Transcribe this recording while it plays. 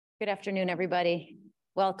Good afternoon, everybody.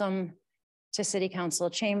 Welcome to City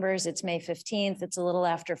Council Chambers. It's May 15th. It's a little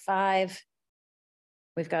after 5.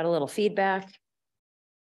 We've got a little feedback.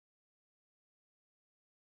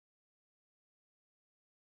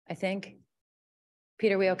 I think.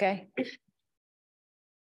 Peter, we okay?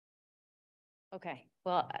 Okay,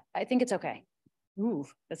 well, I think it's okay. Ooh,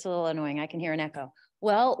 that's a little annoying. I can hear an echo.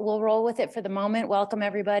 Well, we'll roll with it for the moment. Welcome,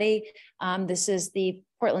 everybody. This is the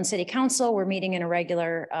Portland City Council. We're meeting in a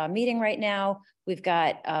regular meeting right now. We've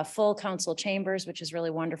got full council chambers, which is really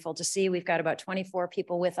wonderful to see. We've got about 24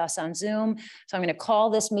 people with us on Zoom. So I'm going to call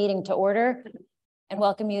this meeting to order and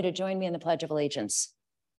welcome you to join me in the Pledge of Allegiance.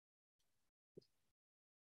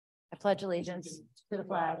 I pledge allegiance to the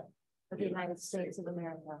flag of the United States of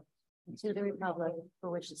America and to the republic for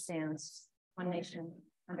which it stands, one nation,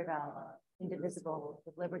 under God, indivisible,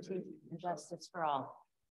 with liberty and justice for all.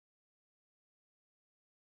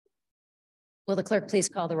 Will the clerk please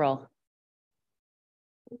call the roll?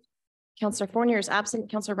 Councillor Fournier is absent.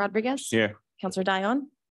 Councillor Rodriguez. Here. Councillor Dion.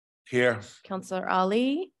 Here. Councillor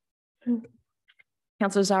Ali.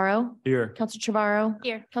 Councillor Zarro. Here. Councillor Trevorrow.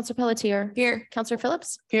 Here. Councillor Pelletier. Here. Councillor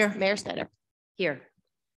Phillips. Here. Mayor Snyder. Here.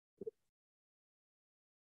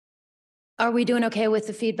 Are we doing okay with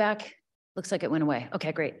the feedback? Looks like it went away.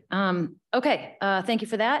 Okay, great. Thank you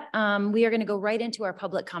for that. We are going to go right into our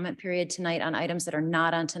public comment period tonight on items that are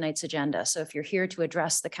not on tonight's agenda. So if you're here to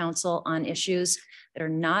address the council on issues that are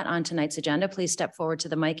not on tonight's agenda, please step forward to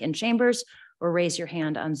the mic in chambers or raise your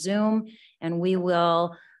hand on Zoom, and we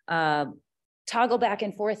will toggle back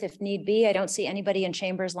and forth if need be. I don't see anybody in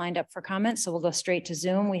chambers lined up for comments, so we'll go straight to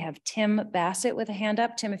Zoom. We have Tim Bassett with a hand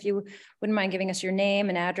up. Tim, if you wouldn't mind giving us your name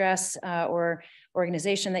and address or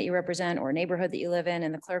organization that you represent or neighborhood that you live in,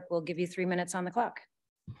 and the clerk will give you 3 minutes on the clock.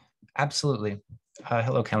 Absolutely.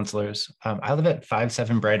 Hello, councilors. I live at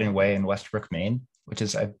 57 Brighton Way in Westbrook, Maine, which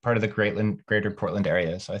is a part of the Greater Portland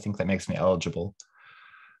area, so I think that makes me eligible.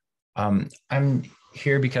 I'm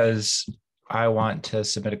here because I want to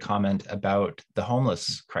submit a comment about the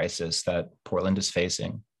homeless crisis that Portland is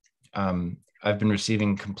facing. I've been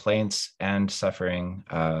receiving complaints and suffering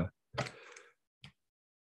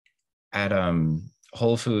at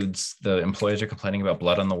Whole Foods. The employees are complaining about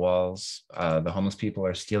blood on the walls. The homeless people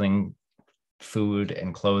are stealing food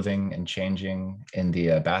and clothing and changing in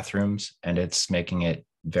the bathrooms, and it's making it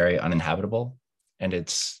very uninhabitable. And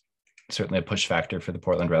it's certainly a push factor for the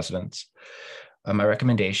Portland residents. My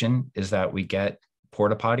recommendation is that we get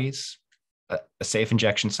porta potties, a safe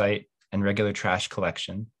injection site, and regular trash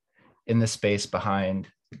collection in the space behind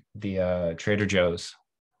the Trader Joe's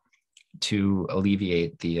to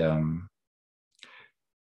alleviate the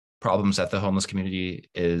problems that the homeless community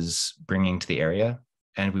is bringing to the area.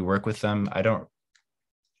 And we work with them. I don't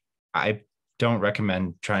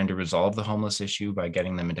recommend trying to resolve the homeless issue by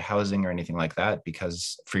getting them into housing or anything like that,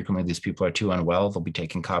 because frequently these people are too unwell. They'll be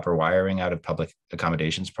taking copper wiring out of public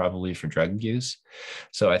accommodations, probably for drug use.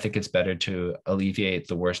 So I think it's better to alleviate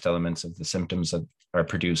the worst elements of the symptoms that are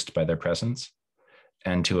produced by their presence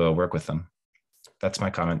and to work with them. That's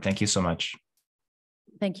my comment. Thank you so much.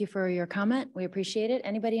 Thank you for your comment. We appreciate it.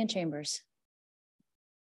 Anybody in chambers?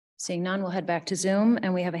 Seeing none, we'll head back to Zoom,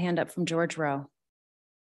 and we have a hand up from George Rowe.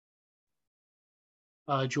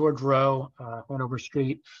 George Rowe, Hanover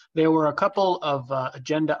Street. There were a couple of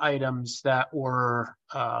agenda items that were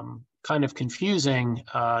kind of confusing.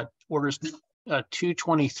 Orders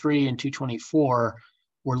 223 and 224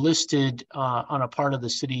 were listed on a part of the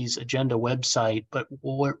city's agenda website, but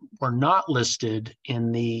were not listed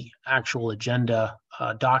in the actual agenda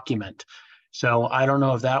document. So I don't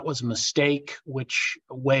know if that was a mistake, which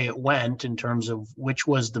way it went in terms of which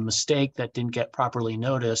was the mistake that didn't get properly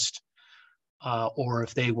noticed, or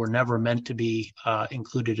if they were never meant to be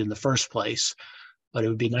included in the first place. But it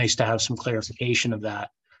would be nice to have some clarification of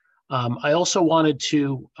that. I also wanted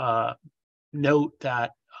to note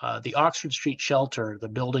that the Oxford Street Shelter, the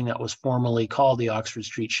building that was formerly called the Oxford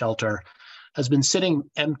Street Shelter, has been sitting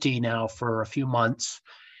empty now for a few months.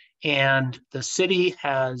 And the city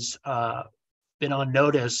has been on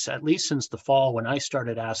notice, at least since the fall when I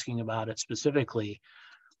started asking about it specifically,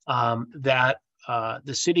 that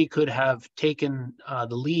the city could have taken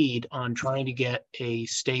the lead on trying to get a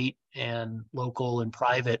state and local and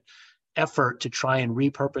private effort to try and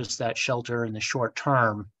repurpose that shelter in the short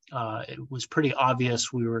term. It was pretty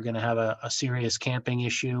obvious we were going to have a serious camping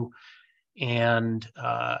issue. And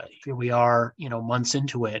here we are, months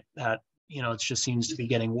into it, that, it just seems to be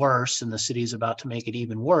getting worse, and the city's about to make it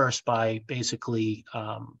even worse by basically,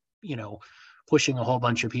 pushing a whole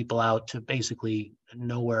bunch of people out to basically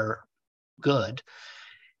nowhere good.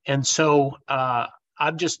 And so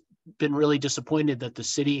I'm just been really disappointed that the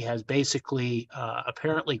city has basically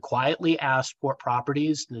apparently quietly asked Port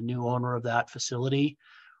Properties, the new owner of that facility,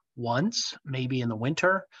 once, maybe in the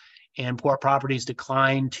winter, and Port Properties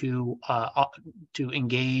declined to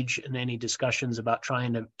engage in any discussions about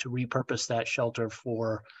trying to repurpose that shelter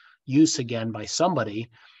for use again by somebody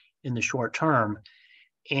in the short term.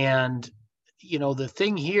 And you know, the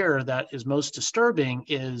thing here that is most disturbing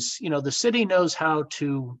is, you know, the city knows how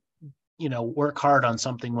to, you know, work hard on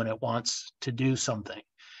something when it wants to do something.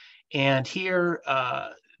 And here,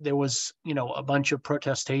 there was, you know, a bunch of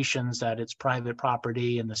protestations that it's private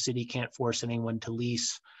property and the city can't force anyone to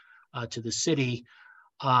lease to the city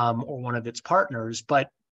or one of its partners.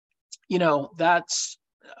 But, you know, that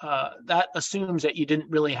assumes that you didn't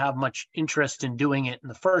really have much interest in doing it in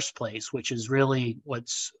the first place, which is really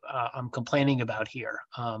what's I'm complaining about here.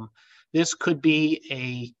 This could be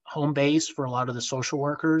a home base for a lot of the social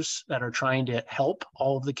workers that are trying to help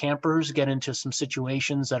all of the campers get into some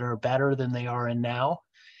situations that are better than they are in now.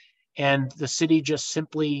 And the city just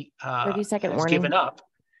simply 30-second has warning. given up.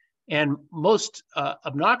 And most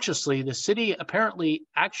obnoxiously, the city apparently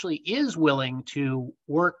actually is willing to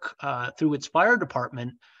work through its fire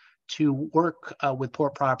department to work with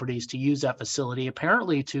Port Properties to use that facility,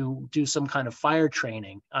 apparently to do some kind of fire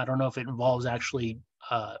training. I don't know if it involves actually,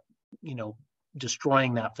 you know,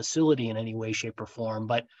 destroying that facility in any way, shape, or form,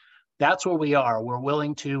 but that's where we are. We're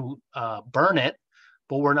willing to burn it,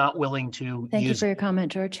 but we're not willing to Thank you use for it. your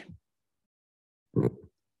comment, George.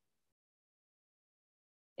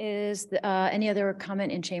 Is any other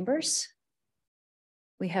comment in chambers?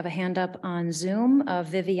 We have a hand up on Zoom of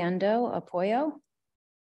Viviendo Apoyo.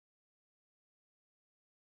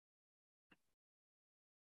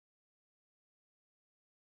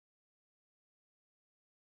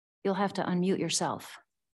 You'll have to unmute yourself.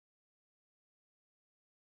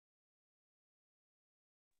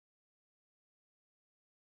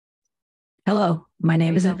 Hello, my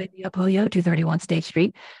name is There you Avidia Polio, 231 State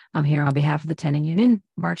Street. I'm here on behalf of the tenant union.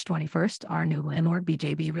 March 21st, our new landlord,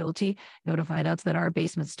 BJB Realty, notified us that our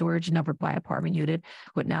basement storage numbered by apartment unit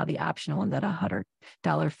would now be optional and that a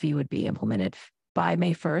 $100 fee would be implemented by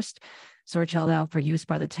May 1st. Storage held out for use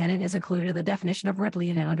by the tenant is included in the definition of rental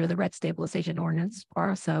unit under the rent stabilization ordinance,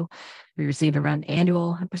 RSO. We received around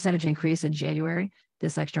annual percentage increase in January.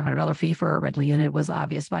 This extra $100 fee for a rental unit was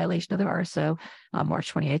obvious violation of the RSO. On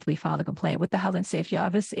March 28th, we filed a complaint with the Health and Safety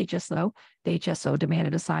Office, HSO. The HSO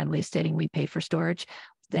demanded a signed lease stating we paid for storage.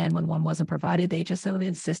 Then when one wasn't provided, the HSO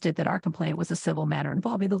insisted that our complaint was a civil matter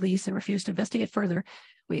involving the lease and refused to investigate further.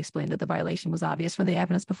 We explained that the violation was obvious from the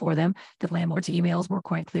evidence before them. The landlord's emails were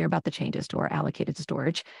quite clear about the changes to our allocated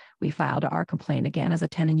storage. We filed our complaint again as a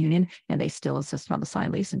tenant union, and they still insisted on the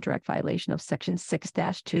signed lease in direct violation of Section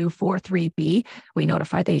 6-243B. We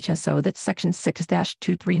notified the HSO that Section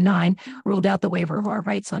 6-239 ruled out the waiver of our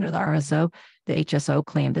rights under the RSO. The HSO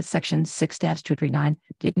claimed that Section 6-239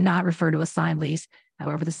 did not refer to a signed lease.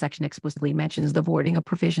 However, the section explicitly mentions the voiding of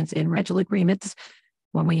provisions in rental agreements.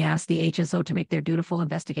 When we asked the HSO to make their dutiful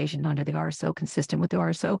investigation under the RSO consistent with the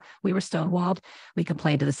RSO, we were stonewalled. We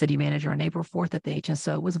complained to the city manager on April 4th that the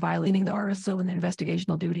HSO was violating the RSO in the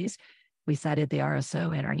investigational duties. We cited the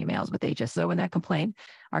RSO in our emails with HSO in that complaint.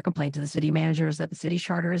 Our complaint to the city manager is that the city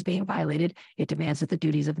charter is being violated. It demands that the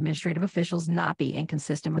duties of administrative officials not be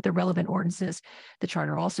inconsistent with the relevant ordinances. The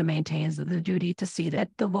charter also maintains the duty to see that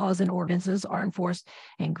the laws and ordinances are enforced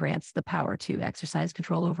and grants the power to exercise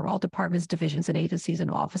control over all departments, divisions, and agencies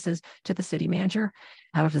and offices to the city manager.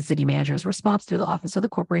 However, the city manager's response to the office of the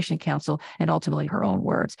corporation counsel and ultimately her own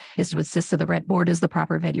words is to insist that the rent board is the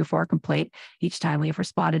proper venue for our complaint. Each time we have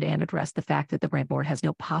responded and addressed the fact that the rent board has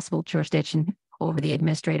no possible jurisdiction over the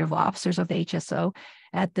administrative officers of the HSO.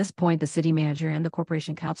 At this point, the city manager and the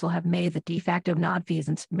corporation counsel have made the de facto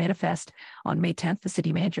nonfeasance manifest. On May 10th, the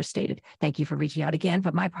city manager stated, "Thank you for reaching out again,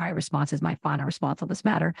 but my prior response is my final response on this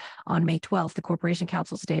matter." On May 12th, the corporation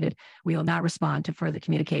counsel stated, "We will not respond to further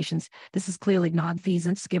communications." This is clearly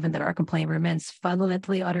nonfeasance, given that our complaint remains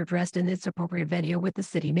fundamentally unaddressed in its appropriate venue with the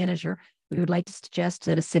city manager. We would like to suggest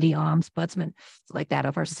that a city ombudsman like that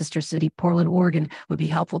of our sister city, Portland, Oregon, would be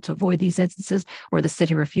helpful to avoid these instances where the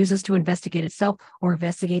city refuses to investigate itself or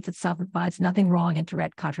investigates itself and finds nothing wrong in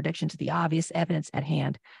direct contradiction to the obvious evidence at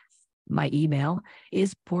hand. My email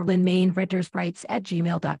is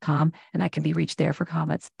portlandmainrentersrights@gmail.com, and I can be reached there for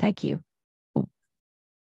comments. Thank you.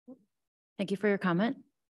 Thank you for your comment.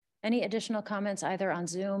 Any additional comments either on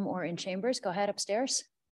Zoom or in chambers? Go ahead upstairs.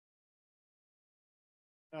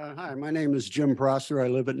 Hi, my name is Jim Prosser. I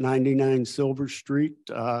live at 99 Silver Street.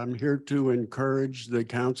 I'm here to encourage the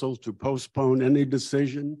council to postpone any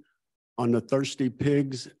decision on the Thirsty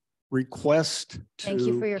Pigs request to. Thank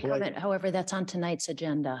you for your play- comment. However, that's on tonight's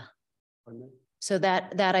agenda. So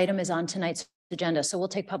that item is on tonight's agenda. So we'll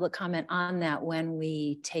take public comment on that when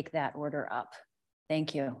we take that order up.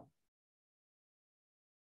 Thank you.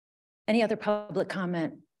 Any other public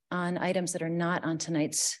comment on items that are not on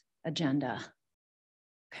tonight's agenda?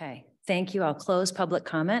 Okay, thank you. I'll close public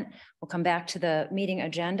comment. We'll come back to the meeting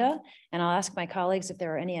agenda and I'll ask my colleagues if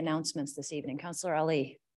there are any announcements this evening. Councillor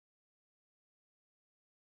Ali.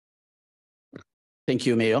 Thank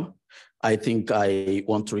you, Mayor. I think I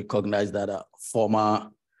want to recognize that former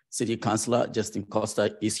City Councillor Justin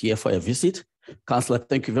Costa is here for a visit. Councillor,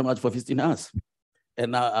 thank you very much for visiting us.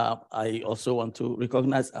 And I also want to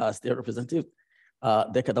recognize our state representative,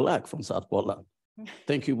 Deca Dalak from South Portland.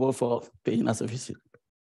 Thank you both for paying us a visit.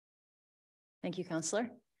 Thank you, Councillor.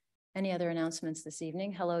 Any other announcements this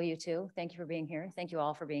evening? Hello, you two. Thank you for being here. Thank you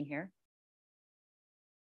all for being here.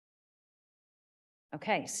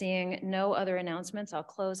 Okay, seeing no other announcements, I'll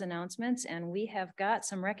close announcements and we have got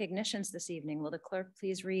some recognitions this evening. Will the clerk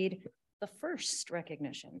please read the first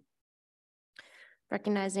recognition?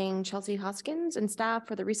 Recognizing Chelsea Hoskins and staff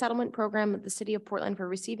for the resettlement program at the City of Portland for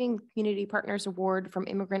receiving the Community Partners Award from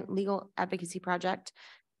Immigrant Legal Advocacy Project,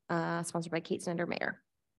 sponsored by Kate Snyder, Mayor.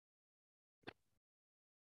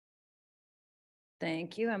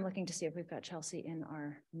 Thank you. I'm looking to see if we've got Chelsea in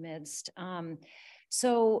our midst.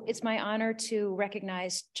 So it's my honor to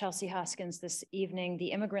recognize Chelsea Hoskins this evening.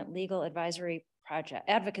 The Immigrant Legal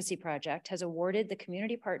Advocacy Project has awarded the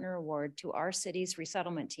Community Partner Award to our city's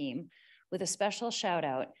resettlement team with a special shout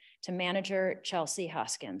out to manager Chelsea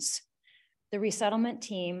Hoskins. The resettlement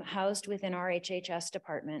team housed within our HHS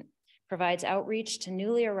department provides outreach to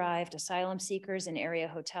newly arrived asylum seekers in area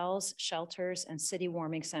hotels, shelters, and city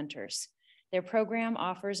warming centers. Their program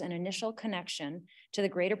offers an initial connection to the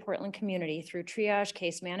greater Portland community through triage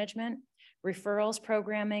case management, referrals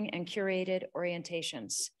programming, and curated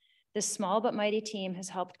orientations. This small but mighty team has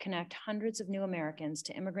helped connect hundreds of new Americans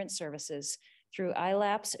to immigrant services through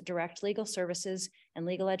ILAP's direct legal services and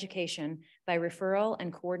legal education by referral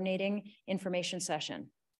and coordinating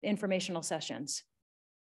informational sessions.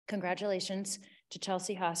 Congratulations to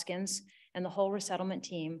Chelsea Hoskins and the whole resettlement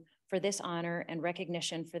team for this honor and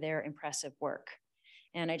recognition for their impressive work.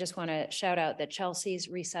 And I just want to shout out that Chelsea's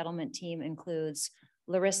resettlement team includes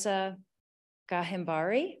Larissa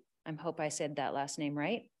Gahimbari, I hope I said that last name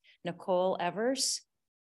right, Nicole Evers,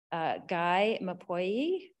 Guy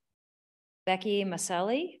Mapoyi, Becky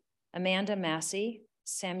Maselli, Amanda Massey,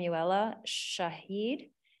 Samuela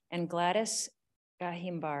Shahid, and Gladys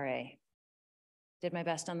Gahimbare. Did my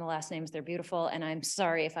best on the last names. They're beautiful. And I'm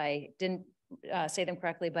sorry if I didn't say them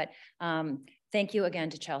correctly, but thank you again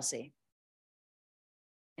to Chelsea.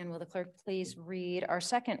 And will the clerk please read our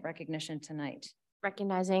second recognition tonight?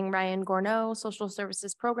 Recognizing Ryan Gorneau, Social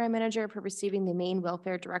Services Program Manager, for receiving the Maine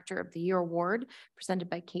Welfare Director of the Year Award, presented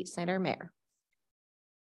by Kate Snyder, Mayor.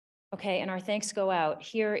 Okay, and our thanks go out.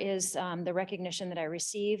 Here is the recognition that I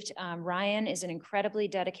received. Ryan is an incredibly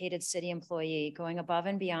dedicated city employee, going above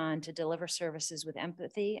and beyond to deliver services with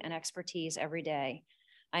empathy and expertise every day.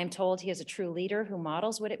 I am told he is a true leader who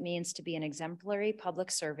models what it means to be an exemplary public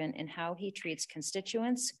servant in how he treats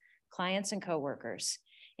constituents, clients, and coworkers.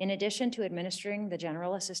 In addition to administering the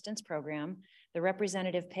General Assistance Program, the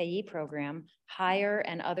Representative Payee Program, Hire,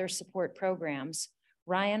 and other support programs,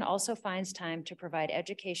 Ryan also finds time to provide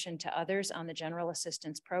education to others on the General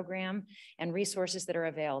Assistance Program and resources that are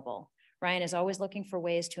available. Ryan is always looking for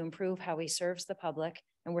ways to improve how he serves the public,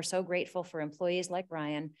 and we're so grateful for employees like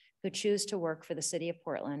Ryan who choose to work for the City of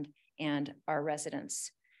Portland and our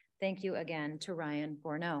residents. Thank you again to Ryan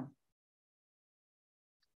Gorneau.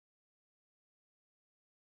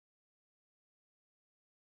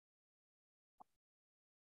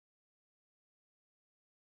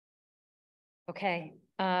 Okay,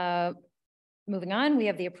 moving on, we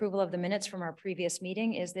have the approval of the minutes from our previous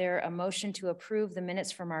meeting. Is there a motion to approve the minutes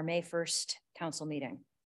from our May 1st council meeting?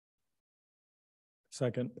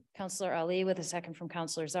 Second. Councillor Ali with a second from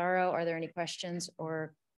Councillor Zarro. Are there any questions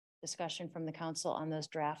or discussion from the council on those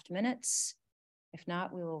draft minutes? If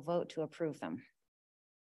not, we will vote to approve them.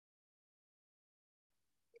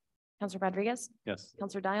 Councillor Rodriguez? Yes.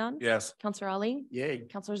 Councillor Dion? Yes. Councillor Ali? Yay.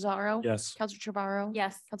 Councillor Zarro? Yes. Councillor Trevorrow?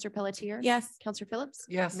 Yes. Councillor Pelletier? Yes. Councillor Phillips?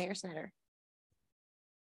 Yes. Mayor Snyder?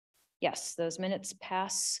 Yes, those minutes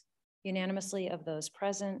pass unanimously of those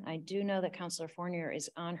present. I do know that Councillor Fournier is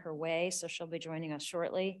on her way, so she'll be joining us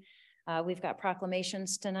shortly. We've got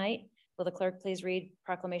proclamations tonight. Will the clerk please read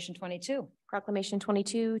Proclamation 22? Proclamation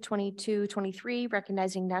 22-23,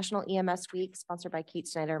 recognizing National EMS Week, sponsored by Kate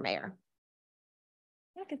Snyder, Mayor.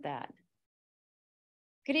 Look at that.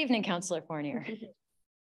 Good evening, Councillor Fournier.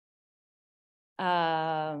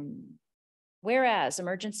 Whereas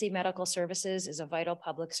emergency medical services is a vital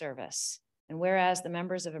public service, and whereas the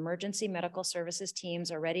members of emergency medical services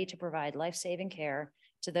teams are ready to provide life-saving care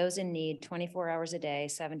to those in need 24 hours a day,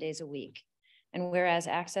 7 days a week, and whereas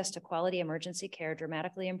access to quality emergency care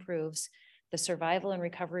dramatically improves the survival and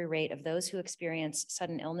recovery rate of those who experience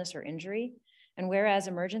sudden illness or injury, and whereas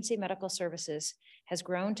emergency medical services has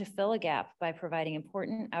grown to fill a gap by providing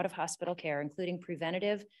important out-of-hospital care, including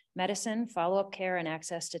preventative medicine, follow-up care, and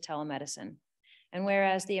access to telemedicine. And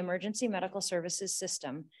whereas the emergency medical services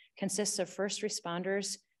system consists of first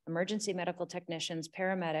responders, emergency medical technicians,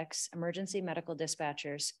 paramedics, emergency medical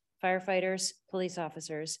dispatchers, firefighters, police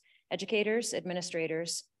officers, educators,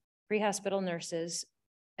 administrators, pre-hospital nurses,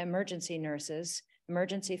 emergency nurses,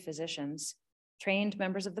 emergency physicians, trained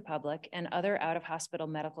members of the public, and other out-of-hospital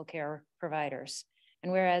medical care providers.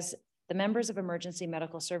 And whereas the members of emergency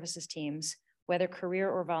medical services teams, whether career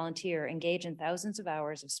or volunteer, engage in thousands of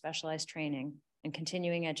hours of specialized training and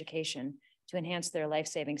continuing education to enhance their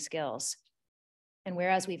life-saving skills. And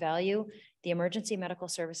whereas we value the emergency medical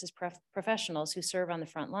services professionals who serve on the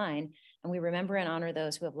front line, and we remember and honor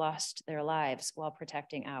those who have lost their lives while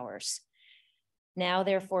protecting ours. Now,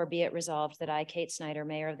 therefore, be it resolved that I, Kate Snyder,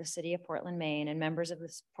 Mayor of the City of Portland, Maine, and members of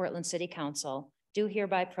the Portland City Council, do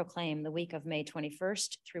hereby proclaim the week of May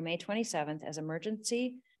 21st through May 27th as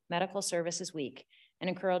Emergency Medical Services Week, and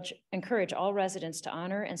encourage all residents to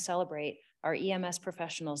honor and celebrate our EMS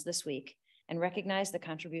professionals this week and recognize the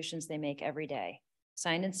contributions they make every day.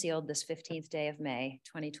 Signed and sealed this 15th day of May,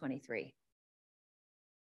 2023.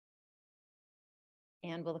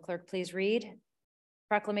 And will the clerk please read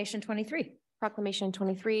Proclamation 23? Proclamation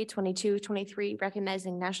 23, 22, 23,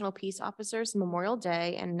 recognizing National Peace Officers Memorial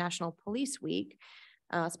Day and National Police Week,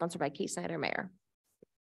 sponsored by Kate Snyder, Mayor.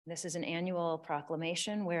 This is an annual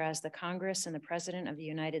proclamation, whereas the Congress and the President of the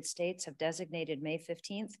United States have designated May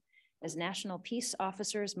 15th as National Peace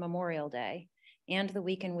Officers Memorial Day, and the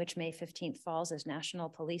week in which May 15th falls as National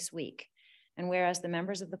Police Week. And whereas the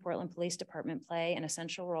members of the Portland Police Department play an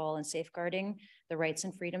essential role in safeguarding the rights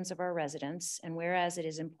and freedoms of our residents, and whereas it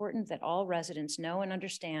is important that all residents know and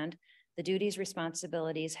understand the duties,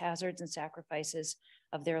 responsibilities, hazards, and sacrifices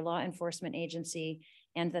of their law enforcement agency,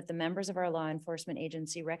 and that the members of our law enforcement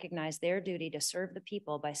agency recognize their duty to serve the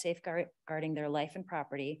people by safeguarding their life and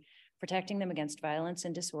property, protecting them against violence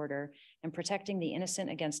and disorder, and protecting the innocent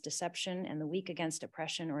against deception and the weak against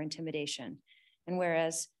oppression or intimidation. And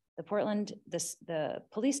whereas the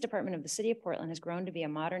Police Department of the City of Portland has grown to be a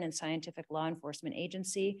modern and scientific law enforcement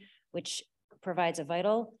agency, which provides a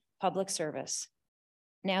vital public service.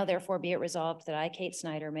 Now, therefore, be it resolved that I, Kate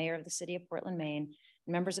Snyder, Mayor of the City of Portland, Maine,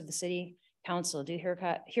 and members of the City Council do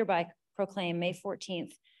hereby proclaim May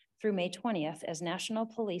 14th through May 20th as National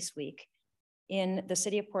Police Week in the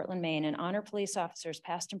City of Portland, Maine, and honor police officers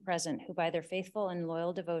past and present who by their faithful and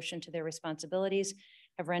loyal devotion to their responsibilities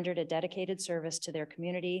have rendered a dedicated service to their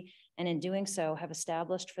community, and in doing so have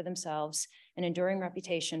established for themselves an enduring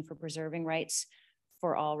reputation for preserving rights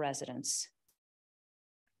for all residents.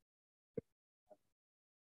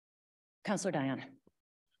 Councilor Dion.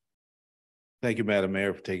 Thank you, Madam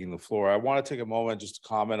Mayor, for taking the floor. I want to take a moment just to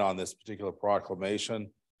comment on this particular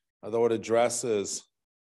proclamation. Although it addresses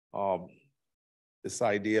this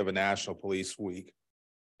idea of a National Police Week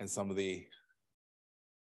and some of the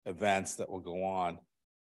events that will go on,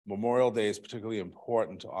 Memorial Day is particularly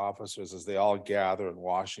important to officers as they all gather in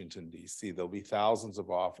Washington, D.C. There'll be thousands of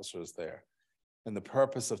officers there. And the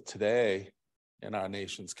purpose of today in our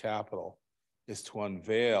nation's capital is to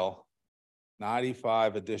unveil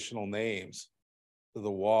 95 additional names to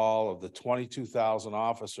the wall of the 22,000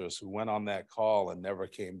 officers who went on that call and never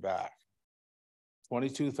came back.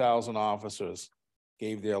 22,000 officers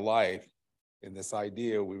gave their life in this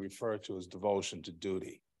idea we refer to as devotion to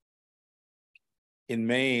duty. In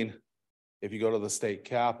Maine, if you go to the state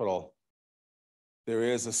capitol, there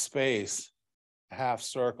is a space, a half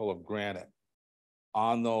circle of granite.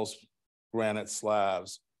 On those granite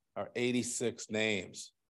slabs are 86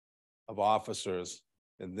 names of officers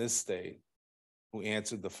in this state who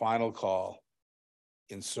answered the final call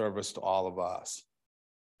in service to all of us.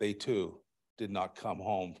 They too did not come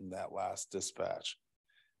home from that last dispatch.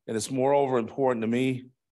 And it's moreover important to me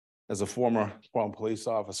as a former Portland police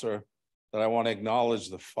officer that I want to acknowledge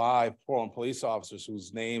the 5 Portland police officers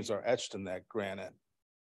whose names are etched in that granite.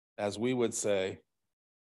 As we would say,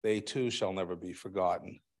 they too shall never be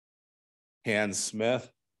forgotten. Hans Smith,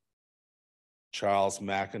 Charles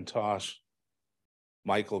McIntosh,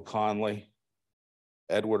 Michael Conley,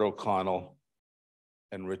 Edward O'Connell,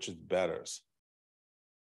 and Richard Betters.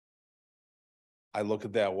 I look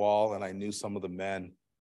at that wall and I knew some of the men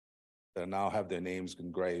that now have their names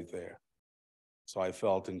engraved there. So I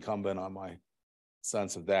felt incumbent on my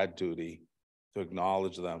sense of that duty to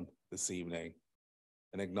acknowledge them this evening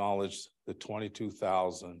and acknowledge the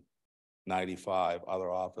 22,095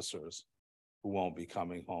 other officers who won't be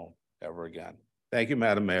coming home ever again. Thank you,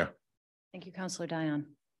 Madam Mayor. Thank you, Councilor Dion.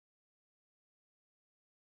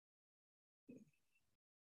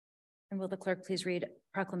 And will the clerk please read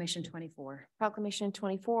Proclamation 24? Proclamation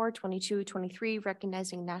 24, 22, 23,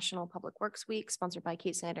 recognizing National Public Works Week, sponsored by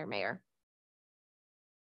Kate Snyder, Mayor.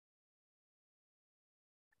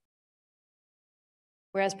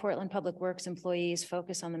 Whereas Portland Public Works employees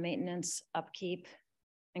focus on the maintenance, upkeep,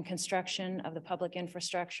 and construction of the public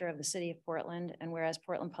infrastructure of the city of Portland, and whereas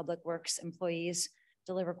Portland Public Works employees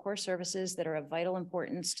deliver core services that are of vital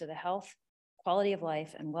importance to the health, quality of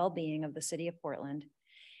life, and well-being of the city of Portland,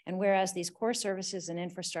 and whereas these core services and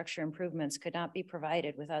infrastructure improvements could not be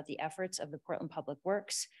provided without the efforts of the Portland Public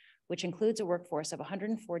Works, which includes a workforce of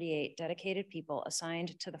 148 dedicated people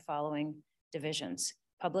assigned to the following divisions: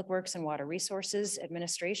 Public Works and Water Resources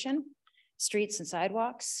Administration, Streets and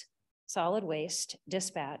Sidewalks, Solid Waste,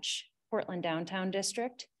 Dispatch, Portland Downtown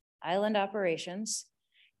District, Island Operations,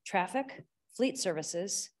 Traffic, Fleet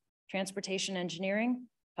Services, Transportation Engineering,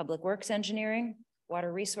 Public Works Engineering,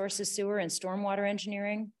 Water Resources, Sewer and Stormwater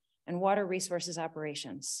Engineering, and Water Resources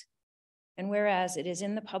Operations. And whereas it is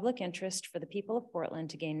in the public interest for the people of Portland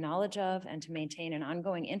to gain knowledge of and to maintain an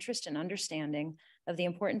ongoing interest and understanding of the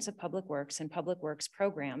importance of public works and public works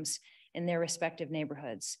programs in their respective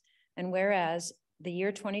neighborhoods. And whereas the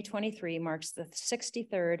year 2023 marks the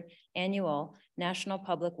 63rd annual National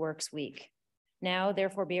Public Works Week. Now,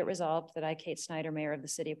 therefore, be it resolved that I, Kate Snyder, Mayor of the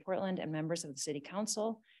City of Portland, and members of the City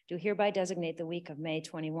Council, do hereby designate the week of May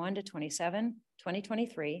 21 to 27,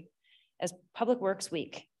 2023 as Public Works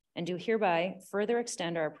Week, and do hereby further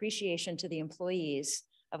extend our appreciation to the employees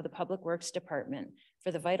of the Public Works Department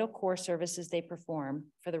for the vital core services they perform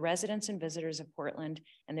for the residents and visitors of Portland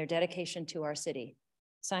and their dedication to our city.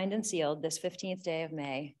 Signed and sealed this 15th day of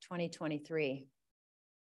May, 2023.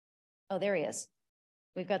 Oh, there he is.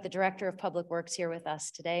 We've got the Director of Public Works here with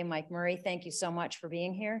us today, Mike Murray. Thank you so much for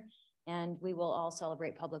being here. And we will all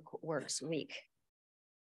celebrate Public Works Week.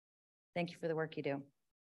 Thank you for the work you do.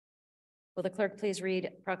 Will the clerk please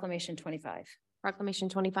read Proclamation 25? Proclamation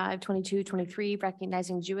 25, 22, 23,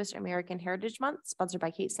 recognizing Jewish American Heritage Month, sponsored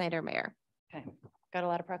by Kate Snyder, Mayor. Okay, got a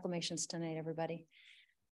lot of proclamations tonight, everybody.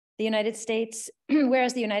 The United States,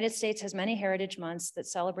 whereas the United States has many heritage months that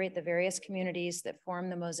celebrate the various communities that form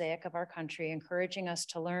the mosaic of our country, encouraging us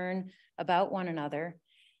to learn about one another,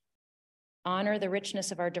 honor the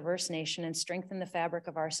richness of our diverse nation, and strengthen the fabric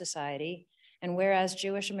of our society. And whereas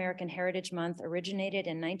Jewish American Heritage Month originated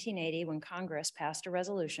in 1980 when Congress passed a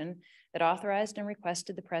resolution that authorized and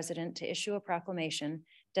requested the president to issue a proclamation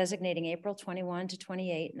designating April 21 to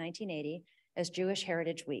 28, 1980 as Jewish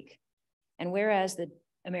Heritage Week. And whereas the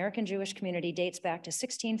American Jewish community dates back to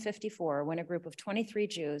 1654 when a group of 23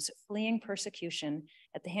 Jews fleeing persecution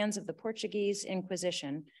at the hands of the Portuguese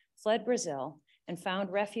Inquisition fled Brazil and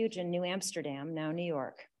found refuge in New Amsterdam, now New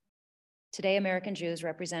York. Today, American Jews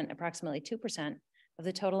represent approximately 2% of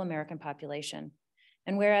the total American population.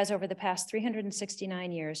 And whereas over the past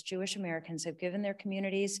 369 years, Jewish Americans have given their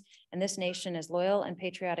communities and this nation as loyal and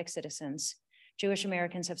patriotic citizens, Jewish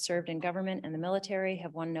Americans have served in government and the military,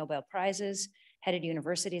 have won Nobel Prizes, headed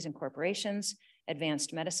universities and corporations,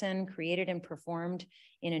 advanced medicine, created and performed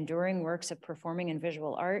in enduring works of performing and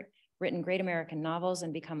visual art, written great American novels,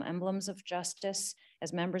 and become emblems of justice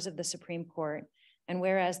as members of the Supreme Court. And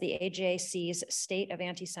whereas the AJC's State of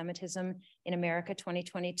Anti-Semitism in America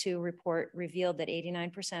 2022 report revealed that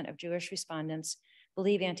 89% of Jewish respondents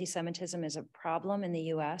believe anti-Semitism is a problem in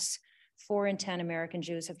the US, 4 in 10 American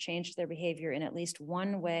Jews have changed their behavior in at least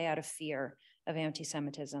one way out of fear of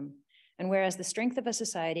anti-Semitism. And whereas the strength of a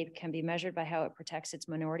society can be measured by how it protects its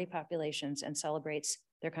minority populations and celebrates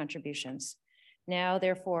their contributions. Now,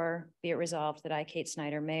 therefore, be it resolved that I, Kate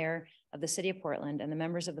Snyder, Mayor of the City of Portland, and the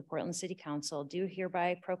members of the Portland City Council do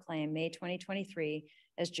hereby proclaim May 2023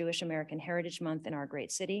 as Jewish American Heritage Month in our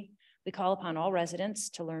great city. We call upon all residents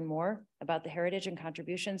to learn more about the heritage and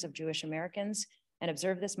contributions of Jewish Americans and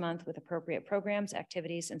observe this month with appropriate programs,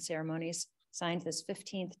 activities, and ceremonies. Signed this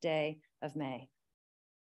 15th day of May.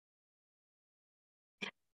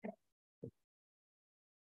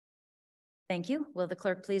 Thank you. Will the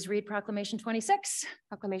clerk please read Proclamation 26?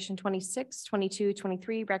 Proclamation 26, 22,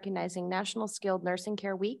 23, recognizing National Skilled Nursing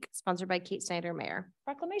Care Week, sponsored by Kate Snyder, Mayor.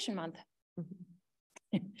 Proclamation Month.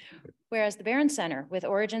 Whereas the Barron Center, with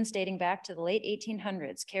origins dating back to the late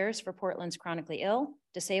 1800s, cares for Portland's chronically ill,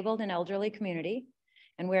 disabled, and elderly community.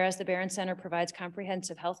 And whereas the Barron Center provides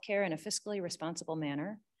comprehensive health care in a fiscally responsible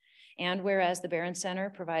manner. And whereas the Barron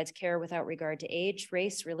Center provides care without regard to age,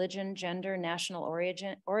 race, religion, gender, national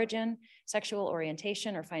origin, sexual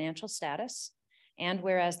orientation, or financial status. And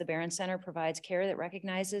whereas the Barron Center provides care that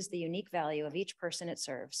recognizes the unique value of each person it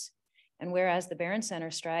serves. And whereas the Barron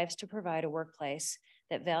Center strives to provide a workplace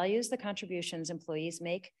that values the contributions employees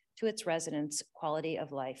make to its residents' quality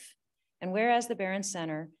of life. And whereas the Barron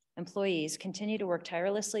Center employees continue to work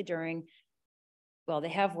tirelessly they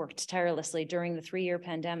have worked tirelessly during the 3-year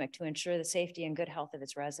pandemic to ensure the safety and good health of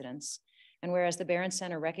its residents. And whereas the Barron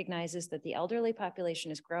Center recognizes that the elderly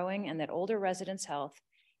population is growing and that older residents' health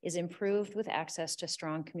is improved with access to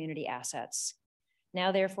strong community assets.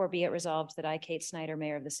 Now therefore be it resolved that I, Kate Snyder,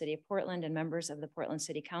 Mayor of the City of Portland, and members of the Portland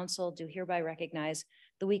City Council do hereby recognize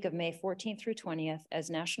the week of May 14th through 20th as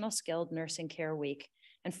National Skilled Nursing Care Week,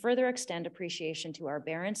 and further extend appreciation to our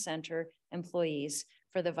Barron Center employees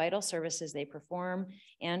for the vital services they perform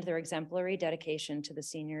and their exemplary dedication to the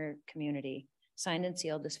senior community. Signed and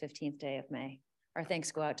sealed this 15th day of May. Our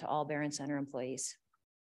thanks go out to all Barron Center employees.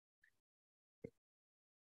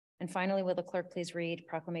 And finally, will the clerk please read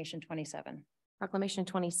Proclamation 27? Proclamation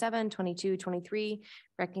 27, 22, 23,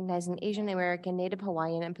 recognizing Asian American, Native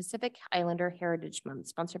Hawaiian, and Pacific Islander Heritage Month,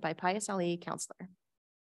 sponsored by Pius Ali, Counselor.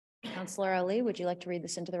 Counselor Ali, would you like to read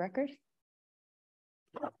this into the record?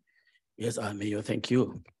 Yes, Mayor, thank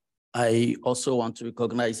you. I also want to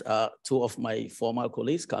recognize 2 of my former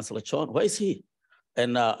colleagues, Councillor Chon. Where is he?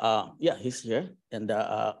 And yeah, he's here. And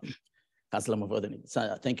Councillor Mavourdeni.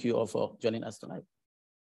 So thank you all for joining us tonight.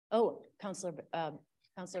 Oh, Councillor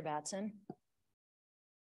Batson.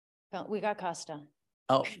 We got Costa.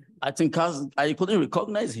 Oh, I think I couldn't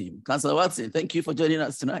recognize him. Councillor Watson, thank you for joining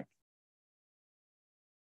us tonight.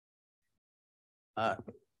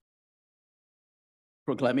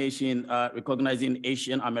 Proclamation recognizing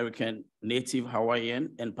Asian American, Native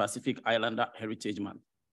Hawaiian, and Pacific Islander Heritage Month.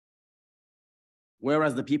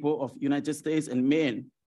 Whereas the people of United States and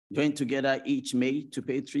Maine join together each May to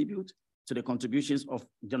pay tribute to the contributions of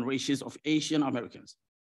generations of Asian Americans,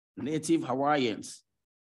 Native Hawaiians,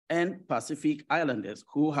 and Pacific Islanders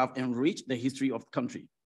who have enriched the history of the country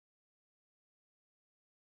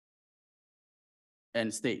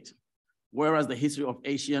and state. Whereas the history of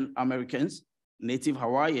Asian Americans, Native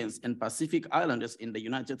Hawaiians, and Pacific Islanders in the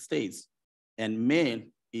United States and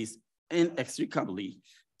Maine is inextricably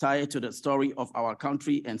tied to the story of our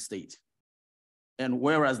country and state. And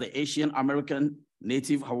whereas the Asian American,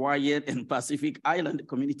 Native Hawaiian, and Pacific Island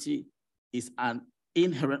community is an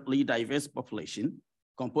inherently diverse population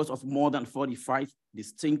composed of more than 45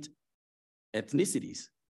 distinct ethnicities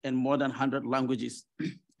and more than 100 languages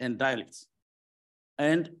and dialects.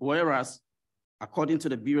 And whereas, according to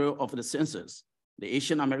the Bureau of the Census, the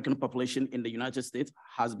Asian American population in the United States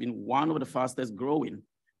has been one of the fastest growing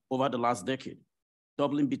over the last decade,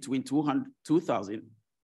 doubling between 2000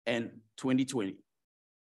 and 2020.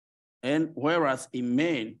 And whereas in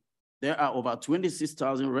Maine, there are over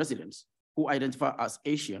 26,000 residents who identify as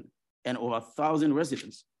Asian and over 1,000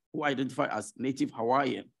 residents who identify as Native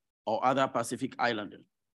Hawaiian or other Pacific Islander.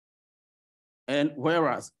 And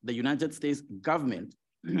whereas the United States government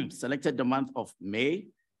selected the month of May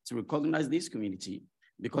to recognize this community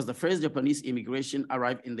because the first Japanese immigration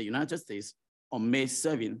arrived in the United States on May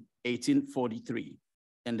 7, 1843,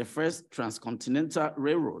 and the first transcontinental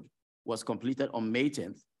railroad was completed on May 10,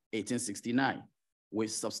 1869,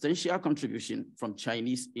 with substantial contribution from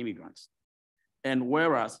Chinese immigrants. And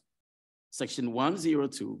whereas Section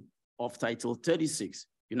 102 of Title 36,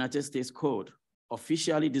 United States Code,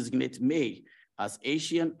 officially designates May as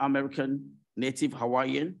Asian American, Native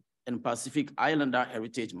Hawaiian, and Pacific Islander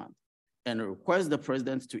Heritage Month, and requests the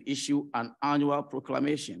president to issue an annual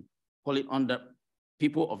proclamation calling on the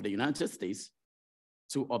people of the United States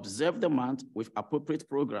to observe the month with appropriate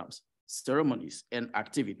programs, ceremonies, and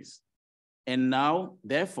activities. And now,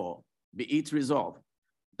 therefore, be it resolved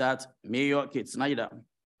that Mayor Kate Snyder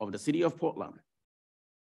of the City of Portland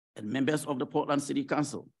and members of the Portland City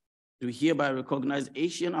Council do hereby recognize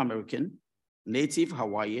Asian American, Native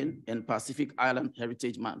Hawaiian, and Pacific Island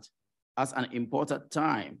Heritage Month as an important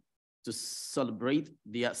time to celebrate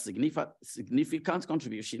their significant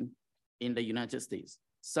contribution in the United States.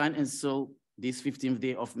 Signed and sealed this 15th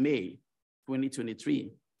day of May,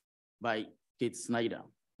 2023 by Kate Snyder,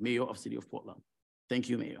 Mayor of City of Portland. Thank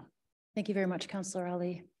you, Mayor. Thank you very much, Councillor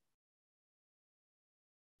Ali.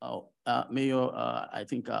 Oh, Mayor, I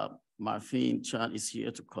think Marfin Chan is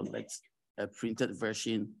here to collect a printed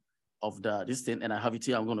version of this thing, and I have it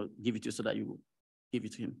here. I'm going to give it to you so that you give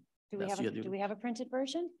it to him. Do we have a printed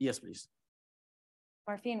version? Yes, please.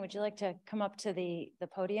 Marfine, would you like to come up to the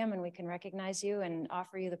podium and we can recognize you and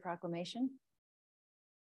offer you the proclamation?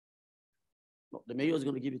 No, the mayor is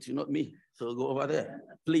going to give it to you, not me. So go over there,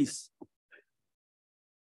 please.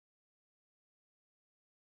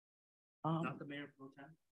 Not the mayor pro tem?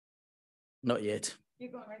 Not yet.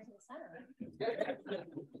 You're going right to the center.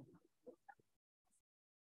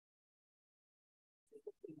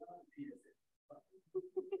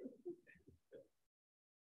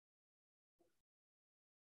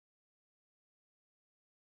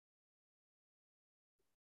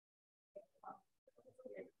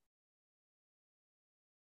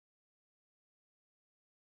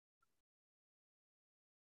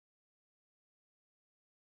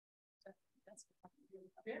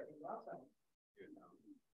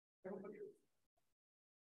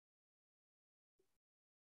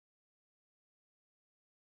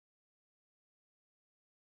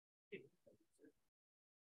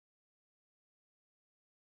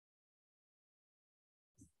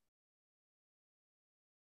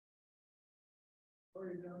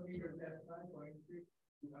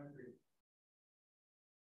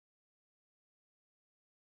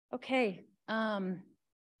 Okay,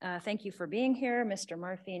 thank you for being here, Mr.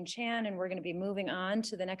 Marfine Chan, and we're going to be moving on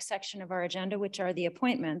to the next section of our agenda, which are the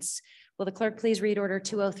appointments. Will the clerk please read Order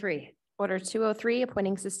 203? Order 203,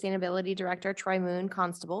 appointing Sustainability Director Troy Moon,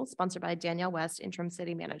 Constable, sponsored by Danielle West, Interim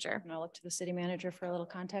City Manager. And I'll look to the city manager for a little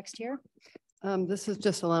context here. This is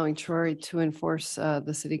just allowing Troy to enforce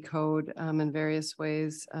the city code in various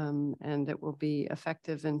ways, and it will be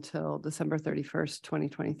effective until December 31st,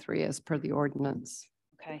 2023, as per the ordinance.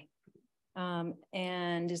 Okay.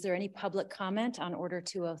 And is there any public comment on Order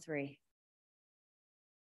 203?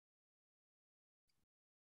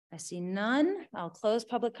 I see none. I'll close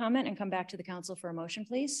public comment and come back to the council for a motion,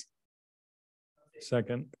 please.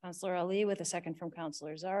 Second. Councilor Ali with a second from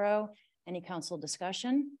Councilor Zarro. Any council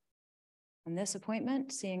discussion on this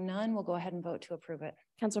appointment? Seeing none, we'll go ahead and vote to approve it.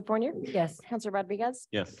 Councilor Fournier? Yes. Councilor Rodriguez?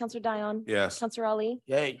 Yes. Councilor Dion? Yes. Councilor Ali?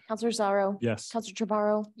 Yay. Councilor Zarro? Yes. Councilor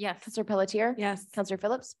Trevorrow? Yes. Councilor Pelletier? Yes. Councilor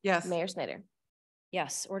Phillips? Yes. Mayor Snyder?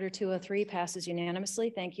 Yes, Order 203 passes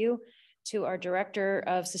unanimously. Thank you to our Director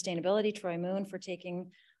of Sustainability, Troy Moon, for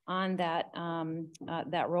taking on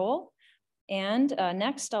that role. And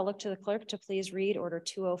next, I'll look to the clerk to please read Order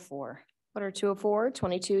 204. Order 204,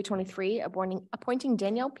 2223, appointing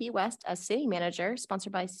Danielle P. West as City Manager,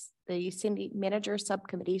 sponsored by the City Manager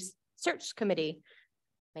Subcommittee Search Committee.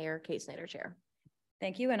 Mayor Kate Snyder, Chair.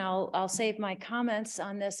 Thank you, and I'll save my comments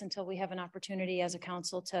on this until we have an opportunity as a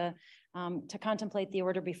council to contemplate the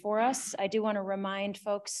order before us. I do want to remind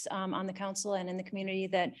folks on the council and in the community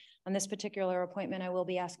that on this particular appointment, I will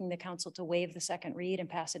be asking the council to waive the second read and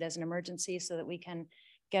pass it as an emergency so that we can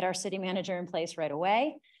get our city manager in place right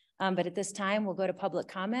away. But at this time, we'll go to public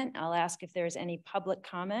comment. I'll ask if there's any public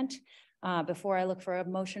comment before I look for a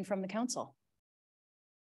motion from the council.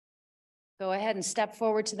 Go ahead and step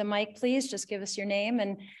forward to the mic, please. Just give us your name,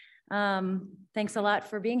 and thanks a lot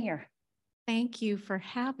for being here. Thank you for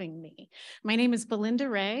having me. My name is Belinda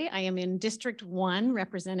Ray. I am in District 1,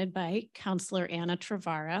 represented by Councilor Anna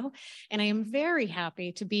Trevorrow, and I am very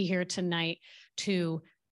happy to be here tonight to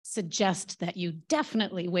suggest that you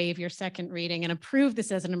definitely waive your second reading and approve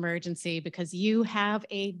this as an emergency because you have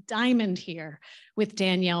a diamond here with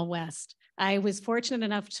Danielle West. I was fortunate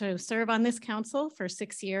enough to serve on this council for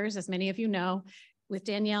 6 years, as many of you know, with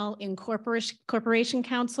Danielle in Corporation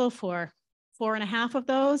Council for 4.5 of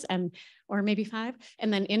those, or maybe 5,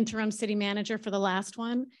 and then interim city manager for the last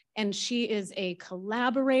one. And she is a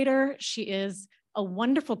collaborator. She is a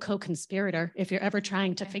wonderful co-conspirator if you're ever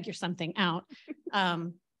trying to figure something out.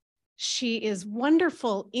 She is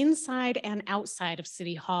wonderful inside and outside of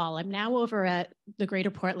City Hall. I'm now over at the Greater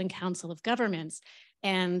Portland Council of Governments,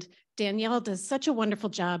 and Danielle does such a wonderful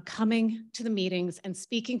job coming to the meetings and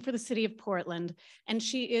speaking for the city of Portland. And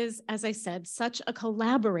she is, as I said, such a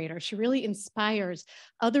collaborator. She really inspires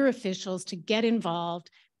other officials to get involved,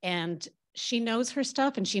 and she knows her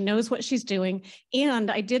stuff and she knows what she's doing. And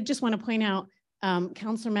I did just want to point out,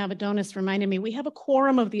 Councilor Mavadonis reminded me, we have a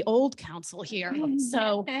quorum of the old council here.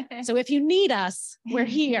 So if you need us, we're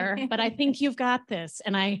here, but I think you've got this.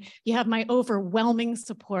 And you have my overwhelming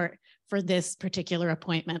support for this particular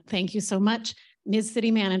appointment. Thank you so much, Ms. City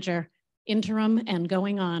Manager, interim and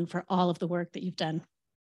going on, for all of the work that you've done.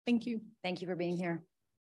 Thank you. Thank you for being here.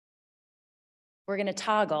 We're going to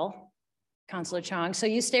toggle, Councilor Chong. So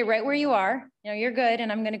you stay right where you are. You know, you're good.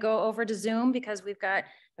 And I'm going to go over to Zoom because we've got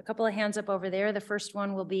a couple of hands up over there. The first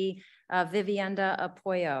one will be Vivienda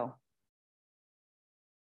Apoyo.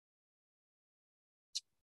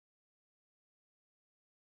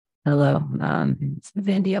 Hello, it's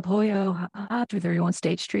Vandy Apoyo, 231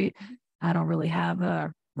 State Street. I don't really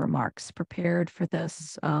have remarks prepared for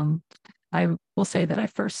this. I will say that I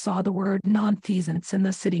first saw the word non-feasance in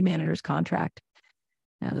the city manager's contract.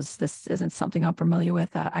 Now, this isn't something I'm familiar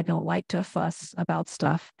with. I don't like to fuss about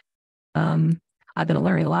stuff. I've been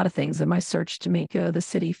learning a lot of things in my search to make the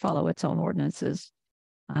city follow its own ordinances.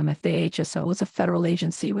 If the HSO is a federal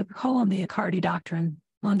agency, we call them the Accardi Doctrine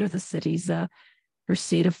under the city's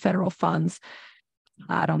receipt of federal funds.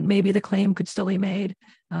 Maybe the claim could still be made.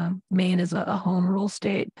 Maine is a home rule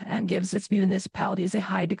state and gives its municipalities a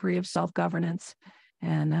high degree of self-governance.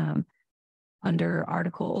 And under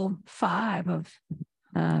Article 5 of,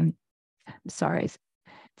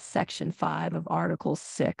 Section 5 of Article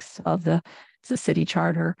 6 of the city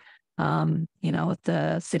charter,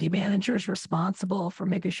 the city manager is responsible for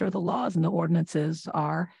making sure the laws and the ordinances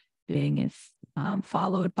are being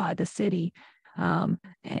followed by the city.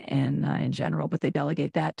 In general, but they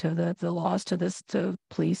delegate that to the laws to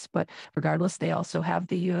police. But regardless, they also have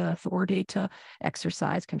the authority to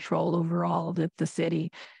exercise control over all of the city.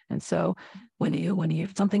 And so when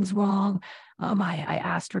something's wrong, I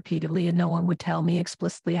asked repeatedly and no one would tell me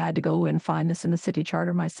explicitly. I had to go and find this in the city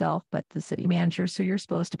charter myself, but the city manager, so you're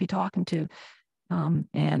supposed to be talking to.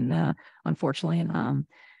 Unfortunately,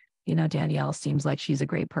 Danielle seems like she's a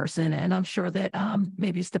great person, and I'm sure that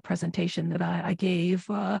maybe it's the presentation that I gave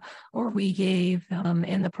or we gave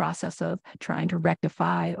in the process of trying to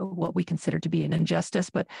rectify what we consider to be an injustice,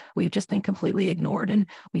 but we've just been completely ignored, and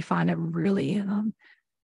we find it really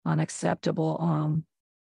unacceptable.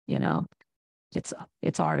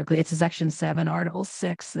 It's Section 7, Article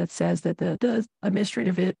 6 that says that the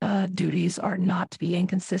administrative duties are not to be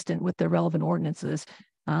inconsistent with the relevant ordinances.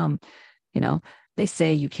 They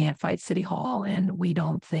say you can't fight City Hall, and we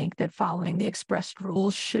don't think that following the expressed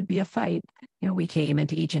rules should be a fight. We came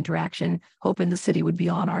into each interaction hoping the city would be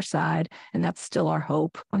on our side, and that's still our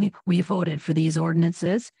hope. We voted for these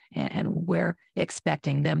ordinances, and we're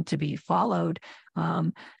expecting them to be followed,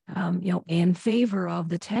 in favor of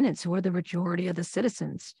the tenants who are the majority of the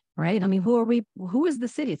citizens, right? Who is the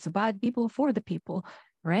city? It's by the people for the people,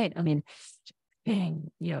 right?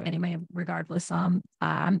 Anyway, regardless, I'm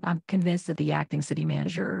convinced that the acting city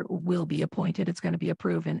manager will be appointed. It's going to be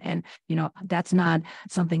approved. And that's not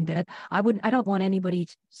something that I don't want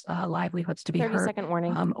anybody's livelihoods to be hurt 30-second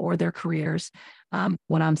warning. Or their careers.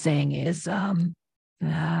 What I'm saying is,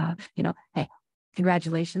 hey,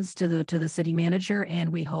 congratulations to the city manager.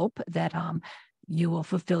 And we hope that, you will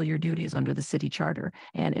fulfill your duties under the city charter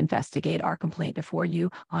and investigate our complaint before you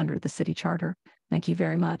under the city charter. Thank you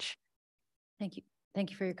very much. Thank you.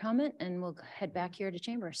 Thank you for your comment, and we'll head back here to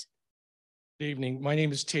Chambers. Good evening. My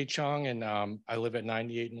name is Tae Chong, and I live at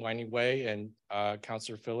 98 Winding Way, and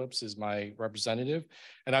Councilor Phillips is my representative.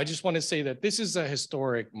 And I just want to say that this is a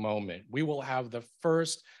historic moment. We will have the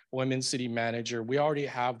first women city manager. We already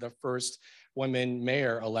have the first women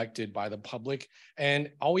mayor elected by the public.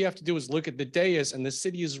 And all we have to do is look at the dais, and the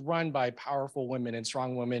city is run by powerful women and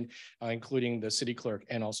strong women, including the city clerk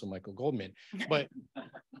and also Michael Goldman. But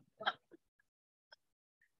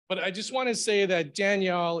I just want to say that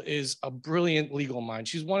Danielle is a brilliant legal mind.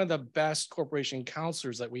 She's one of the best corporation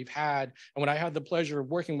counselors that we've had. And when I had the pleasure of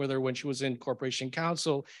working with her when she was in corporation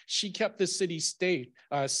counsel, she kept the city safe,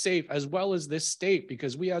 as well as this state,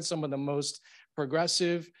 because we had some of the most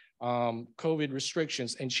progressive COVID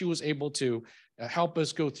restrictions, and she was able to help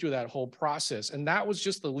us go through that whole process. And that was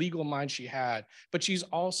just the legal mind she had. But she's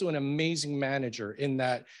also an amazing manager in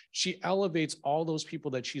that she elevates all those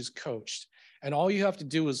people that she's coached. And all you have to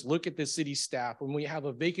do is look at the city staff. When we have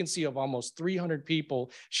a vacancy of almost 300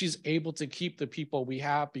 people, she's able to keep the people we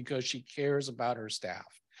have because she cares about her staff.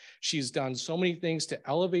 She's done so many things to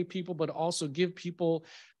elevate people, but also give people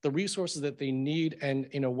the resources that they need. And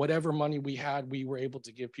whatever money we had, we were able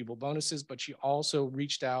to give people bonuses, but she also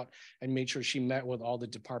reached out and made sure she met with all the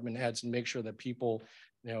department heads and make sure that people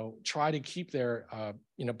try to keep their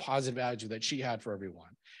positive attitude that she had for everyone.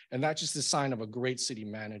 And that's just a sign of a great city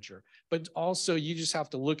manager. But also you just have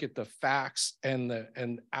to look at the facts and the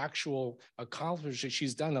actual accomplishments that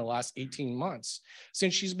she's done in the last 18 months.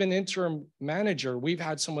 Since she's been interim manager, we've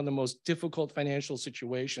had some of the most difficult financial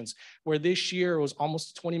situations where this year was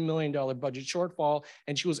almost a $20 million budget shortfall,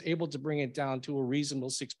 and she was able to bring it down to a reasonable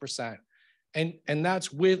 6%. And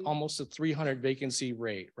that's with almost a 300 vacancy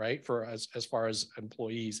rate, right? For as far as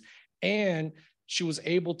employees. And she was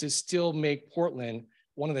able to still make Portland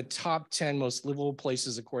one of the top 10 most livable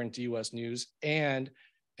places according to US News. And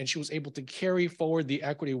she was able to carry forward the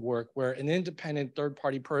equity work where an independent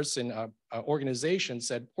third-party person, organization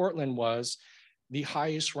said Portland was the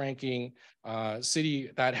highest ranking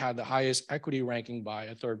city that had the highest equity ranking by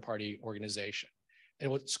a third-party organization.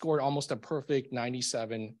 It scored almost a perfect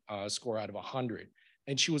 97 score out of 100.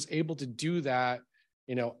 And she was able to do that,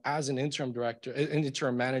 you know, as an interim director, an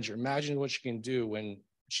interim manager. Imagine what she can do when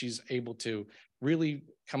she's able to really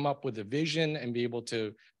come up with a vision and be able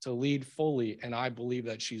to lead fully. And I believe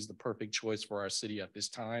that she's the perfect choice for our city at this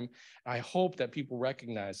time. I hope that people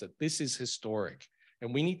recognize that this is historic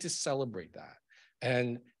and we need to celebrate that.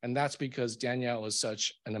 And that's because Danielle is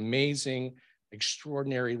such an amazing,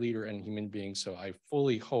 extraordinary leader and human being. So I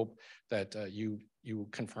fully hope that you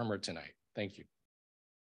confirm her tonight. Thank you.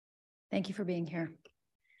 Thank you for being here.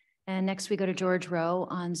 And next we go to George Rowe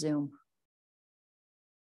on Zoom.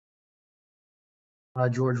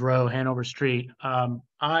 George Rowe, Hanover Street.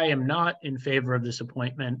 I am not in favor of this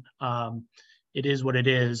appointment. It is what it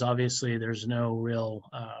is. Obviously, there's no real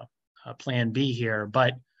plan B here,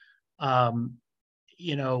 but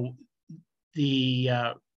you know, the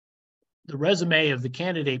resume of the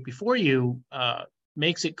candidate before you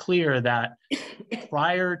makes it clear that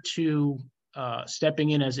prior to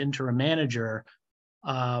stepping in as interim manager,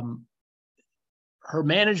 her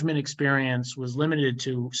management experience was limited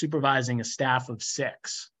to supervising a staff of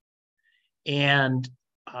 6. And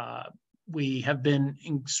we have been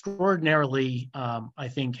extraordinarily, I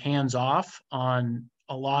think, hands-off on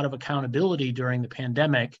a lot of accountability during the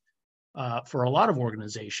pandemic for a lot of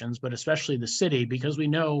organizations, but especially the city, because we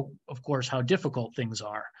know, of course, how difficult things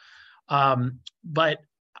are. But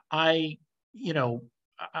I'm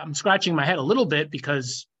scratching my head a little bit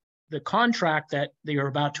because the contract that they are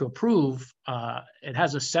about to approve, it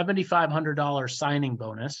has a $7,500 signing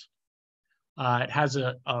bonus. It has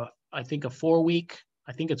I think a 4 week,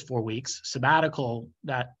 I think it's 4 weeks sabbatical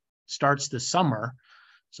that starts this summer.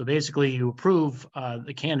 So basically you approve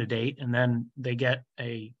the candidate and then they get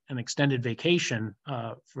an extended vacation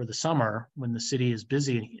for the summer when the city is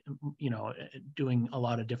busy, you know, doing a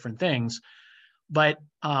lot of different things. But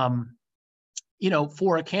you know,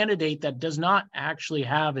 for a candidate that does not actually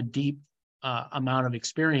have a deep amount of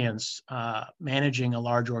experience managing a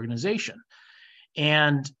large organization.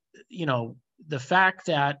 And, you know, the fact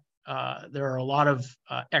that there are a lot of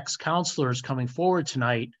ex-counselors coming forward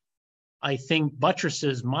tonight, I think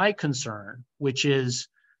buttresses my concern, which is,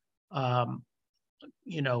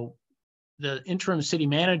 you know, the interim city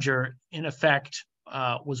manager, in effect,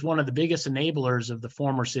 was one of the biggest enablers of the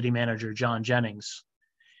former city manager, John Jennings.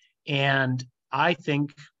 And I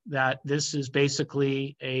think that this is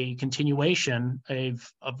basically a continuation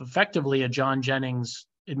of effectively a John Jennings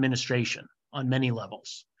administration on many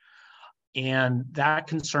levels. And that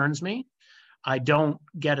concerns me. I don't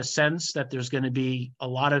get a sense that there's going to be a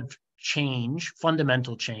lot of change,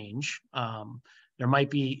 fundamental change. There might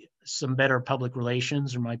be some better public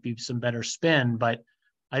relations, there might be some better spin, but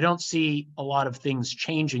I don't see a lot of things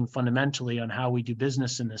changing fundamentally on how we do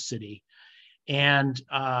business in this city. And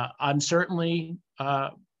I'm certainly,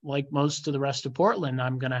 like most of the rest of Portland,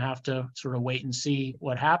 I'm going to have to sort of wait and see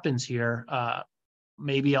what happens here.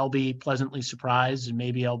 Maybe I'll be pleasantly surprised and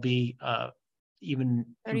maybe I'll be even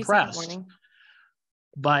impressed.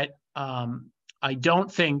 But I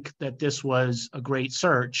don't think that this was a great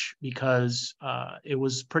search because it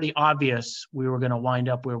was pretty obvious we were going to wind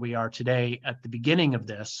up where we are today at the beginning of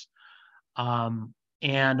this.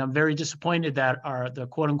 And I'm very disappointed that the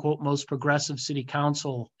quote unquote most progressive city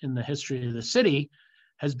council in the history of the city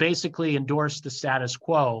has basically endorsed the status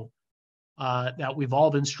quo that we've all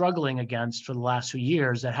been struggling against for the last few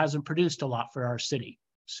years that hasn't produced a lot for our city.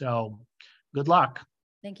 So good luck.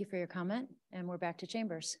 Thank you for your comment. And we're back to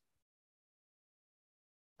Chambers.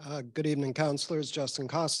 Good evening, councilors. Justin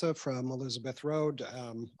Costa from Elizabeth Road.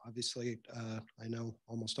 Obviously, I know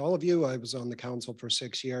almost all of you. I was on the council for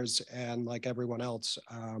 6 years, and like everyone else,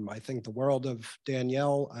 I think the world of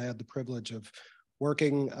Danielle. I had the privilege of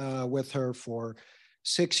working with her for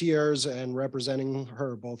 6 years and representing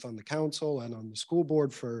her both on the council and on the school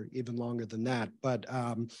board for even longer than that. But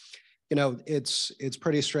you know, it's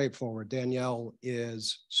pretty straightforward. Danielle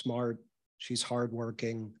is smart. She's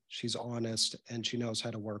hardworking, she's honest, and she knows how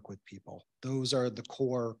to work with people. Those are the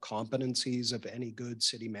core competencies of any good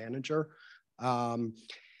city manager.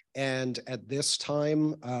 And at this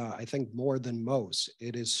time, I think more than most,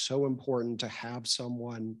 it is so important to have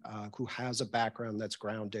someone who has a background that's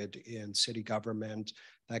grounded in city government,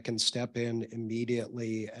 that can step in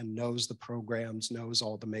immediately and knows the programs, knows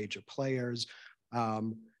all the major players,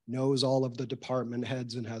 knows all of the department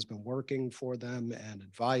heads and has been working for them and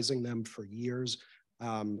advising them for years.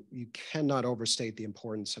 You cannot overstate the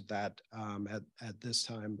importance of that at this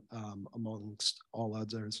time amongst all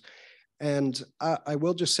others. And I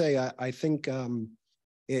will just say, I think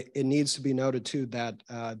it needs to be noted too that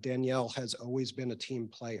Danielle has always been a team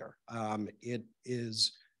player. It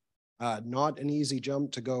is not an easy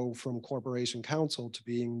jump to go from corporation counsel to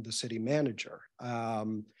being the city manager.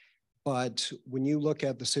 But when you look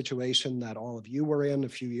at the situation that all of you were in a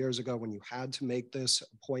few years ago, when you had to make this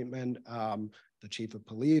appointment, the chief of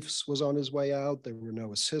police was on his way out. There were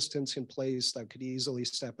no assistants in place that could easily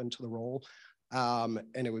step into the role.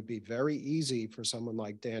 And it would be very easy for someone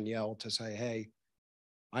like Danielle to say, hey,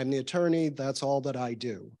 I'm the attorney, that's all that I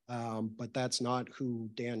do. But that's not who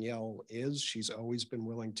Danielle is. She's always been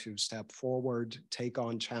willing to step forward, take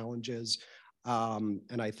on challenges.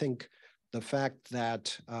 And I think the fact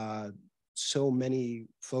that so many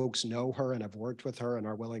folks know her and have worked with her and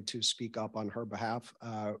are willing to speak up on her behalf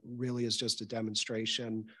really is just a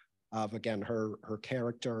demonstration of, again, her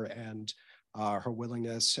character and her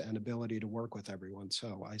willingness and ability to work with everyone.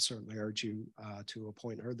 So I certainly urge you to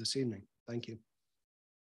appoint her this evening. Thank you.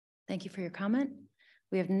 Thank you for your comment.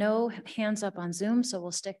 We have no hands up on Zoom, so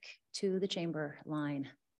we'll stick to the chamber line.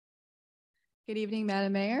 Good evening,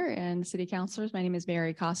 Madam Mayor and City Councilors. My name is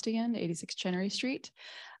Mary Costigan, 86 Chenery Street.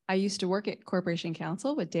 I used to work at Corporation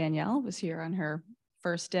Counsel with Danielle, was here on her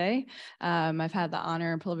first day. I've had the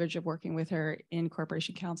honor and privilege of working with her in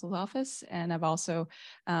Corporation Counsel's office. And I've also,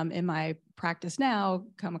 in my practice now,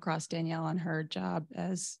 come across Danielle on her job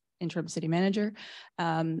as interim city manager.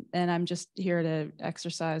 And I'm just here to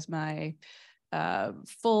exercise my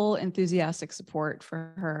full enthusiastic support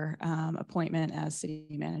for her appointment as city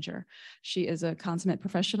manager. She is a consummate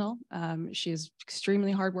professional. She is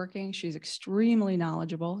extremely hardworking. She's extremely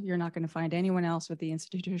knowledgeable. You're not going to find anyone else with the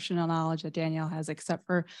institutional knowledge that Danielle has, except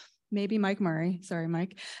for maybe Mike Murray. Sorry,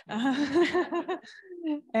 Mike.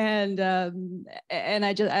 And I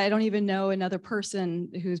don't even know another person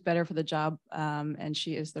who's better for the job. And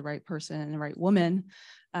she is the right person and the right woman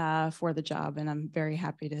for the job. And I'm very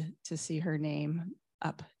happy to see her name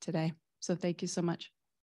up today. So thank you so much.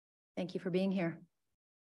 Thank you for being here.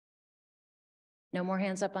 No more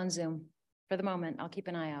hands up on Zoom for the moment. I'll keep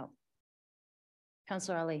an eye out.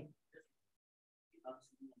 Councillor Ali.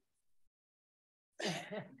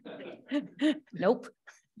 Nope.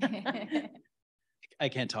 I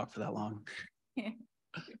can't talk for that long.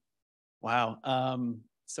 Wow.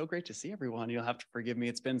 So great to see everyone. You'll have to forgive me.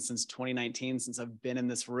 It's been since 2019 since I've been in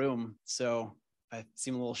this room. So I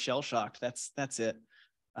seem a little shell-shocked. That's it.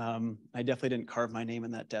 I definitely didn't carve my name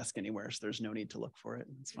in that desk anywhere, so there's no need to look for it.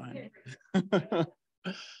 It's fine.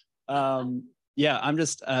 Yeah, I'm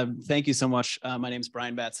just, thank you so much. My name is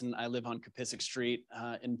Brian Batson. I live on Capissic Street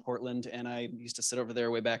in Portland, and I used to sit over there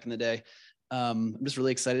way back in the day. I'm just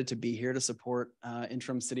really excited to be here to support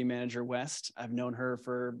interim city manager West. I've known her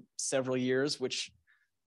for several years, which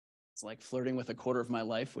is like flirting with a quarter of my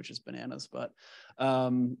life, which is bananas. But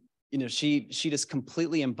you know, she just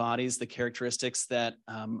completely embodies the characteristics that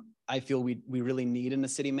I feel we really need in a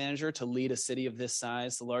city manager to lead a city of this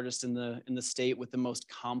size, the largest in the state with the most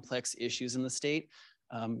complex issues in the state.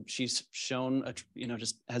 She's shown,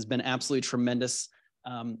 just has been absolutely tremendous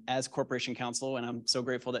as Corporation Counsel, and I'm so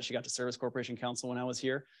grateful that she got to serve as Corporation Counsel when I was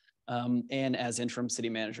here, and as interim city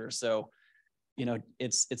manager. So, you know,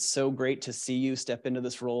 it's so great to see you step into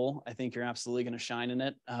this role. I think you're absolutely going to shine in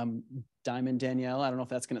it. Diamond Danielle, I don't know if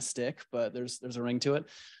that's going to stick, but there's a ring to it.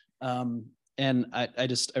 And I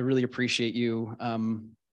really appreciate you,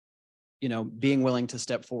 being willing to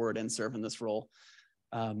step forward and serve in this role.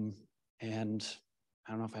 And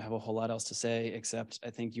I don't know if I have a whole lot else to say, except I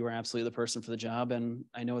think you are absolutely the person for the job. And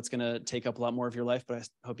I know it's going to take up a lot more of your life, but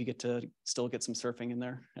I hope you get to still get some surfing in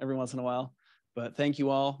there every once in a while. But thank you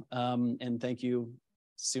all. And thank you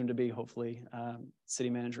soon to be, hopefully, City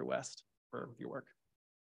Manager West for your work.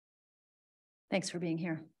 Thanks for being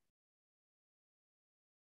here.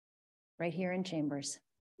 Right here in Chambers.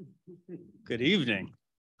 Good evening.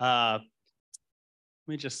 Let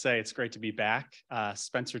me just say it's great to be back.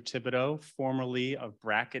 Spencer Thibodeau, formerly of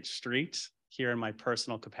Brackett Street, here in my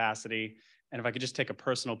personal capacity. And if I could just take a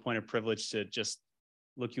personal point of privilege to just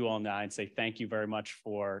look you all in the eye and say thank you very much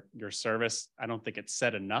for your service. I don't think it's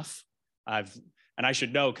said enough. And I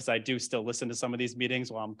should know because I do still listen to some of these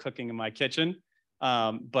meetings while I'm cooking in my kitchen.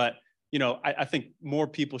 But I think more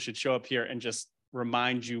people should show up here and just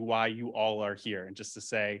remind you why you all are here, and just to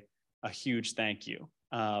say a huge thank you.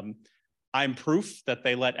 I'm proof that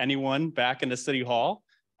they let anyone back into City Hall,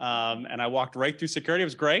 and I walked right through security. It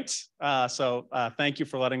was great. So thank you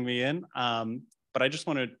for letting me in. But I just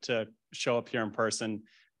wanted to show up here in person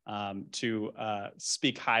to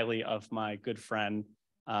speak highly of my good friend,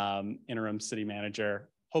 interim city manager,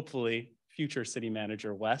 hopefully future city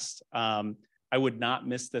manager West. I would not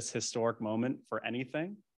miss this historic moment for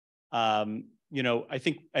anything. You know, I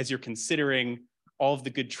think as you're considering all of the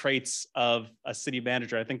good traits of a city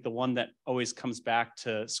manager, I think the one that always comes back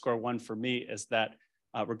to square one for me is that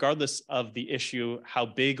regardless of the issue, how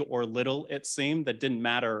big or little it seemed, that didn't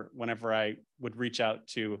matter whenever I would reach out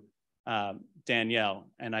to Danielle.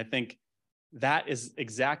 And I think that is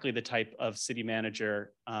exactly the type of city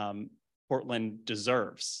manager Portland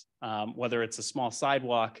deserves, whether it's a small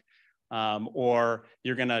sidewalk or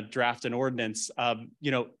you're gonna draft an ordinance.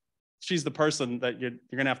 You know, she's the person that you're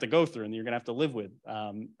gonna have to go through and you're gonna have to live with.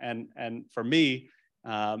 And for me,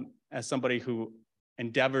 as somebody who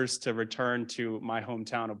endeavors to return to my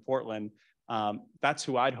hometown of Portland, that's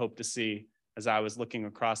who I'd hope to see as I was looking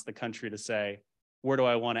across the country to say, where do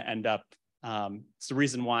I want to end up? It's the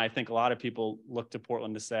reason why I think a lot of people look to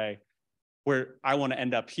Portland to say, where I want to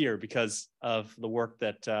end up here because of the work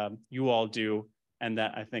that you all do and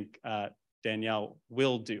that I think Danielle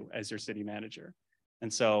will do as your city manager.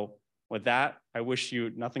 And so with that, I wish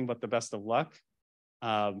you nothing but the best of luck.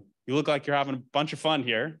 You look like you're having a bunch of fun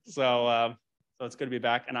here. So it's good to be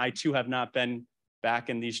back. And I too have not been back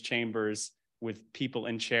in these chambers with people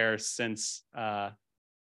in chairs since, what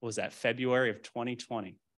was that, February of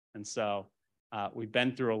 2020. And so we've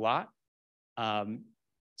been through a lot.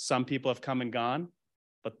 Some people have come and gone,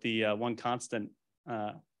 but the one constant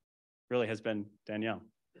really has been Danielle.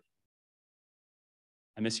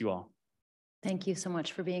 I miss you all. Thank you so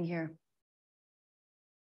much for being here.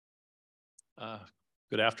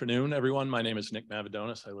 Good afternoon, everyone. My name is Nick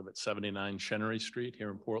Mavadonis. I live at 79 Chenery Street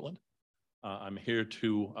here in Portland. I'm here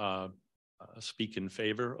to speak in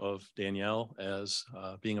favor of Danielle as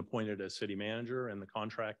being appointed as city manager and the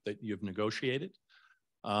contract that you've negotiated.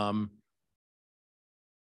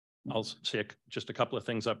 I'll say just a couple of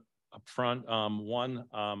things up front. One,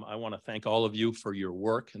 I want to thank all of you for your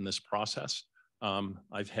work in this process.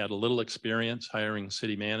 I've had a little experience hiring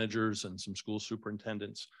city managers and some school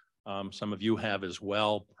superintendents. Some of you have as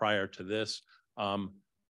well prior to this.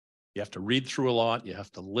 You have to read through a lot, you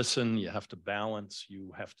have to listen, you have to balance,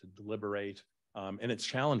 you have to deliberate, and it's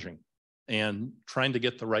challenging. And trying to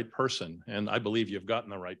get the right person, and I believe you've gotten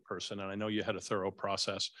the right person, and I know you had a thorough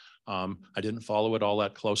process. I didn't follow it all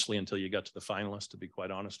that closely until you got to the finalists, to be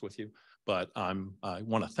quite honest with you, but I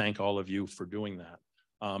want to thank all of you for doing that.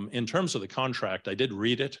 In terms of the contract, I did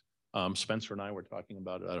read it. Spencer and I were talking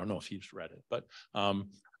about it. I don't know if he's read it, but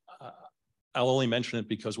I'll only mention it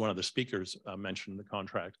because one of the speakers mentioned the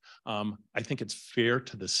contract. I think it's fair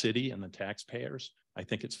to the city and the taxpayers. I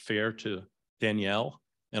think it's fair to Danielle.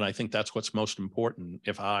 And I think that's what's most important.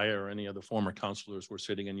 If I or any of the former councilors were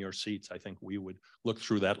sitting in your seats, I think we would look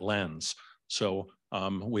through that lens. So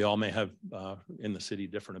we all may have in the city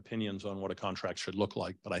different opinions on what a contract should look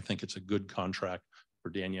like, but I think it's a good contract for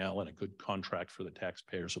Danielle and a good contract for the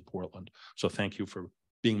taxpayers of Portland. So thank you for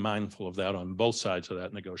being mindful of that on both sides of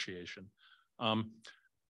that negotiation. It's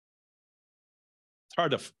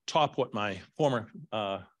hard to top what my former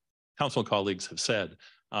council colleagues have said.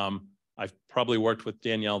 I've probably worked with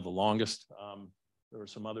Danielle the longest. There were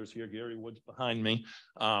some others here, Gary Woods behind me.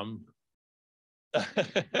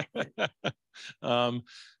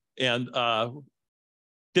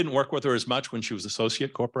 Didn't work with her as much when she was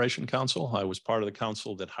associate corporation counsel. I was part of the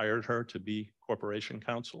council that hired her to be corporation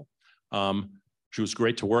counsel. She was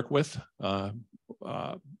great to work with.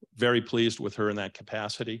 Very pleased with her in that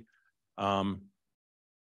capacity. I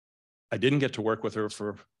didn't get to work with her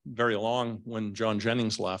for very long when John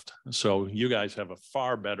Jennings left. So you guys have a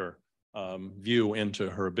far better view into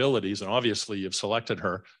her abilities. And obviously you've selected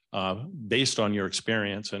her based on your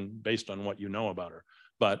experience and based on what you know about her.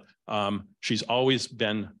 But she's always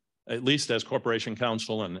been, at least as corporation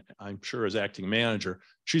counsel and I'm sure as acting manager,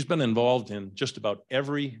 she's been involved in just about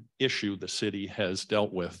every issue the city has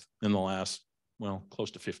dealt with in the last, well,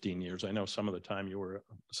 close to 15 years. I know some of the time you were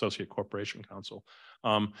associate corporation counsel.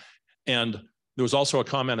 And there was also a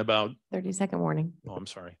comment about 30-second warning. Oh, I'm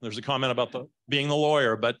sorry. There's a comment about being the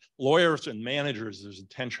lawyer, but lawyers and managers, there's a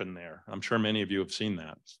tension there. I'm sure many of you have seen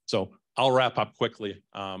that. So I'll wrap up quickly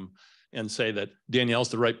and say that Danielle's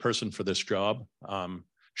the right person for this job.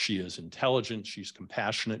 She is intelligent, she's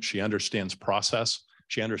compassionate, she understands process,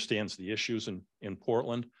 she understands the issues in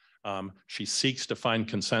Portland. She seeks to find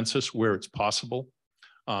consensus where it's possible.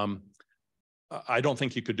 I don't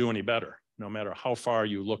think you could do any better, no matter how far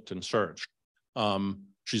you looked and searched.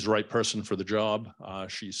 She's the right person for the job.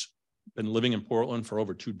 She's been living in Portland for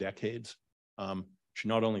over 2 decades. She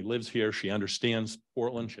not only lives here, she understands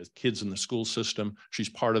Portland. She has kids in the school system. She's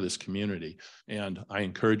part of this community. And I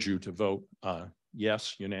encourage you to vote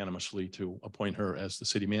yes unanimously to appoint her as the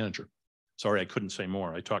city manager. Sorry, I couldn't say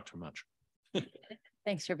more. I talked too much.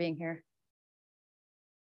 Thanks for being here.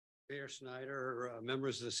 Mayor Snyder,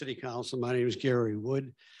 members of the City Council, my name is Gary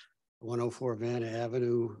Wood, 104 Vanna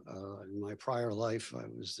Avenue. In my prior life, I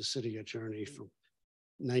was the city attorney from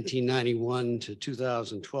 1991 to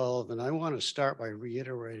 2012. And I want to start by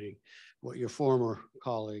reiterating what your former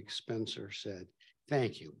colleague Spencer said.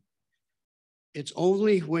 Thank you. It's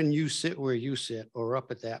only when you sit where you sit or up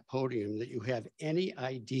at that podium that you have any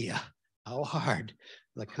idea how hard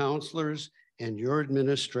the counselors and your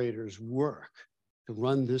administrators work to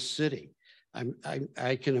run this city.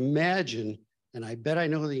 I can imagine, and I bet I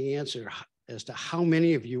know the answer as to how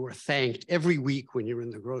many of you are thanked every week when you're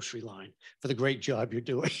in the grocery line for the great job you're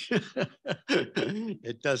doing.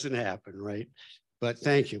 It doesn't happen, right? But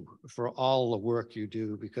thank you for all the work you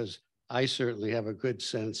do, because I certainly have a good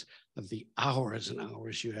sense of the hours and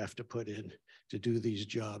hours you have to put in to do these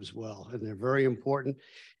jobs well. And they're very important.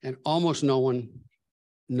 And almost no one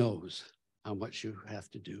knows how much you have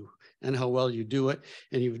to do and how well you do it.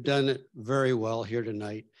 And you've done it very well here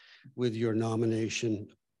tonight with your nomination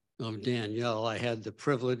of Danielle. I had the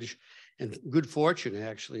privilege and good fortune,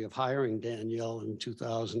 actually, of hiring Danielle in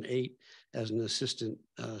 2008 as an assistant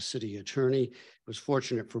city attorney. It was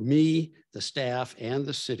fortunate for me, the staff, and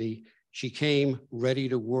the city. She came ready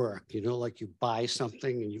to work, you know, like you buy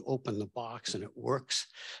something and you open the box and it works.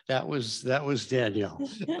 That was Danielle.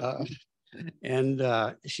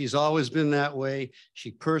 And she's always been that way.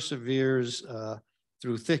 She perseveres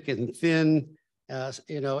through thick and thin,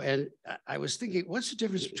 you know, and I was thinking, what's the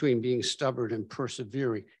difference between being stubborn and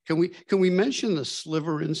persevering? Can we mention the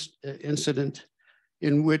sliver incident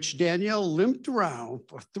in which Danielle limped around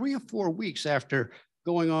for 3 or 4 weeks after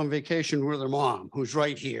going on vacation with her mom, who's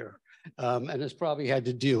right here, and has probably had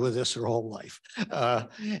to deal with this her whole life.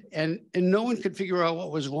 And no one could figure out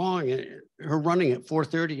what was wrong. Her running at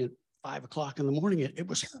 4:30 and 5 o'clock in the morning, it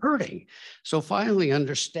was hurting. So finally,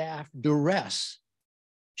 under staff duress,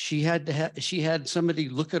 she had somebody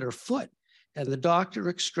look at her foot, and the doctor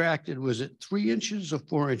extracted, was it 3 inches or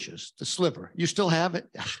 4 inches, the sliver? You still have it?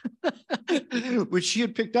 Which she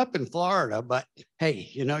had picked up in Florida, but hey,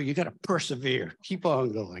 you know, you got to persevere, keep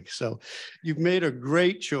on going. So you've made a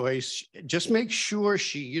great choice. Just make sure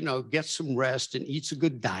she, you know, gets some rest and eats a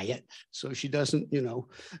good diet so she doesn't, you know,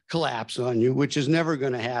 collapse on you, which is never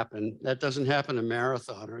going to happen. That doesn't happen to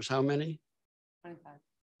marathoners. How many? 25.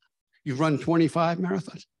 You've run 25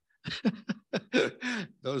 marathons?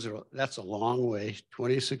 That's a long way,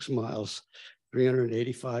 26 miles,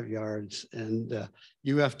 385 yards. And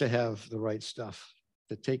you have to have the right stuff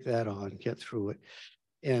to take that on, get through it.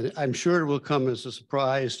 And I'm sure it will come as a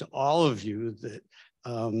surprise to all of you that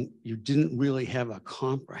you didn't really have a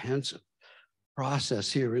comprehensive process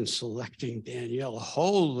here in selecting Danielle.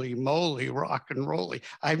 Holy moly, rock and rolly.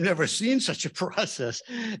 I've never seen such a process.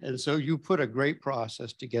 And so you put a great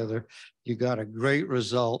process together. You got a great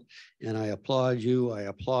result, and I applaud you. I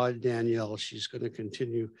applaud Danielle. She's going to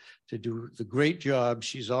continue to do the great job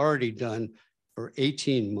she's already done for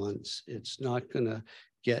 18 months. It's not going to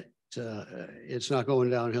get it's not going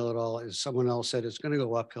downhill at all. As someone else said, it's going to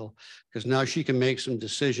go uphill, because now she can make some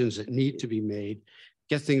decisions that need to be made,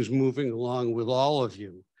 get things moving along with all of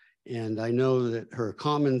you. And I know that her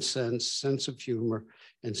common sense of humor,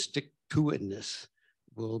 and stick-to-itness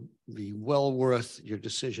will be well worth your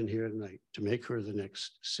decision here tonight to make her the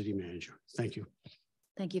next city manager. Thank you.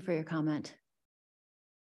 Thank you for your comment.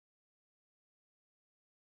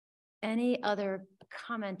 Any other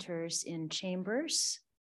commenters in chambers?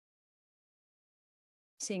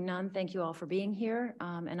 Seeing none, thank you all for being here,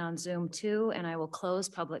 and on Zoom too. And I will close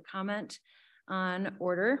public comment on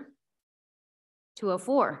order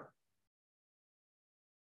 204.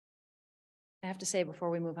 I have to say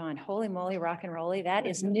before we move on, holy moly, rock and rolly, that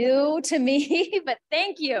is new to me, but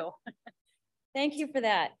thank you. Thank you for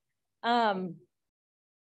that.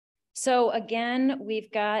 So again,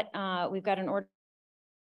 we've got an order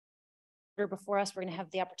before us. We're going to have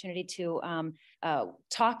the opportunity to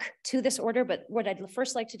talk to this order, but what I'd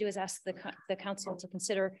first like to do is ask the council to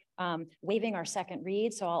consider waiving our second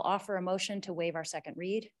read. So I'll offer a motion to waive our second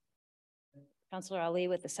read. Councilor Ali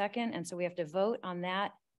with the second, and so we have to vote on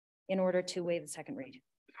that in order to waive the second read.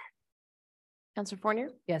 Councilor Fournier?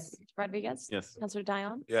 Yes. Rodriguez? Yes. Councilor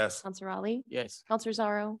Dion? Yes. Councilor Ali? Yes. Councilor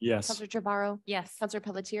Zarro? Yes. Councilor Jabaro? Yes. Councilor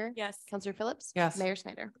Pelletier? Yes. Councilor Phillips? Yes. Mayor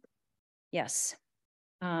Snyder? Yes.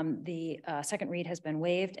 The second read has been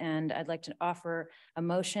waived, and I'd like to offer a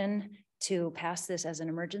motion to pass this as an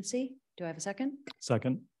emergency. Do I have a second?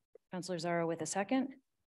 Second. Councilor Zarro with a second.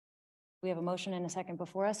 We have a motion and a second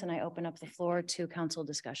before us, and I open up the floor to council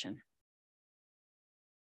discussion.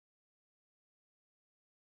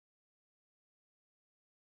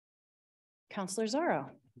 Counselor Zorro.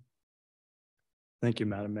 Thank you,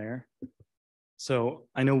 Madam Mayor. So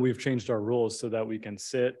I know we've changed our rules so that we can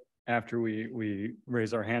sit after we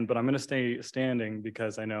raise our hand, but I'm going to stay standing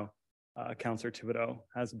because I know Counselor Thibodeau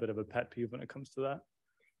has a bit of a pet peeve when it comes to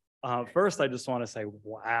that. First, I just want to say,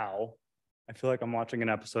 wow, I feel like I'm watching an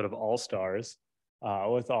episode of All Stars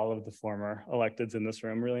with all of the former electeds in this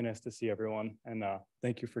room. Really nice to see everyone, and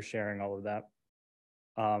thank you for sharing all of that.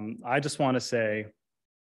 I just want to say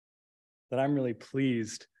that I'm really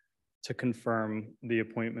pleased to confirm the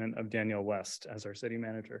appointment of Danielle West as our city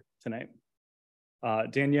manager tonight.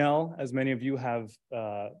 Danielle, as many of you have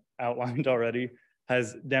outlined already,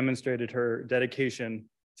 has demonstrated her dedication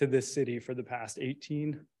to this city for the past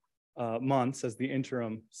 18 months as the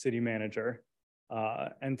interim city manager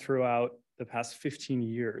and throughout the past 15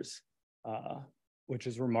 years, which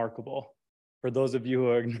is remarkable. For those of you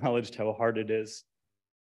who acknowledged how hard it is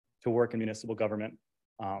to work in municipal government,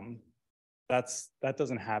 that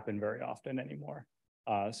doesn't happen very often anymore.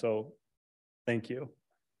 So thank you.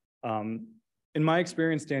 In my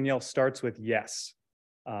experience, Danielle starts with yes.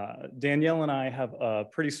 Danielle and I have a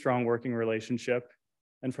pretty strong working relationship.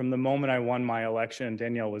 And from the moment I won my election,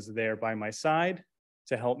 Danielle was there by my side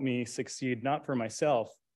to help me succeed, not for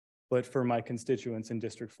myself, but for my constituents in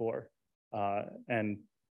District 4 and,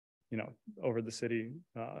 you know, over the city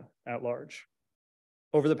at large.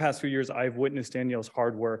 Over the past few years, I've witnessed Danielle's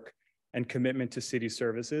hard work and commitment to city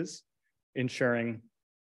services, ensuring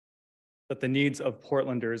that the needs of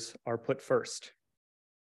Portlanders are put first.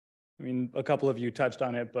 I mean, a couple of you touched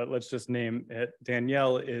on it, but let's just name it.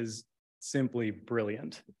 Danielle is simply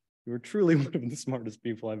brilliant. You are truly one of the smartest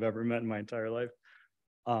people I've ever met in my entire life.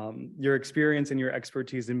 Your experience and your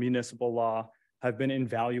expertise in municipal law have been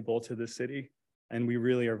invaluable to the city, and we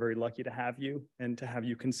really are very lucky to have you and to have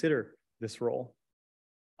you consider this role.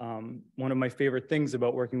 One of my favorite things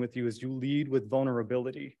about working with you is you lead with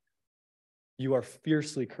vulnerability. You are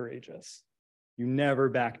fiercely courageous. You never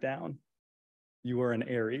back down. You are an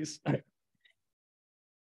Aries.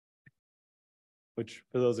 Which,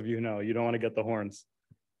 for those of you who know, you don't want to get the horns.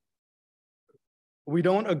 We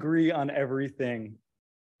don't agree on everything,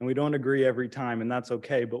 and we don't agree every time, and that's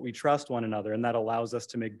okay, but we trust one another, and that allows us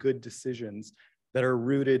to make good decisions that are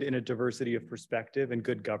rooted in a diversity of perspective and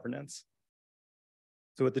good governance.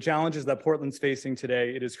 So with the challenges that Portland's facing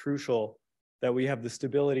today, it is crucial that we have the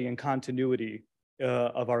stability and continuity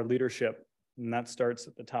of our leadership, and that starts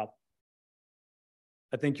at the top.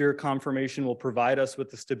 I think your confirmation will provide us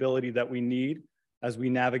with the stability that we need as we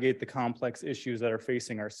navigate the complex issues that are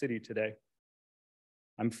facing our city today.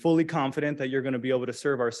 I'm fully confident that you're going to be able to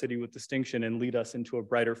serve our city with distinction and lead us into a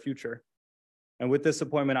brighter future. And with this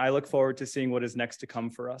appointment, I look forward to seeing what is next to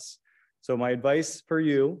come for us. So my advice for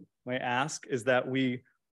you, my ask, is that we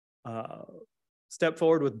step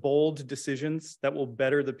forward with bold decisions that will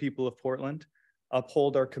better the people of Portland,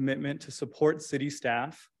 uphold our commitment to support city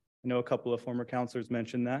staff. I know a couple of former councilors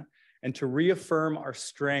mentioned that, and to reaffirm our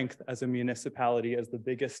strength as a municipality, as the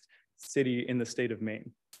biggest city in the state of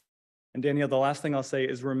Maine. And Danielle, the last thing I'll say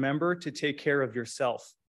is remember to take care of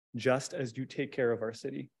yourself, just as you take care of our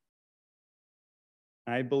city.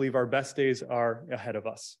 I believe our best days are ahead of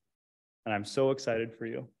us, and I'm so excited for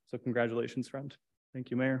you. So congratulations, friend.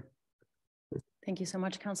 Thank you, Mayor. Thank you so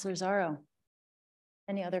much, Councilor Zorro.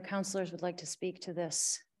 Any other councilors would like to speak to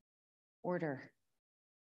this order?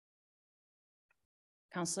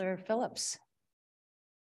 Councilor Phillips.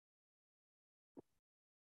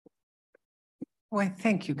 Well,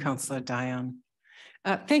 thank you, Councilor Dion.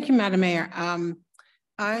 Thank you, Madam Mayor. I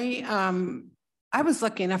was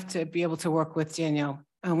lucky enough to be able to work with Danielle.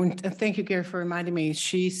 Thank you, Gary, for reminding me.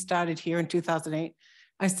 She started here in 2008.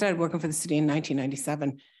 I started working for the city in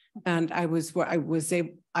 1997, and I worked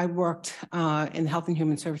in the Health and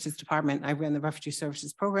Human Services Department. I ran the Refugee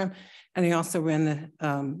Services Program, and I also ran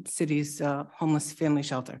the city's homeless family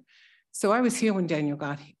shelter. So I was here when Danielle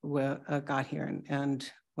got here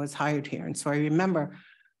and was hired here. And so I remember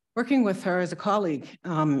working with her as a colleague,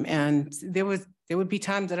 and there would be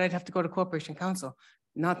times that I'd have to go to Corporation Council.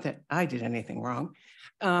 Not that I did anything wrong,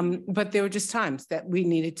 but there were just times that we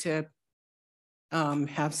needed to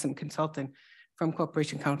have some consulting from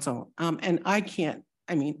Corporation Council. And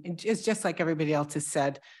it's just like everybody else has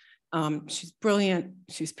said, she's brilliant,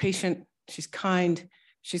 she's patient, she's kind,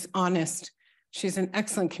 she's honest, she's an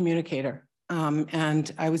excellent communicator.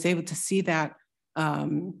 And I was able to see that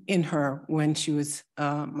in her when she was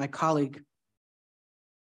my colleague.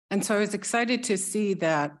 And so I was excited to see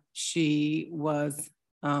that she was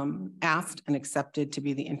asked and accepted to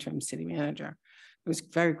be the interim city manager. I was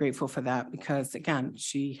very grateful for that because, again,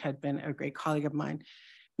 she had been a great colleague of mine.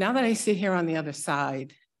 Now that I sit here on the other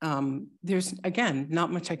side, there's, again,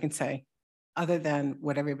 not much I can say other than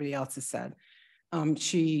what everybody else has said.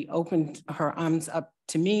 She opened her arms up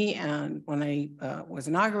to me, and when I was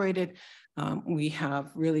inaugurated, we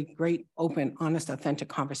have really great, open, honest, authentic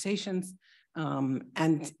conversations.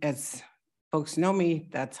 And as folks know me,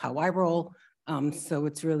 that's how I roll. So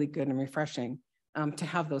it's really good and refreshing to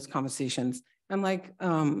have those conversations. And like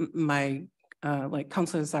like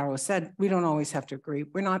Councilor Zaro said, we don't always have to agree.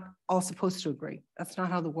 We're not all supposed to agree. That's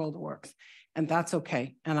not how the world works. And that's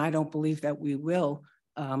okay. And I don't believe that we will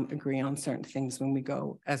agree on certain things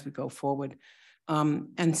as we go forward.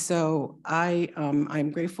 And so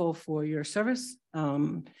I'm grateful for your service.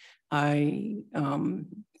 I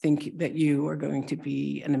think that you are going to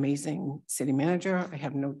be an amazing city manager. I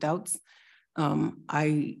have no doubts.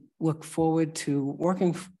 I look forward to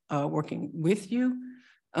working with you.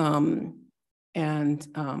 And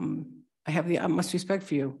I have the utmost respect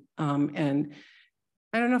for you. And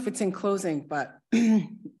I don't know if it's in closing, but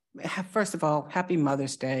first of all, happy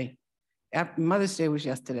Mother's Day. Mother's Day was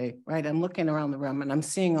yesterday, right? I'm looking around the room and I'm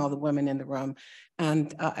seeing all the women in the room,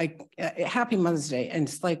 and happy Mother's Day. And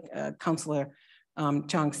it's like Councilor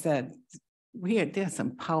Chong said, there's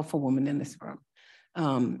some powerful women in this room.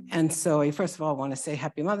 And so I first of all want to say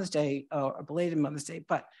happy Mother's Day, or belated Mother's Day.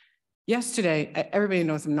 But yesterday, everybody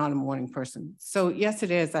knows I'm not a morning person. So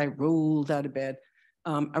yesterday, as I rolled out of bed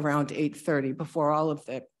around 8:30, before all of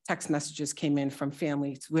the text messages came in from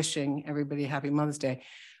families wishing everybody happy Mother's Day,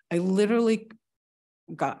 I literally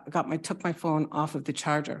took my phone off of the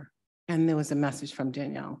charger, and there was a message from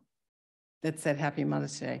Danielle that said happy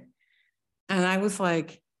Mother's Day. And I was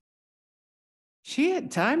like, she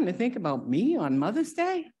had time to think about me on Mother's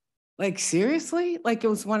Day? Like, seriously? Like, it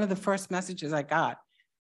was one of the first messages I got.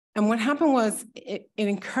 And what happened was it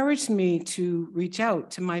encouraged me to reach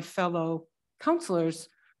out to my fellow counselors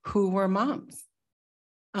who were moms.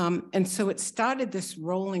 And so it started this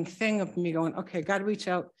rolling thing of me going, okay, I got to reach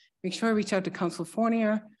out, make sure I reach out to Councilor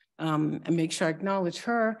Fournier, and make sure I acknowledge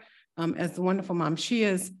her as the wonderful mom she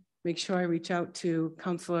is. Make sure I reach out to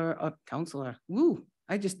Councilor, woo,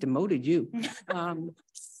 I just demoted you.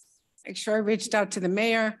 Make sure I reached out to the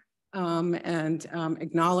mayor and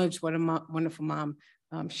acknowledge what a wonderful mom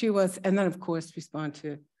she was. And then of course, respond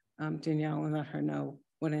to Danielle and let her know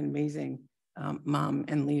what an amazing mom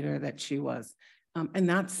and leader that she was. And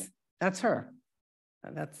that's her.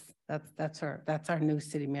 That's her. That's our new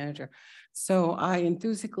city manager. So I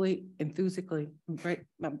enthusiastically, right,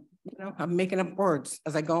 I'm making up words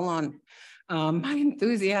as I go on. I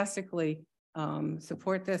enthusiastically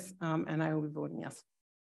support this, and I will be voting yes.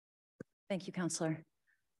 Thank you, Councilor.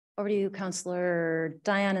 Over to you, Councilor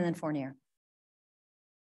Dion, and then Fournier.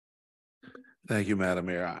 Thank you, Madam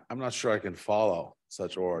Mayor. I'm not sure I can follow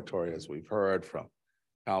such oratory as we've heard from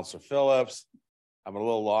Councilor Phillips. I'm a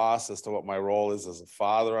little lost as to what my role is as a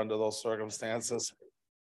father under those circumstances.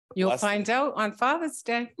 You'll find out on Father's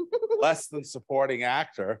Day. Less than supporting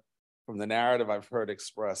actor from the narrative I've heard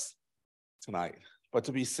expressed tonight. But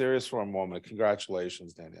to be serious for a moment,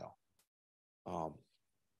 congratulations, Danielle.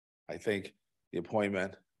 I think the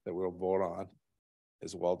appointment that we'll vote on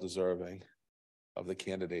is well deserving of the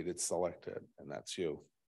candidate it's selected, and that's you.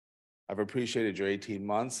 I've appreciated your 18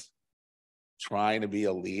 months. Trying to be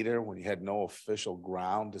a leader when you had no official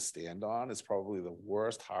ground to stand on is probably the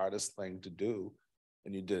worst, hardest thing to do,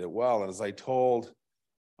 and you did it well. And as I told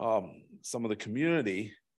some of the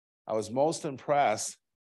community, I was most impressed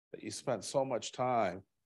that you spent so much time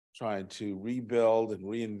trying to rebuild and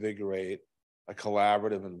reinvigorate a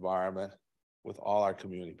collaborative environment with all our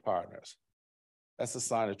community partners. That's a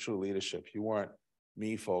sign of true leadership. You weren't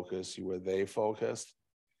me focused, you were they focused.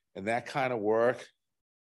 And that kind of work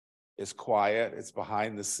is quiet, it's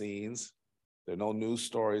behind the scenes. There are no news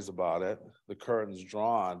stories about it. The curtain's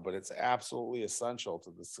drawn, but it's absolutely essential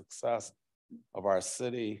to the success of our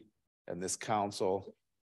city and this council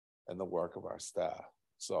and the work of our staff.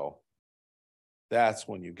 So that's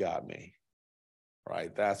when you got me,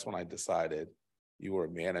 right? That's when I decided you were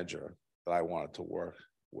a manager that I wanted to work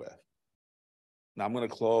with. Now I'm going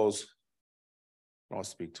to close. I don't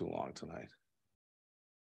speak too long tonight.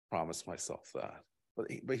 Promise myself that.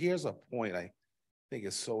 But here's a point I think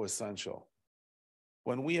is so essential.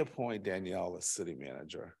 When we appoint Danielle as city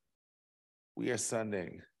manager, we are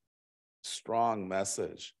sending a strong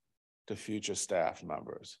message to future staff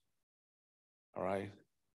members, all right?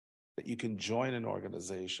 That you can join an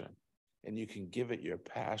organization and you can give it your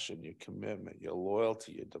passion, your commitment, your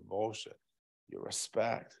loyalty, your devotion, your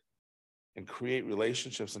respect, and create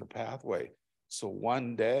relationships in a pathway. So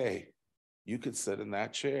one day you could sit in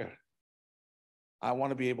that chair. I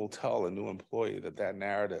want to be able to tell a new employee that that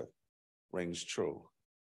narrative rings true.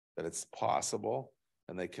 that it's possible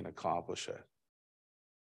and they can accomplish it.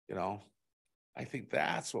 You know, I think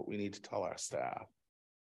that's what we need to tell our staff.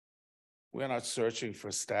 We're not searching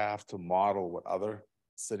for staff to model what other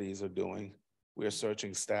cities are doing. We are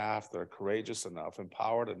searching staff that are courageous enough,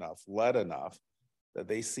 empowered enough, led enough, that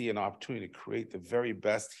they see an opportunity to create the very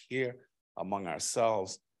best here among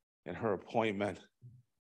ourselves, and her appointment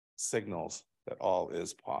signals that all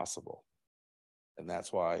is possible. And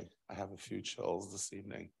that's why I have a few chills this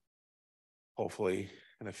evening. Hopefully,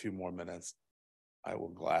 in a few more minutes, I will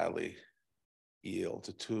gladly yield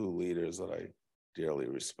to two leaders that I dearly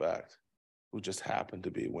respect, who just happen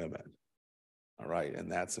to be women. All right, and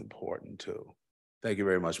that's important too. Thank you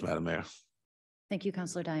very much, Madam Mayor. Thank you,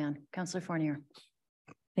 Councilor Dion. Councilor Fournier.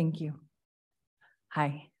 Thank you.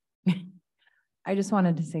 Hi. I just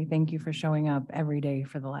wanted to say thank you for showing up every day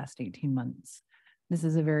for the last 18 months. This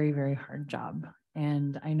is a very, very hard job.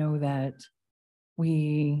 And I know that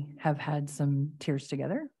we have had some tears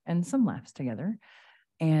together and some laughs together.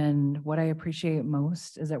 And what I appreciate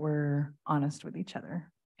most is that we're honest with each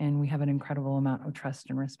other and we have an incredible amount of trust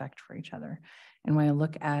and respect for each other. And when I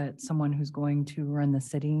look at someone who's going to run the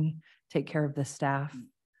city, take care of the staff,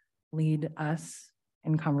 lead us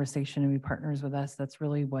in conversation and be partners with us, that's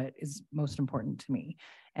really what is most important to me.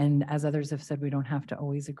 And as others have said, we don't have to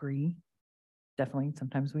always agree. Definitely,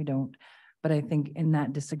 sometimes we don't. But I think in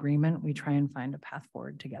that disagreement, we try and find a path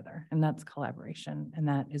forward together. And that's collaboration. And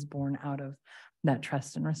that is born out of that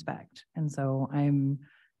trust and respect. And so I'm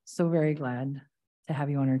so very glad to have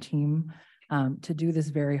you on our team to do this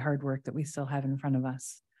very hard work that we still have in front of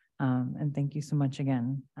us. And thank you so much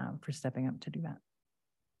again for stepping up to do that.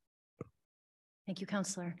 Thank you,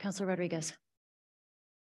 Councilor. Councilor Rodriguez.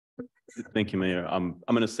 Thank you, Mayor. I'm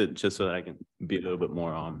going to sit just so that I can be a little bit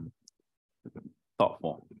more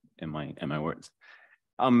thoughtful in my words.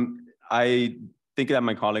 I think that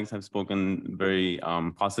my colleagues have spoken very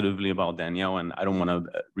positively about Danielle, and I don't want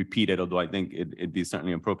to repeat it, although I think it'd be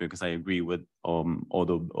certainly appropriate because I agree with all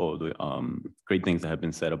the great things that have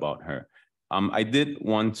been said about her. I did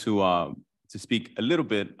want to speak a little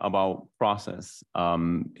bit about process,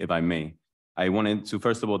 if I may. I wanted to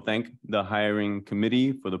first of all thank the hiring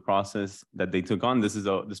committee for the process that they took on.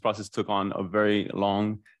 This process took on a very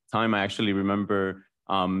long time. I actually remember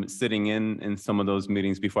sitting in some of those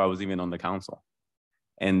meetings before I was even on the council.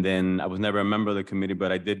 And then I was never a member of the committee,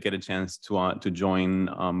 but I did get a chance to join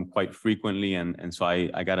quite frequently, and so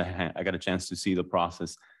I got a chance to see the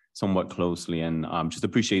process somewhat closely, and just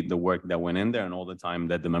appreciate the work that went in there and all the time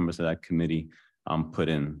that the members of that committee put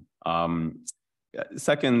in.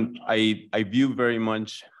 Second, I view very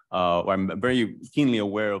much, or I'm very keenly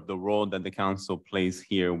aware of the role that the council plays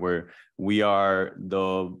here, where we are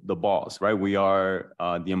the boss, right? We are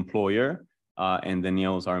the employer, and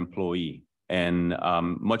Danielle's our employee. And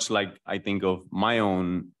much like I think of my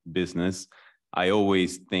own business, I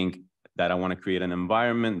always think that I want to create an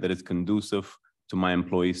environment that is conducive to my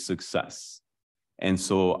employees' success. And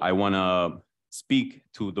so I want to speak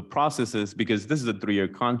to the processes, because this is a 3-year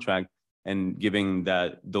contract, and given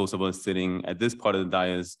that those of us sitting at this part of the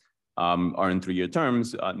dais are in 3-year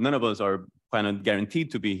terms, none of us are kind of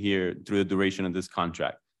guaranteed to be here through the duration of this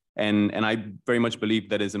contract. And I very much believe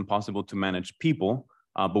that it's impossible to manage people,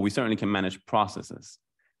 but we certainly can manage processes.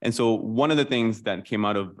 And so one of the things that came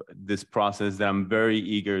out of this process that I'm very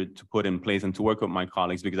eager to put in place and to work with my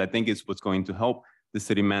colleagues, because I think it's what's going to help the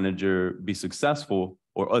city manager be successful,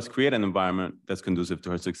 or us create an environment that's conducive to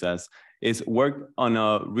her success, is work on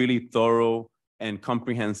a really thorough and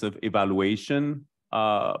comprehensive evaluation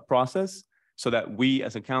process, so that we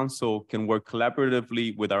as a council can work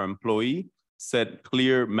collaboratively with our employee, set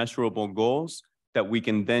clear measurable goals that we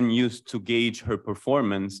can then use to gauge her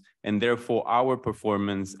performance, and therefore our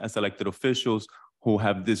performance as elected officials who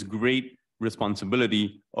have this great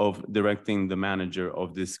responsibility of directing the manager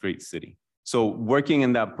of this great city. So working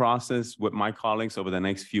in that process with my colleagues over the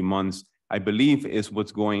next few months, I believe is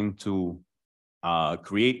what's going to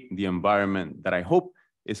create the environment that I hope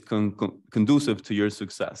is conducive to your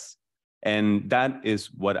success. And that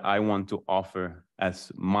is what I want to offer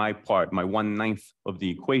as my part, my 1/9 of the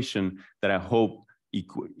equation that I hope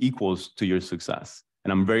equals to your success.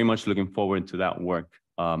 And I'm very much looking forward to that work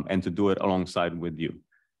and to do it alongside with you.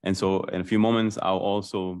 And so in a few moments, I'll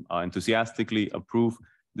also enthusiastically approve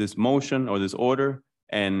this motion or this order,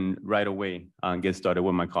 and right away get started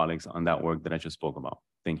with my colleagues on that work that I just spoke about.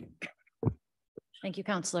 Thank you. Thank you,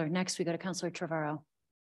 Councilor. Next, we go to Councilor Trevorrow.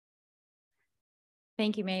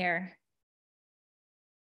 Thank you, Mayor.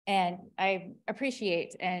 And I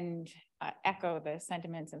appreciate and echo the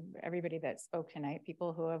sentiments of everybody that spoke tonight,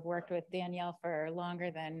 people who have worked with Danielle for longer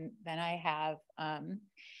than I have.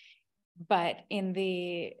 But in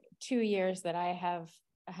the 2 years that I have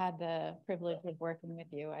had the privilege of working with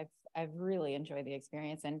you, I've really enjoyed the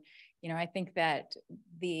experience. And, you know, I think that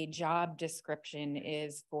the job description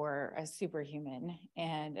is for a superhuman.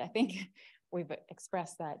 And I think we've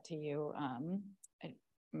expressed that to you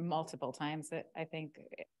multiple times. That I think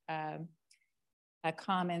a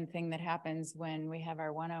common thing that happens when we have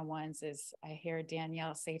our one-on-ones is I hear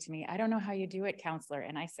Danielle say to me, "I don't know how you do it, counselor."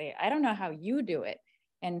 And I say, "I don't know how you do it."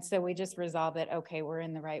 And so we just resolve that, okay, we're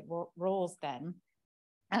in the right roles then.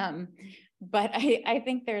 But I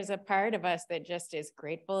think there's a part of us that just is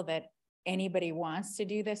grateful that anybody wants to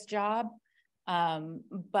do this job.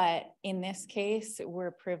 But in this case,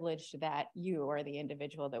 we're privileged that you are the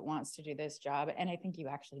individual that wants to do this job. And I think you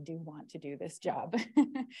actually do want to do this job.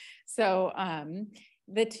 So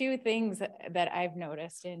the two things that I've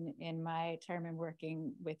noticed in my term in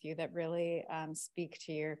working with you that really speak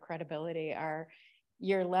to your credibility are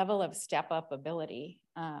your level of step up ability.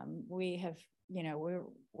 We have, you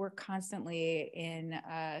know, we're constantly in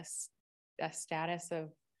a status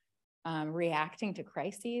of reacting to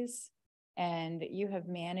crises, and you have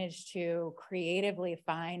managed to creatively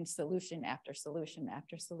find solution after solution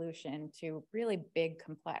after solution to really big,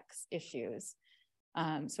 complex issues.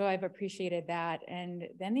 So I've appreciated that. And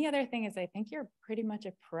then the other thing is I think you're pretty much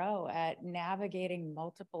a pro at navigating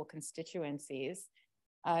multiple constituencies.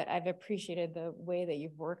 I've appreciated the way that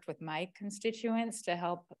you've worked with my constituents to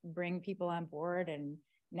help bring people on board and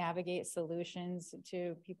navigate solutions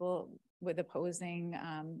to people with opposing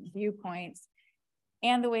viewpoints,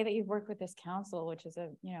 and the way that you've worked with this council, which is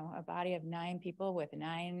a body of 9 people with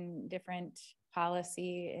 9 different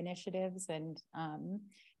policy initiatives, and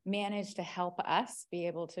managed to help us be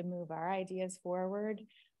able to move our ideas forward.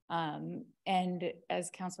 And as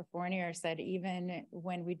Councilor Fournier said, even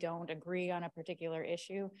when we don't agree on a particular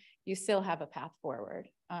issue, you still have a path forward.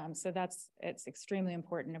 So it's extremely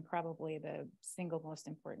important, and probably the single most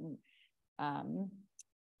important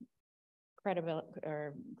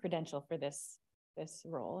credential for this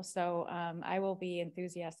role. So I will be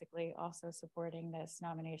enthusiastically also supporting this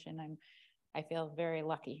nomination. I feel very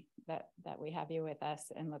lucky that we have you with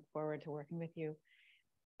us, and look forward to working with you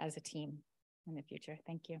as a team in the future.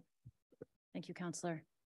 Thank you. Thank you, Councillor.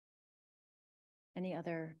 Any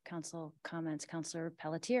other council comments? Councillor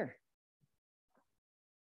Pelletier.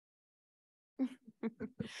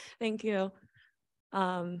 Thank you.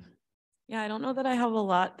 Yeah, I don't know that I have a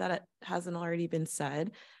lot that hasn't already been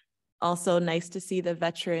said. Also nice to see the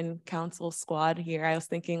veteran council squad here. I was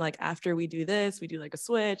thinking, like, after we do this, we do like a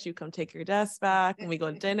switch, you come take your desk back and we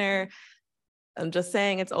go to dinner. I'm just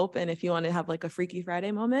saying it's open if you want to have like a Freaky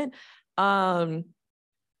Friday moment. I'm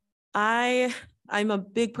a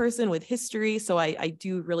big person with history, so I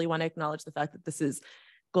do really want to acknowledge the fact that this is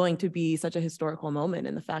going to be such a historical moment,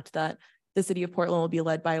 and the fact that the city of Portland will be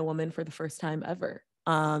led by a woman for the first time ever.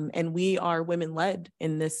 And we are women-led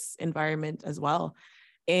in this environment as well,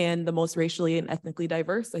 and the most racially and ethnically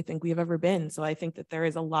diverse I think we have ever been. So I think that there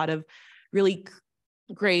is a lot of really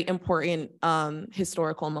great, important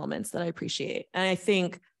historical moments that I appreciate. And I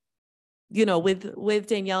think, you know, with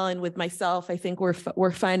Danielle and with myself, I think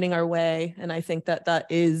we're finding our way. And I think that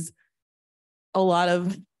is a lot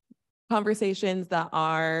of conversations that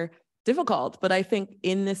are difficult, but I think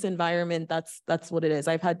in this environment, that's what it is.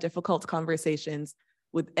 I've had difficult conversations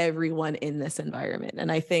with everyone in this environment.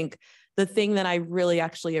 And I think the thing that I really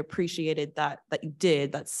actually appreciated that you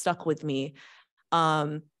did, that stuck with me,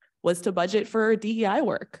 was to budget for DEI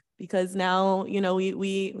work, because now, you know,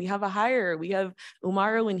 we have a hire, we have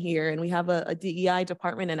Umaru in here, and we have a DEI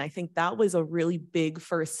department. And I think that was a really big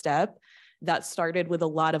first step that started with a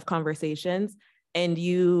lot of conversations. And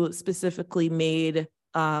you specifically made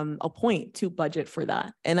a point to budget for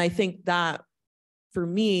that. And I think that for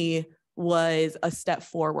me was a step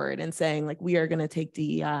forward in saying, like, we are going to take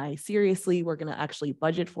DEI seriously. We're going to actually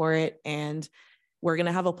budget for it. And we're going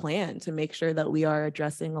to have a plan to make sure that we are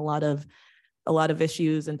addressing a lot of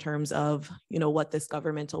issues in terms of, you know, what this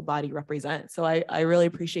governmental body represents. So I really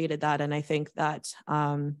appreciated that. And I think that,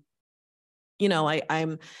 you know,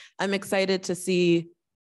 I'm excited to see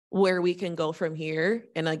where we can go from here.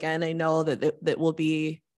 And again, I know that will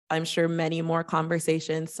be, I'm sure, many more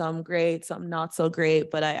conversations, some great, some not so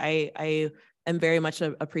great, but I am very much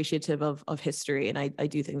appreciative of history. And I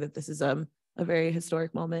do think that this is a very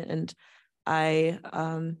historic moment. And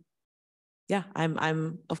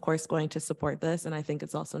I'm of course going to support this. And I think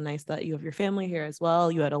it's also nice that you have your family here as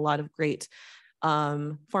well. You had a lot of great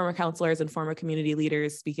former counselors and former community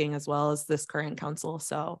leaders speaking, as well as this current council.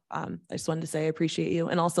 So I just wanted to say I appreciate you.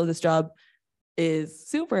 And also, this job is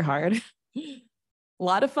super hard, a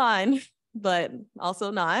lot of fun, but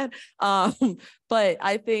also not. But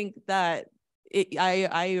I think that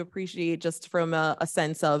I appreciate just from a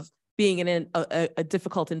sense of being in a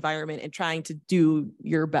difficult environment and trying to do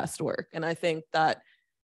your best work. And I think that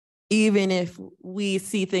even if we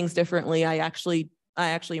see things differently, I actually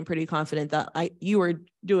am pretty confident that you are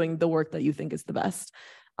doing the work that you think is the best.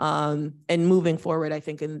 And moving forward, I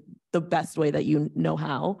think in the best way that you know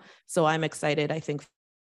how. So I'm excited, I think,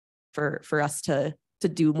 for us to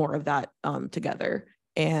do more of that together.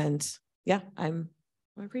 And yeah, I'm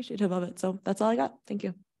appreciative of it. So that's all I got. Thank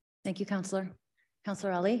you. Thank you, Councillor.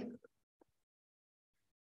 Councillor Ali.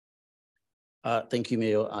 Thank you,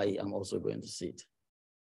 Mayor. I am also going to sit.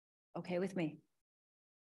 Okay with me.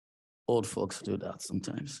 Old folks do that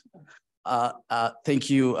sometimes. Thank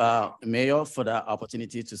you, Mayor, for the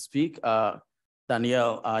opportunity to speak.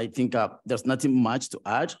 Danielle, I think there's nothing much to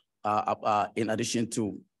add in addition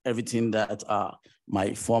to everything that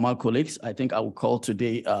my former colleagues, I think I will call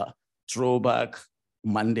today Throwback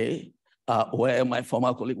Monday, where my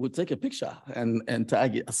former colleague would take a picture and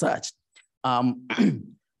tag it as such.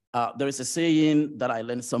 There is a saying that I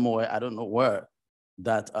learned somewhere, I don't know where,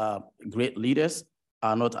 that great leaders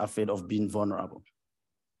are not afraid of being vulnerable.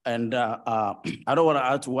 And I don't want to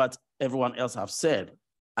add to what everyone else have said.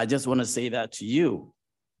 I just want to say that to you,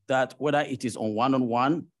 that whether it is on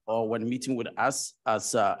one-on-one or when meeting with us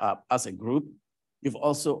as a group, you've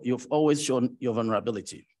always shown your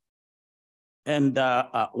vulnerability. And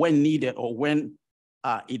when needed or when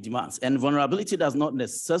it demands. And vulnerability does not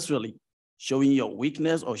necessarily showing your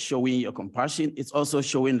weakness or showing your compassion. It's also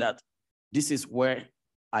showing that this is where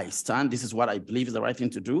I stand. This is what I believe is the right thing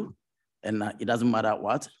to do. And it doesn't matter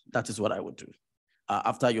what, that is what I would do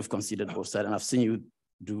after you've considered both sides. And I've seen you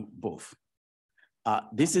do both.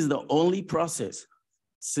 This is the only process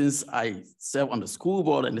since I served on the school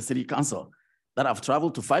board and the city council that I've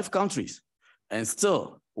traveled to 5 countries and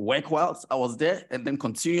still work whilst I was there and then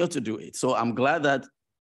continue to do it. So I'm glad that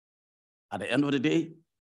at the end of the day,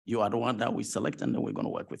 you are the one that we select and then we're going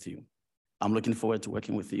to work with you. I'm looking forward to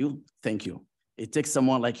working with you. Thank you. It takes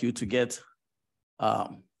someone like you to get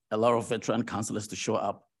a lot of veteran councillors to show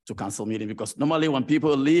up to council meeting, because normally when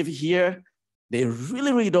people leave here, they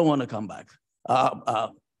really, really don't want to come back.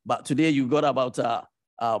 But today you got about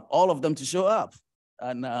all of them to show up,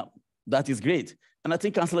 and that is great. And I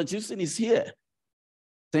think Councillor Houston is here.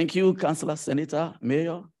 Thank you, Councillor, Senator,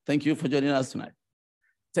 Mayor. Thank you for joining us tonight.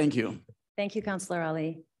 Thank you. Thank you, Councillor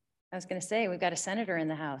Ali. I was going to say, we've got a senator in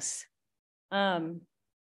the house.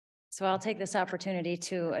 So I'll take this opportunity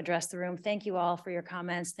to address the room. Thank you all for your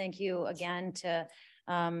comments. Thank you again to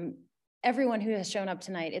everyone who has shown up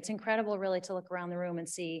tonight. It's incredible really to look around the room and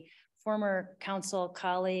see former council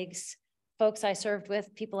colleagues, folks I served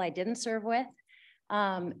with, people I didn't serve with,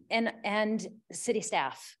 and city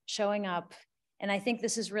staff showing up. And I think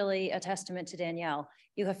this is really a testament to Danielle.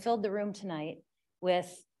 You have filled the room tonight with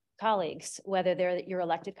colleagues, whether they're your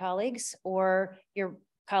elected colleagues or your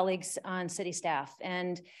colleagues on city staff.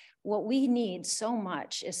 And what we need so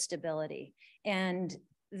much is stability. And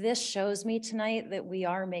this shows me tonight that we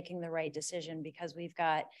are making the right decision, because we've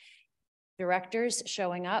got directors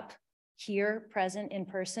showing up here, present in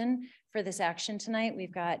person for this action tonight.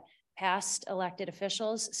 We've got past elected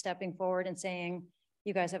officials stepping forward and saying,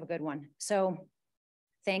 you guys have a good one. So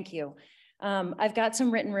thank you. I've got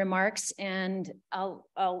some written remarks and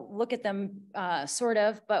I'll look at them sort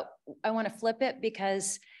of, but I want to flip it,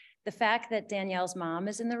 because the fact that Danielle's mom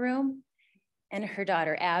is in the room and her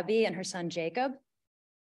daughter Abby and her son Jacob,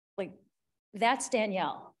 like, that's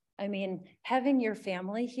Danielle. I mean, having your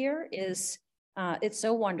family here is, it's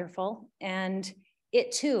so wonderful. And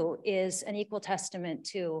it too is an equal testament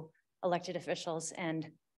to elected officials and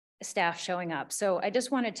staff showing up. So I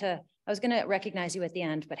just wanted to, I was going to recognize you at the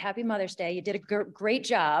end, but happy Mother's Day. You did a great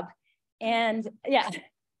job. And yeah.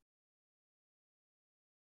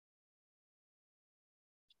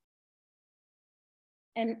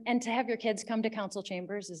 And to have your kids come to council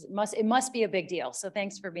chambers it must be a big deal. So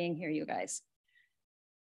thanks for being here, you guys.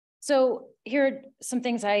 So here are some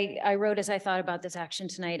things I wrote as I thought about this action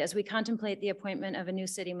tonight. As we contemplate the appointment of a new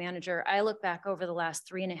city manager, I look back over the last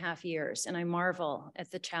 3.5 years and I marvel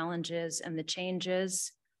at the challenges and the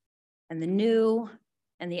changes and the new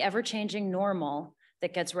and the ever-changing normal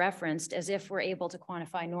that gets referenced as if we're able to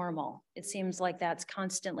quantify normal. It seems like that's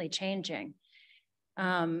constantly changing.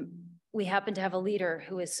 We happen to have a leader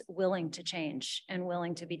who is willing to change and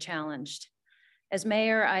willing to be challenged. As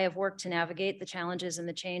mayor, I have worked to navigate the challenges and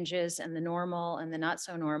the changes and the normal and the not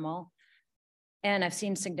so normal. And I've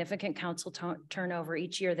seen significant council turnover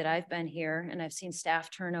each year that I've been here, and I've seen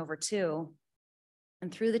staff turnover too.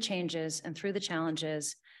 And through the changes and through the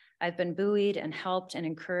challenges, I've been buoyed and helped and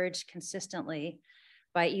encouraged consistently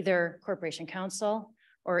by either Corporation Counsel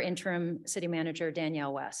or interim city manager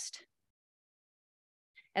Danielle West.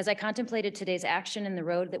 As I contemplated today's action and the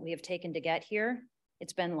road that we have taken to get here,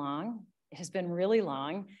 it's been long. It has been really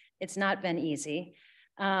long. It's not been easy.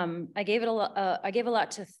 I gave a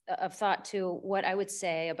lot of thought to what I would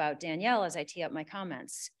say about Danielle as I tee up my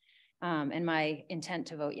comments and my intent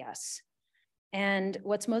to vote yes. And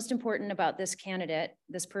what's most important about this candidate,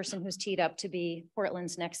 this person who's teed up to be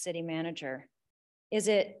Portland's next city manager, is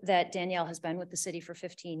it that Danielle has been with the city for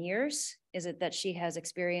 15 years? Is it that she has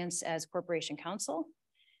experience as Corporation Counsel?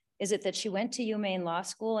 Is it that she went to UMaine Law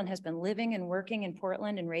School and has been living and working in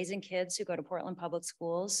Portland and raising kids who go to Portland Public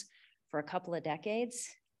Schools for a couple of decades?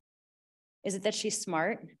 Is it that she's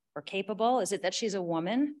smart or capable? Is it that she's a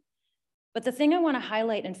woman? But the thing I want to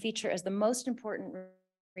highlight and feature as the most important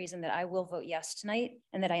reason that I will vote yes tonight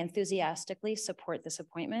and that I enthusiastically support this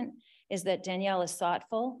appointment is that Danielle is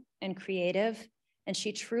thoughtful and creative, and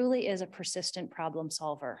she truly is a persistent problem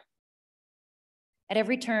solver. At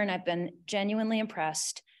every turn, I've been genuinely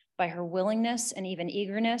impressed by her willingness and even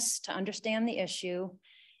eagerness to understand the issue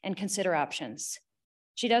and consider options.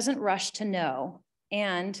 She doesn't rush to no,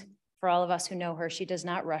 and for all of us who know her, she does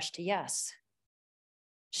not rush to yes.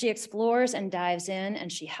 She explores and dives in,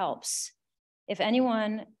 and she helps. If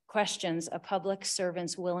anyone questions a public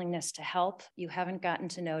servant's willingness to help, you haven't gotten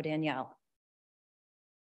to know Danielle.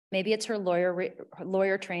 Maybe it's her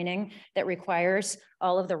lawyer training that requires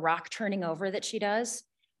all of the rock turning over that she does,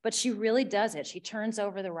 but she really does it. She turns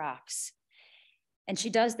over the rocks. And she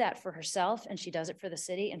does that for herself, and she does it for the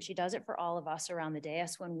city, and she does it for all of us around the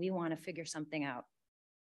dais when we want to figure something out.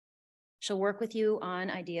 She'll work with you on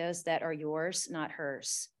ideas that are yours, not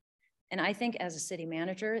hers. And I think as a city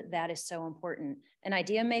manager, that is so important. An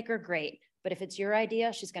idea maker, great, but if it's your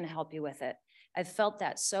idea, she's going to help you with it. I've felt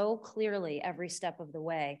that so clearly every step of the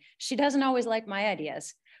way. She doesn't always like my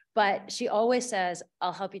ideas, but she always says,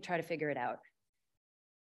 I'll help you try to figure it out.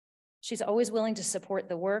 She's always willing to support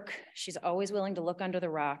the work. She's always willing to look under the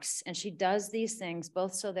rocks. And she does these things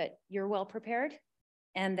both so that you're well prepared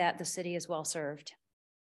and that the city is well served.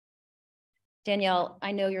 Danielle,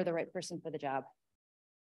 I know you're the right person for the job.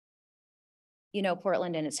 You know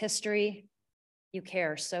Portland and its history. You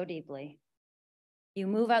care so deeply. You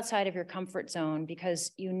move outside of your comfort zone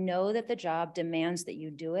because you know that the job demands that you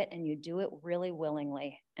do it, and you do it really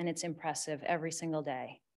willingly, and it's impressive every single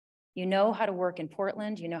day. You know how to work in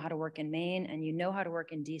Portland, you know how to work in Maine, and you know how to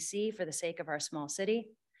work in DC for the sake of our small city.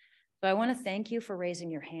 So I want to thank you for raising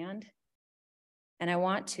your hand, and I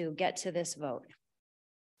want to get to this vote.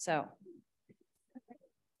 So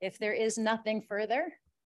if there is nothing further,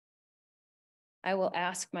 I will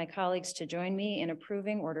ask my colleagues to join me in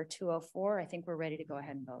approving Order 204. I think we're ready to go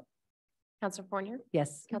ahead and vote. Counselor Fournier?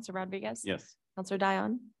 Yes. Counselor Rodriguez? Yes. Counselor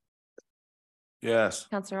Dion? Yes.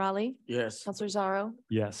 Counselor Ali? Yes. Counselor Zarro?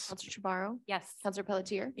 Yes. Counselor Chabarro? Yes. Counselor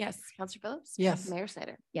Pelletier? Yes. Counselor Phillips? Yes. Mayor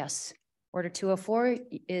Snyder? Yes. Order 204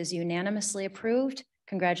 is unanimously approved.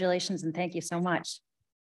 Congratulations and thank you so much.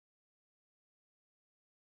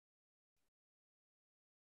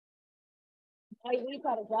 We've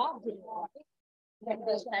got a job to do.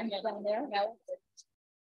 Down there.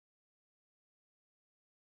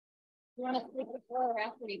 You want to speak before or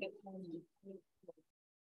after you get home?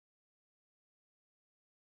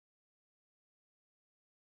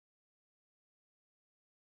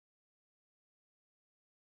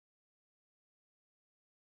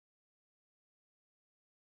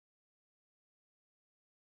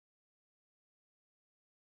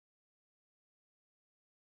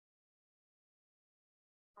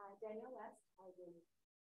 Danielle West, I will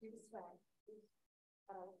do swear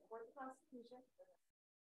that I will support the Constitution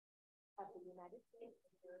of the United States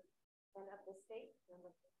and of the state,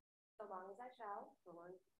 so long as I shall, so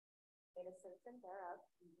long as I am a citizen thereof,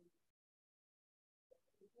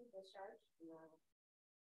 discharge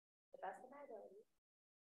the best of my ability,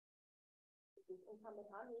 it is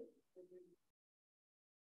incumbent on me to do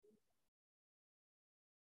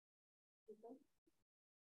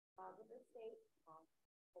laws of the state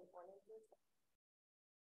and ordinances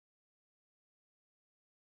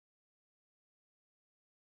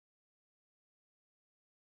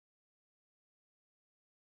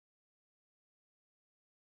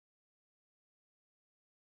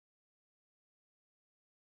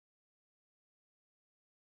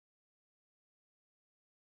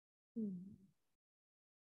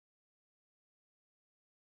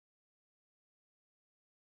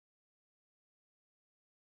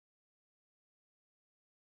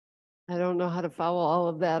I don't know how to follow all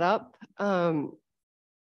of that up. I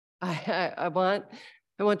want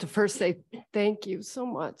I want to first say thank you so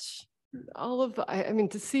much. I mean,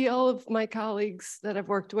 to see all of my colleagues that I've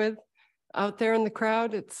worked with out there in the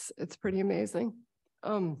crowd, it's pretty amazing.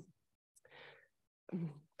 I'm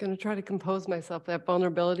gonna try to compose myself. That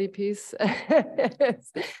vulnerability piece,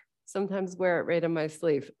 sometimes wear it right on my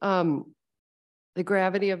sleeve. The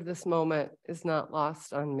gravity of this moment is not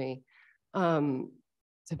lost on me.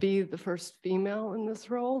 To be the first female in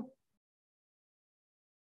this role,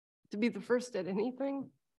 to be the first at anything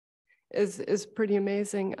is pretty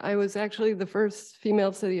amazing. I was actually the first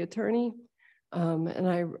female city attorney, and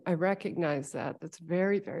I recognize that. That's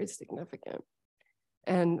very, very significant.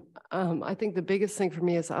 And I think the biggest thing for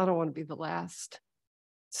me is I don't want to be the last.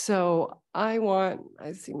 So I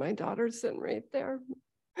see my daughter sitting right there.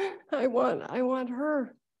 I want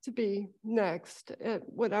her to be next at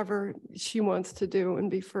whatever she wants to do and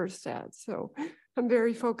be first at. So I'm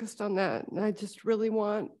very focused on that. And I just really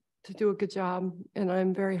want to do a good job. And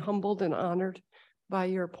I'm very humbled and honored by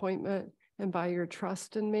your appointment and by your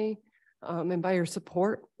trust in me, and by your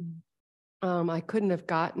support. I couldn't have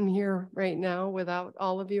gotten here right now without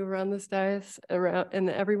all of you around this dais and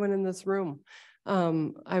everyone in this room.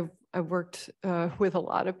 I've worked with a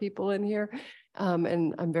lot of people in here,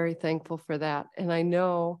 and I'm very thankful for that. And I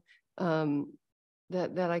know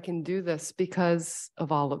that I can do this because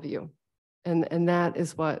of all of you. And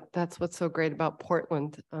that's what's so great about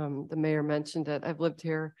Portland. The mayor mentioned it. I've lived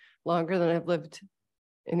here longer than I've lived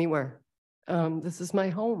anywhere. This is my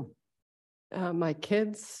home. My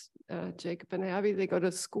kids, Jacob and Abby, they go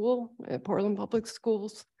to school at Portland Public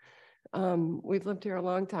Schools. We've lived here a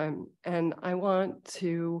long time, and I want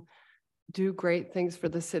to do great things for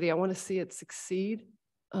the city. I want to see it succeed.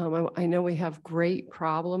 I know we have great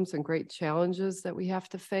problems and great challenges that we have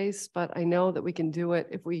to face, but I know that we can do it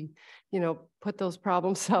if we, put those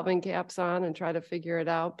problem-solving caps on and try to figure it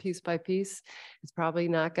out piece by piece. It's probably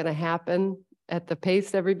not going to happen at the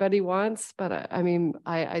pace everybody wants, but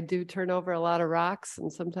I do turn over a lot of rocks,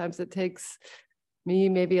 and sometimes it takes me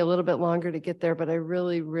maybe a little bit longer to get there, but I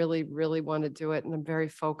really, really, really want to do it, and I'm very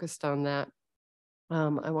focused on that.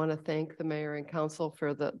 I want to thank the mayor and council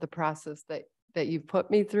for the process that you've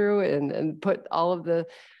put me through and put all of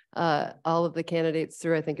the candidates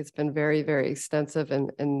through. I think it's been very, very extensive,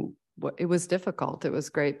 and it was difficult. It was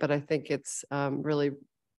great, but I think it's really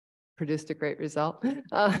produced a great result.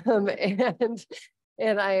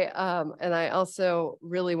 And I also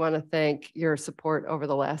really want to thank your support over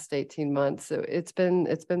the last 18 months. So it's been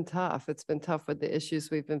tough. It's been tough with the issues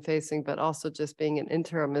we've been facing, but also just being an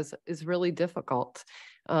interim is really difficult.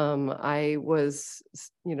 I was,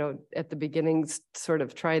 at the beginning, sort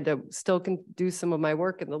of trying to still do some of my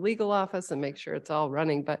work in the legal office and make sure it's all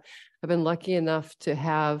running, but I've been lucky enough to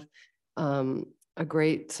have a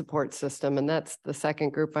great support system. And that's the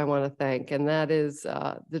second group I want to thank. And that is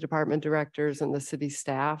the department directors and the city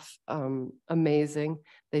staff. Amazing.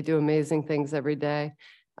 They do amazing things every day.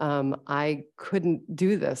 I couldn't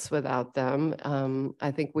do this without them.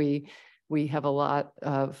 I think we have a lot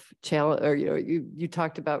of challenge, or, you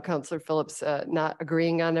talked about Councilor Phillips not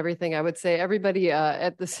agreeing on everything. I would say everybody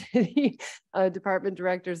at the city department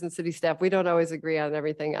directors and city staff, we don't always agree on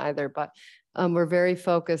everything either, but we're very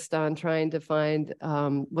focused on trying to find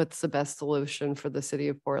what's the best solution for the city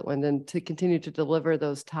of Portland and to continue to deliver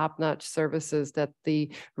those top-notch services that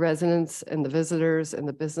the residents and the visitors and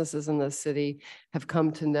the businesses in the city have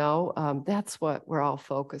come to know. That's what we're all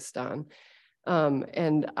focused on.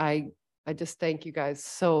 And I just thank you guys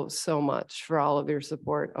so much for all of your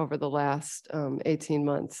support over the last 18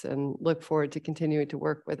 months and look forward to continuing to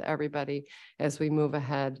work with everybody as we move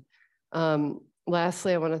ahead.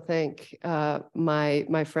 Lastly, I want to thank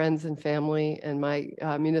my friends and family and my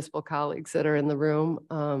municipal colleagues that are in the room,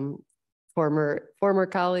 former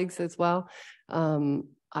colleagues as well.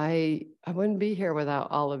 I wouldn't be here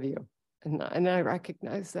without all of you, and I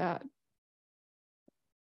recognize that.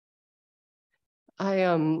 I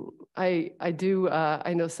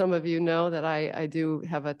know some of you know that I do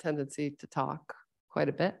have a tendency to talk quite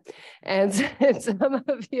a bit, and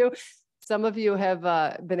some of you have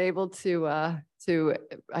been able to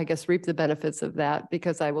I guess reap the benefits of that,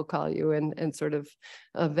 because I will call you and sort of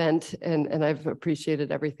vent, and I've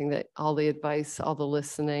appreciated everything, all the advice, all the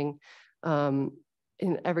listening, in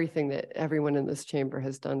everything that everyone in this chamber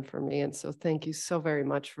has done for me. And so thank you so very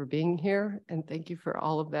much for being here, and thank you for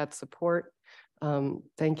all of that support.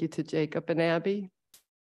 Thank you to Jacob and Abby,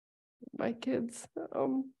 my kids.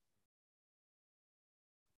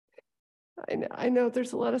 I know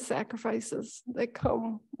there's a lot of sacrifices that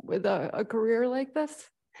come with a career like this,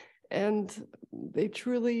 and they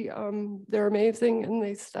truly, they're amazing, and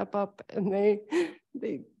they step up, and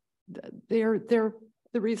they're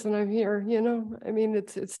the reason I'm here, you know, I mean,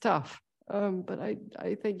 it's tough. But I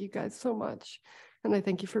thank you guys so much. And I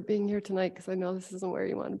thank you for being here tonight because I know this isn't where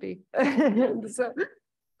you want to be. So,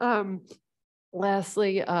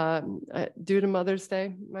 lastly, due to Mother's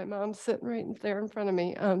Day, my mom's sitting right there in front of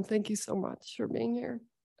me. Thank you so much for being here.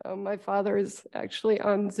 My father is actually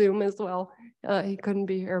on Zoom as well. He couldn't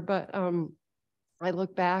be here, but I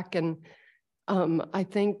look back and I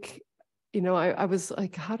think, you know, I was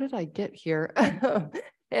like, how did I get here?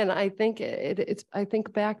 And I think I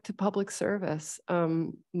think back to public service.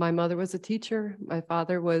 My mother was a teacher. My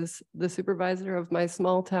father was the supervisor of my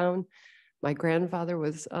small town. My grandfather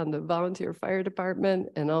was on the volunteer fire department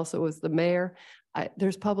and also was the mayor.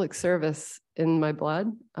 There's public service in my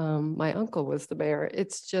blood. My uncle was the mayor.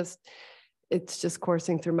 It's just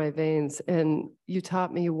coursing through my veins. And you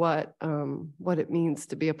taught me what it means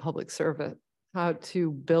to be a public servant, how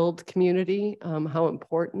to build community, how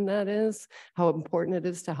important that is, how important it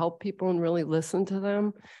is to help people and really listen to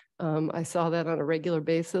them. I saw that on a regular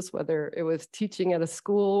basis, whether it was teaching at a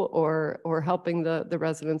school or helping the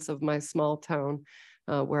residents of my small town,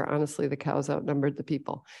 where honestly the cows outnumbered the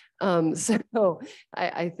people. So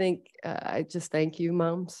I think I just thank you,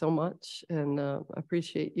 Mom, so much, and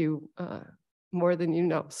appreciate you more than you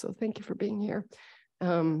know. So thank you for being here.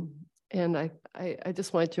 And I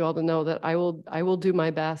just want you all to know that I will do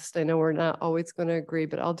my best. I know we're not always going to agree,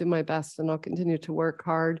 but I'll do my best and I'll continue to work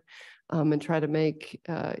hard and try to make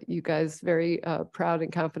you guys very proud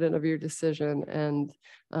and confident of your decision, and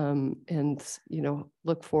you know,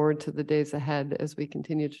 look forward to the days ahead as we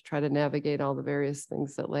continue to try to navigate all the various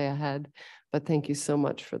things that lay ahead. But thank you so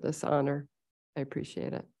much for this honor. I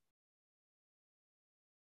appreciate it.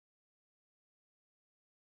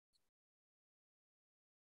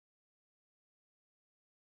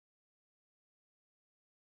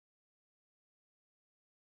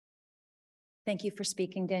 Thank you for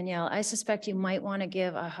speaking, Danielle. I suspect you might want to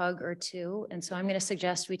give a hug or two. And so I'm going to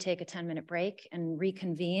suggest we take a 10-minute break and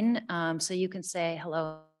reconvene so you can say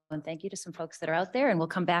hello and thank you to some folks that are out there. And we'll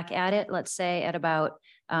come back at it, let's say at about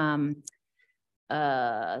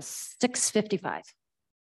 6:55.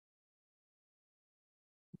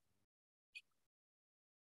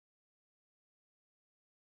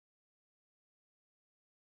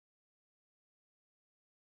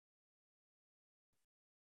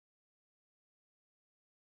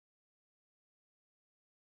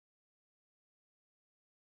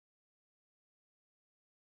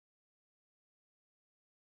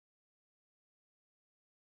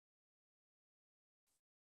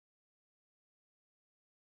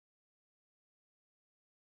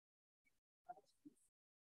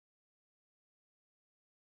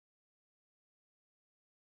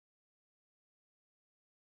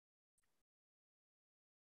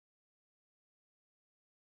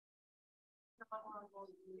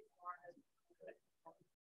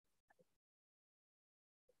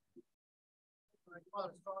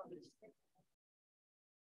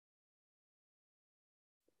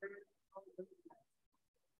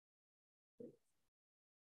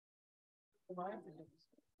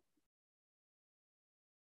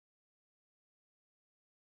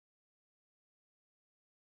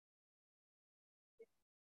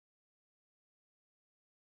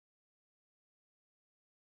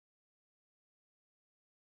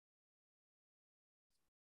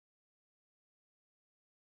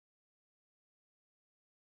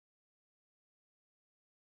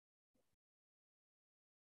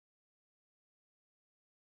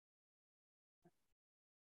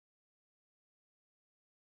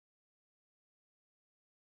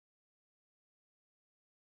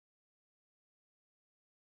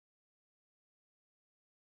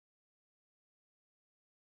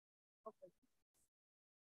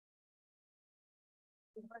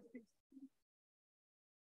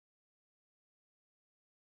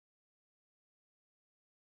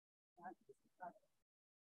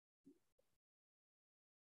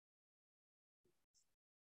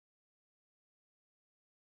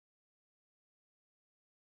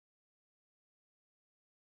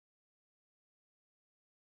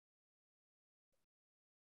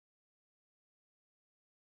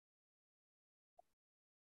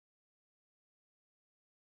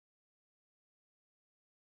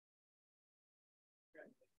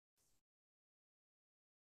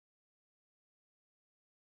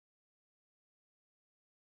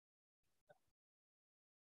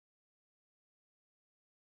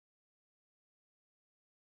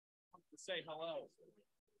 Say hello.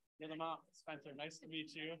 You're the mom, Spencer. Nice to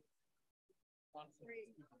meet you. Your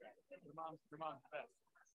mom's the best.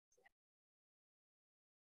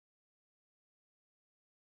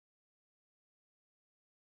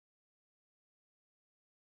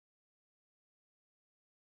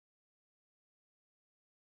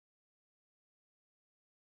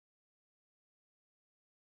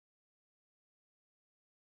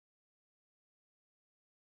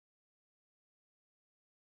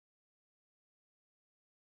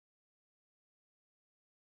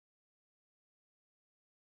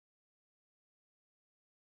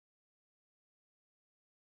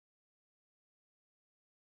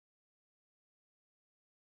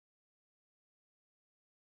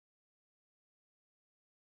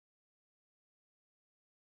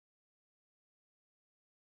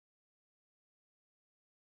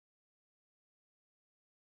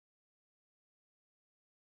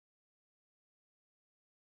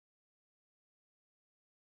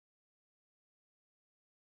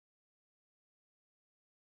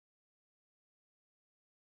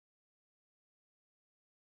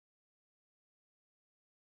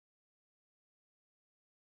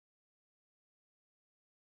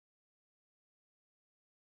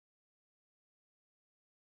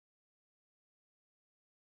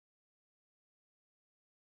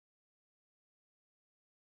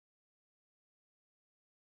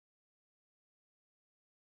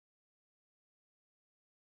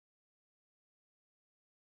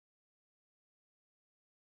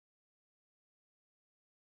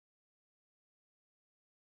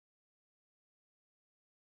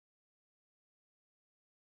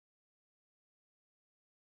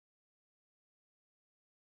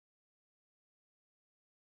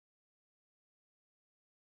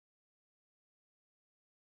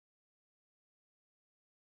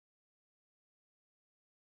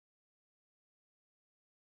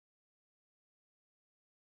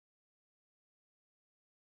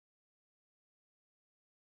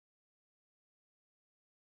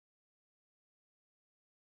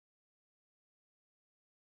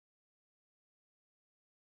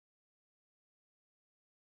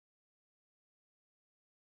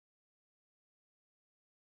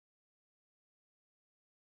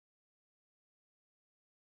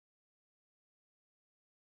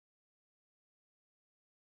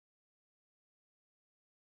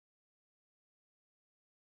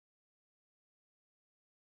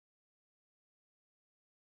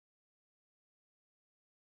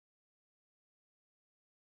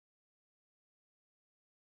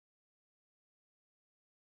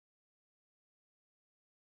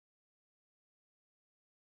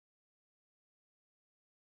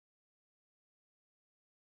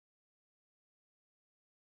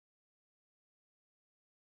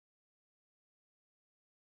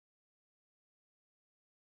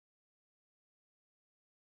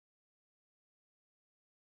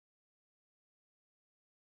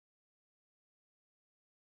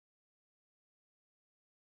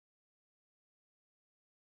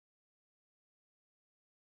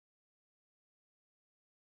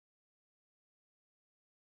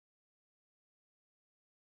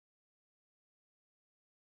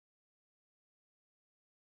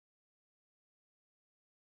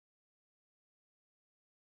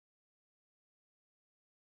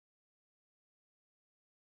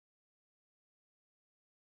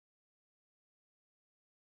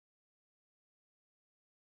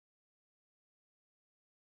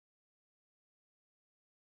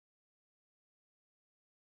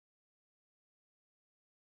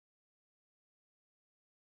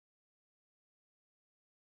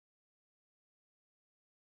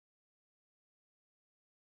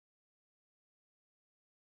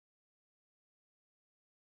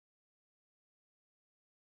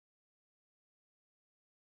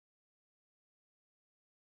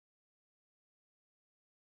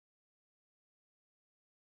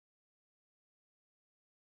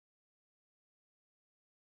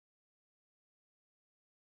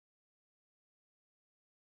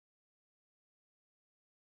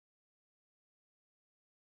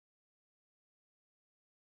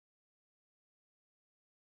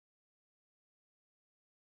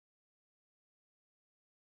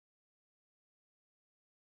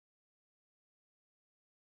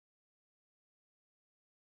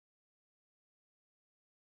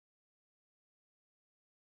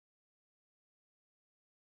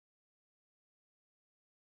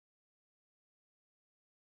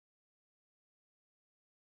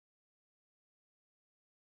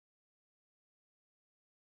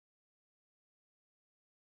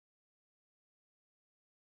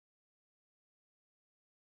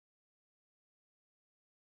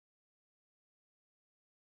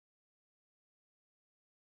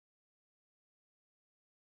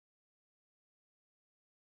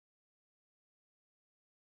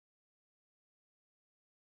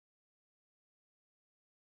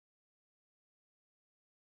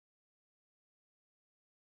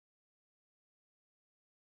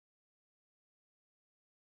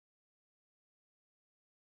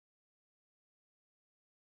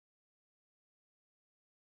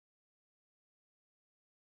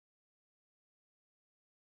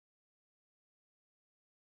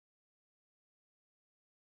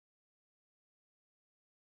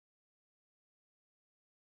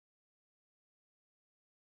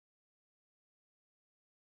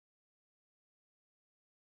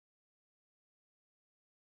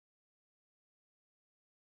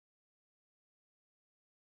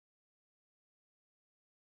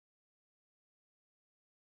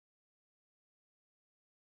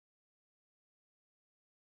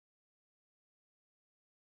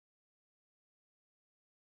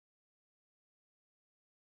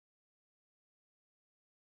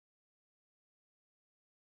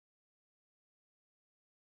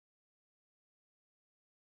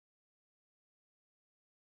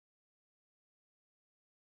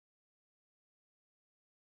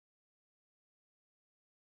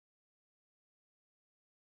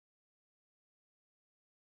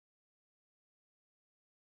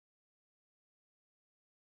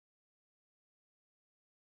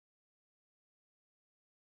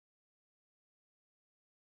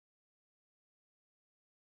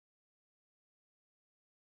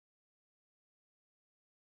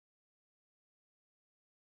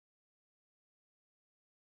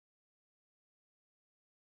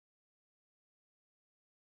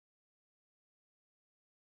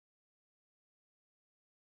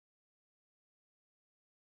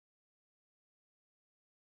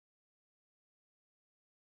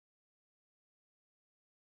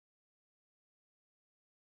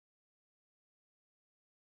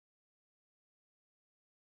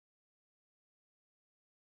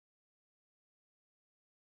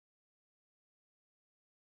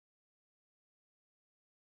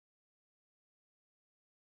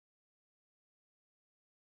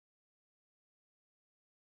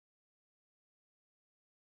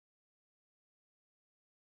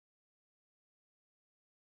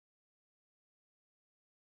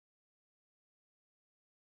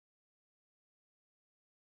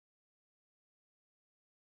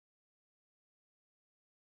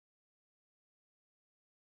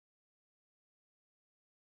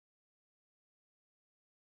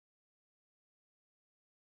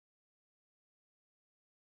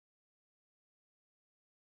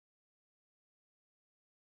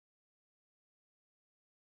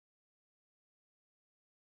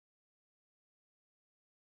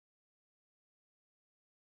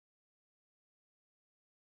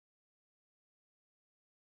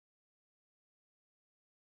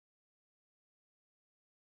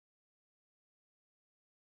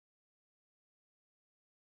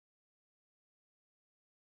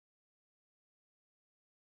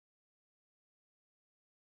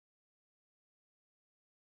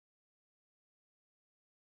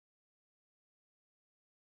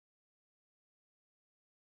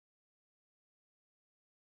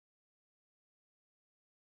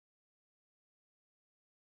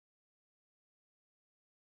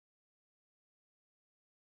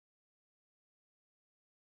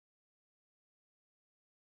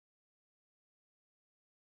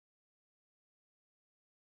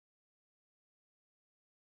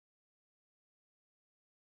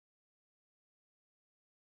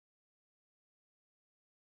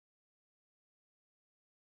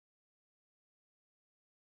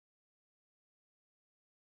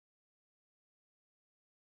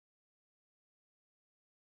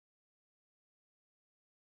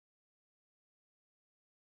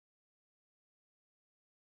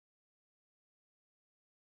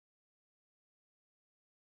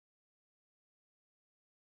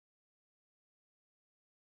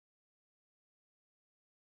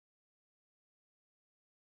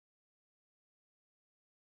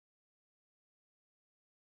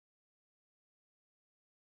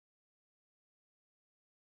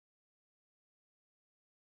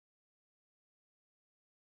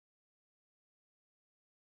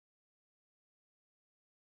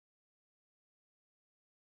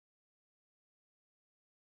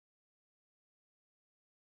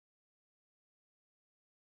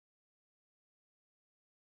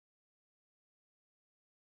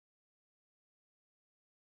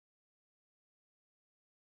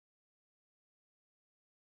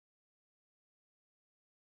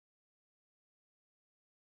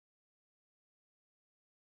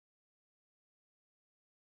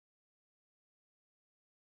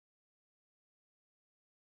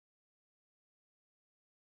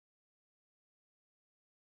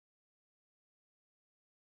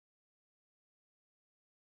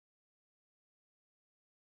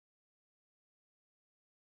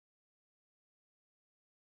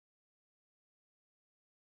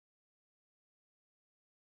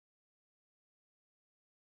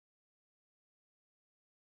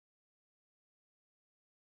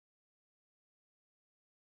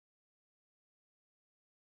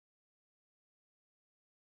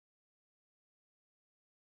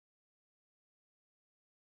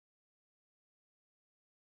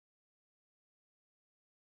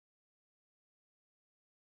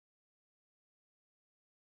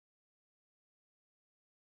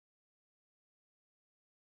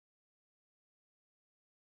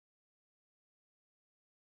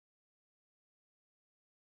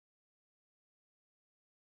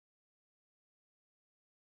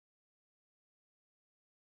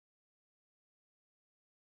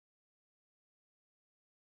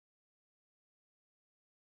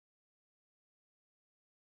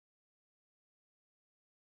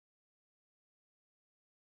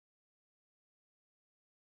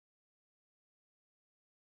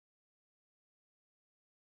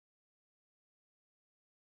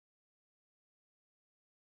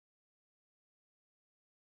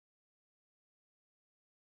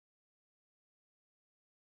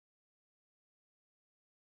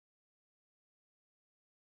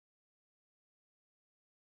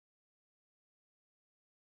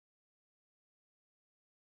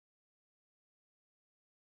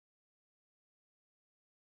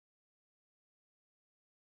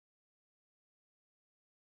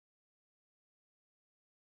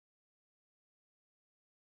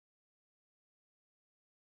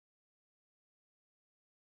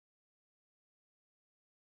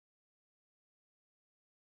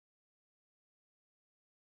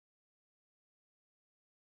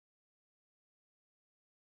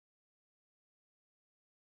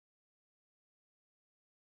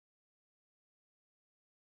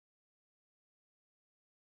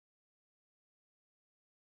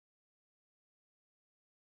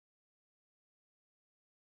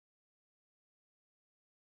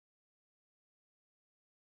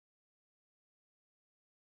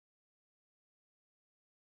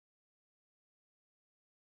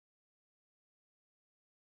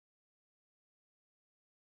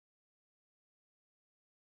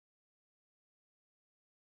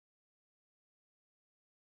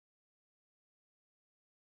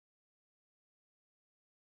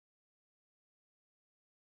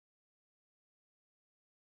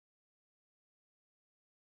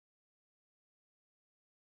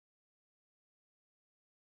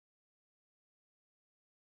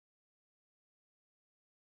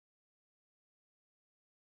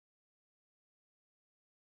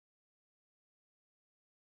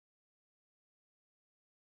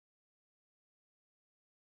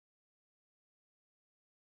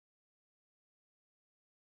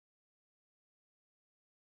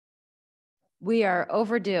 We are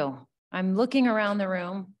overdue. I'm looking around the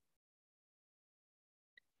room.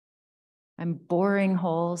 I'm boring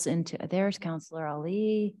holes into, there's Counselor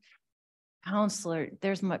Ali.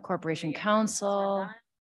 There's my Corporation Counsel,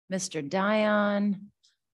 Mr. Dion.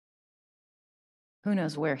 Who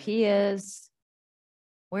knows where he is?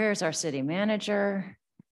 Where's our city manager?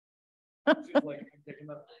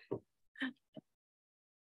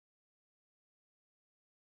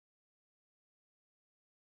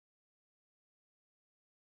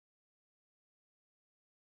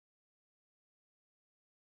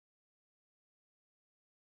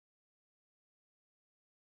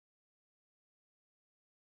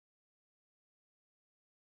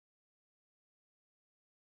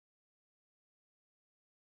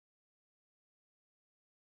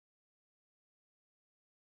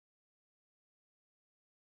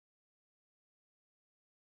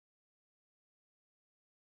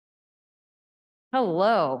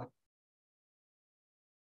 Hello.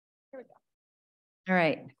 All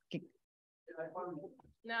right.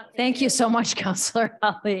 Thank you so much, Counselor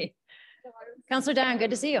Ali. Counselor Dion, good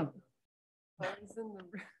to see you.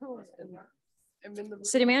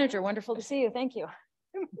 City Manager, wonderful to see you. Thank you.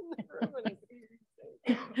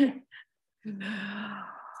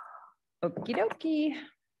 Okie dokie.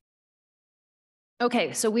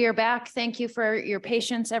 Okay, so we are back. Thank you for your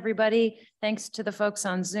patience, everybody. Thanks to the folks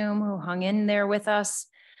on Zoom who hung in there with us.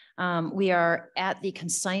 We are at the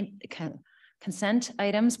consent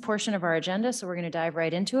items portion of our agenda, so we're going to dive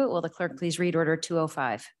right into it. Will the clerk please read Order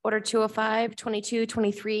 205? Order 205,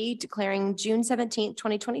 2223, declaring June 17th,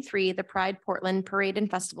 2023, the Pride Portland Parade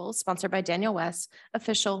and Festival, sponsored by Daniel West,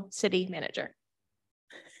 official city manager.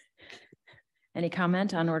 Any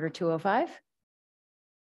comment on Order 205?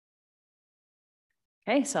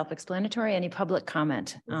 Okay, self-explanatory. Any public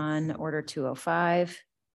comment on Order 205,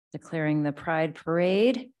 declaring the Pride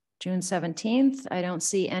Parade, June 17th? I don't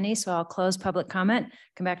see any, so I'll close public comment.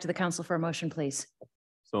 Come back to the council for a motion, please.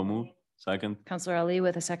 So move. Second. Counselor Ali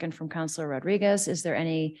with a second from Counselor Rodriguez. Is there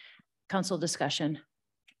any council discussion?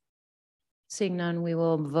 Seeing none, we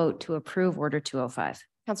will vote to approve Order 205.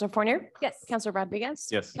 Counselor Fournier? Yes. Counselor Rodriguez?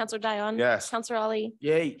 Yes. Counselor Dion? Yes. Counselor Ali?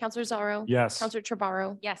 Yay. Counselor Zorro? Yes. Counselor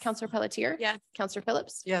Trevorrow? Yes. Counselor Pelletier? Yes. Counselor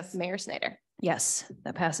Phillips? Yes. Mayor Snyder? Yes,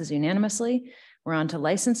 that passes unanimously. We're on to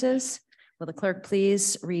licenses. Will the clerk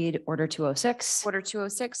please read Order 206? Order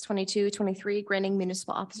 206, 2223, granting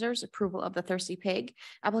municipal officers approval of the Thirsty Pig.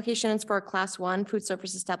 Application is for a Class 1 food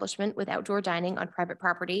service establishment with outdoor dining on private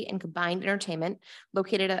property and combined entertainment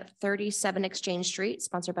located at 37 Exchange Street,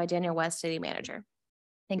 sponsored by Daniel West, City Manager.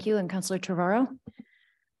 Thank you. And Counselor Trevorrow?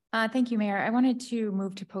 Thank you, Mayor. I wanted to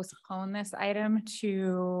move to postpone this item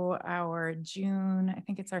to our June, I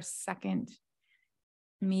think it's our second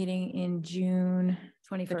meeting in June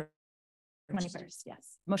 21st. 21st,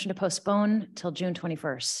 yes. Motion to postpone till June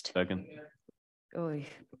 21st. Second. I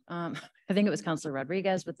think it was Counselor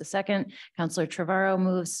Rodriguez with the second. Counselor Trevorrow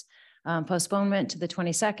moves postponement to the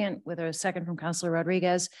 22nd with a second from Counselor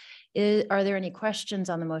Rodriguez. Are there any questions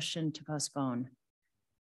on the motion to postpone?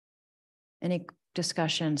 Any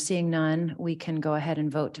discussion? Seeing none, we can go ahead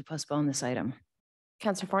and vote to postpone this item.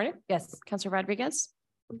 Counselor Fournier? Yes. Counselor Rodriguez?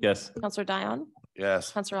 Yes. Counselor Dion?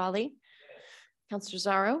 Yes. Counselor Ali? Counselor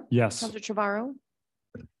Zorro? Yes. Counselor Trevorrow?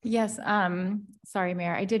 Yes, sorry,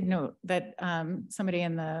 Mayor. I did note that somebody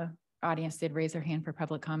in the audience did raise their hand for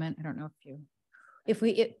public comment. I don't know if you. If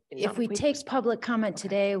we take public comment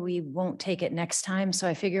today, we won't take it next time. So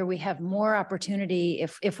I figure we have more opportunity.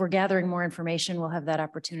 If we're gathering more information, we'll have that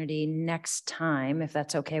opportunity next time, if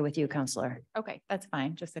that's okay with you, Counselor. Okay, that's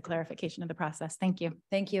fine. Just a clarification of the process. Thank you.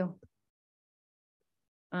 Thank you.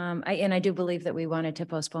 I do believe that we wanted to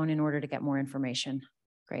postpone in order to get more information.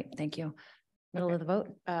 Great, thank you. Middle of the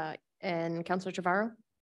vote. And Counselor Trevorrow?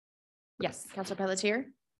 Yes. Counselor Pelletier?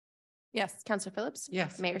 Yes. Counselor Phillips?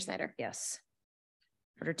 Yes. Mayor Snyder? Yes.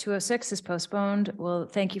 Order 206 is postponed. Well,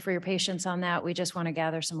 thank you for your patience on that. We just want to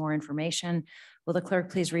gather some more information. Will the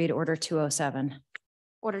clerk please read Order 207?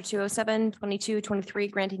 Order 207, 2223,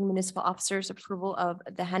 granting municipal officers approval of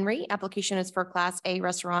the Henry. Application is for Class A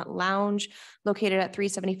Restaurant Lounge located at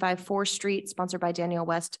 375 4th Street, sponsored by Daniel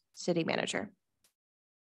West, City Manager.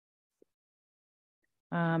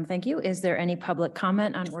 Thank you. Is there any public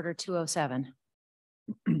comment on Order 207?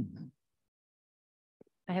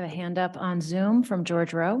 I have a hand up on Zoom from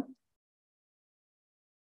George Rowe.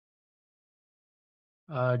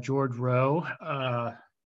 George Rowe,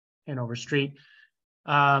 Hanover Street.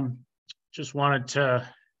 Just wanted to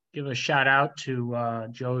give a shout out to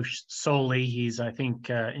Joe Soley. He's, I think,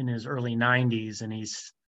 in his early 90s, and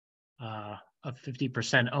he's a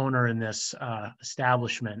 50% owner in this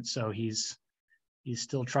establishment. So he's he's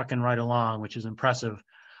still trucking right along, which is impressive.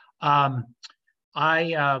 I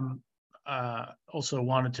also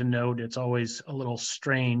wanted to note it's always a little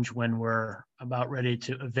strange when we're about ready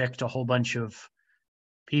to evict a whole bunch of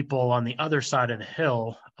people on the other side of the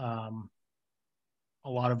hill, a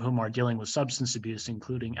lot of whom are dealing with substance abuse,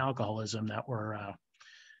 including alcoholism, that we're,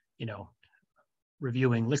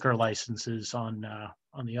 reviewing liquor licenses on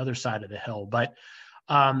the other side of the hill. But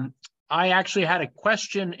I actually had a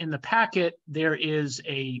question in the packet. There is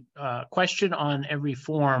a question on every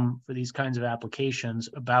form for these kinds of applications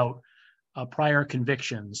about prior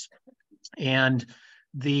convictions. And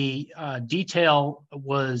the detail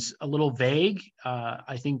was a little vague.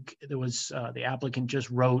 I think there was, the applicant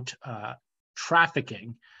just wrote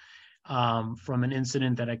trafficking from an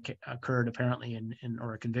incident that occurred apparently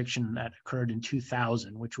or a conviction that occurred in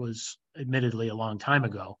 2000, which was admittedly a long time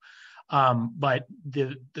ago. But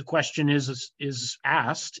the question is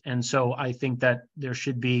asked. And so I think that there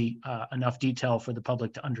should be enough detail for the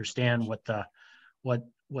public to understand what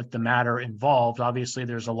the matter involved. Obviously,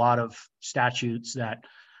 there's a lot of statutes that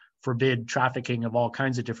forbid trafficking of all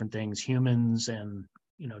kinds of different things, humans and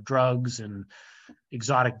drugs and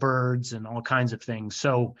exotic birds and all kinds of things.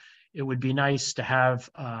 So it would be nice to have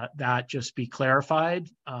that just be clarified.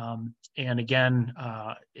 And again,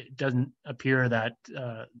 it doesn't appear that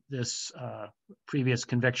this previous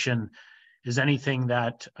conviction is anything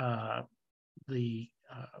that the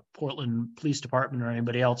Portland Police Department or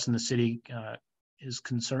anybody else in the city is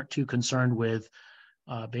too concerned with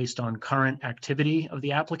based on current activity of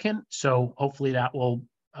the applicant. So hopefully that will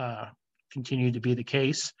continue to be the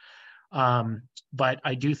case. But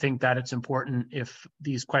I do think that it's important, if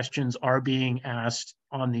these questions are being asked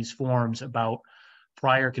on these forms about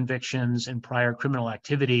prior convictions and prior criminal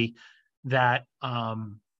activity, that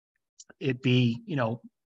it be,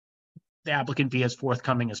 the applicant be as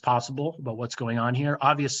forthcoming as possible about what's going on here.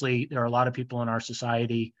 Obviously, there are a lot of people in our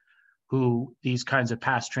society who these kinds of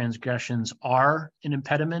past transgressions are an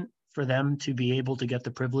impediment for them to be able to get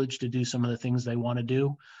the privilege to do some of the things they want to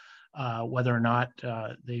do. Whether or not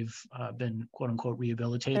they've been quote unquote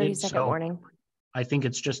rehabilitated. 30-second warning. I think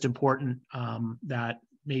it's just important that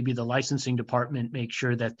maybe the licensing department make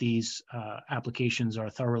sure that these applications are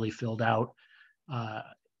thoroughly filled out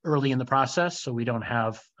early in the process, so we don't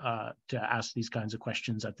have to ask these kinds of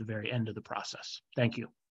questions at the very end of the process. Thank you.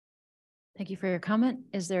 Thank you for your comment.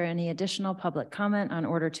 Is there any additional public comment on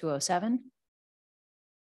Order 207?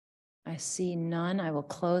 I see none. I will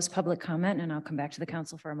close public comment and I'll come back to the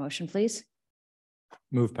council for a motion, please.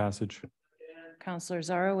 Move passage. Councilor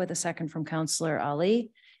Zarro with a second from Councilor Ali.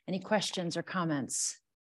 Any questions or comments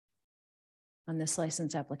on this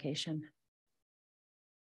license application?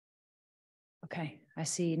 Okay, I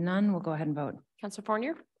see none. We'll go ahead and vote. Councilor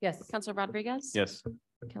Fournier? Yes. Councilor Rodriguez? Yes.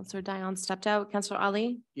 Councilor Dion stepped out. Councilor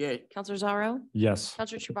Ali? Yeah. Councilor Zarro? Yes.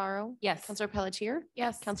 Councilor Trevorrow? Yes. Councilor Pelletier?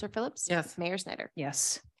 Yes. Councilor Phillips? Yes. Mayor Snyder?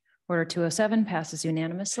 Yes. Order 207 passes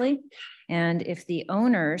unanimously. And if the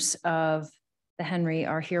owners of the Henry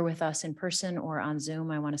are here with us in person or on Zoom,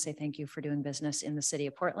 I want to say thank you for doing business in the city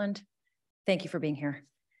of Portland. Thank you for being here.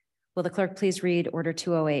 Will the clerk please read Order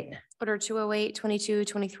 208? Order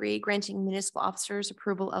 208-2223, granting municipal officers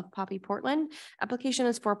approval of Poppy Portland. Application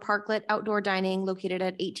is for Parklet Outdoor Dining located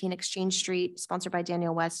at 18 Exchange Street, sponsored by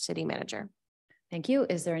Daniel West, City Manager. Thank you.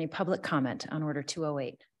 Is there any public comment on Order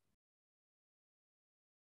 208?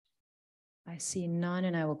 I see none,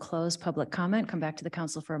 and I will close public comment. Come back to the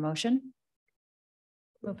council for a motion.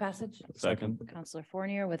 Move passage. Second. Councilor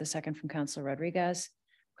Fournier with a second from Councilor Rodriguez.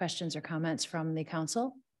 Questions or comments from the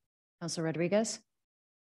council? Councilor Rodriguez.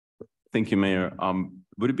 Thank you, Mayor.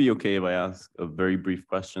 Would it be okay if I ask a very brief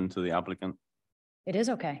question to the applicant? It is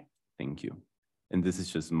okay. Thank you. And this is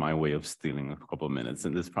just my way of stealing a couple of minutes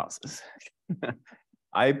in this process.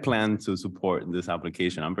 I plan to support this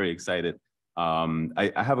application. I'm very excited.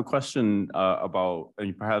 I have a question about,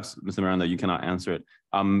 and perhaps Mr. Miranda, you cannot answer it.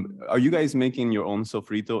 Are you guys making your own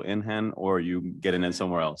sofrito in hand, or are you getting it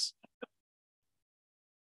somewhere else?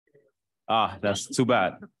 Ah, that's too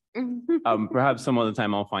bad. Perhaps some other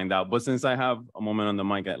time I'll find out. But since I have a moment on the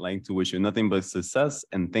mic, I'd like to wish you nothing but success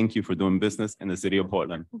and thank you for doing business in the city of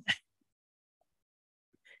Portland.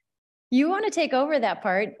 You want to take over that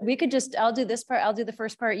part? We could just, I'll do this part. I'll do the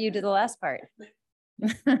first part. You do the last part.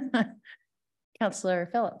 Councilor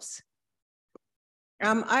Phillips.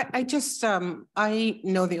 I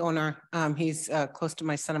know the owner. He's close to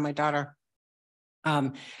my son and my daughter.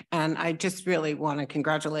 And I just really want to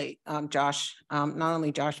congratulate Josh, not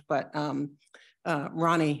only Josh, but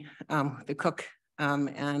Ronnie, the cook,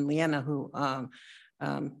 and Leanna, who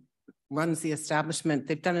runs the establishment.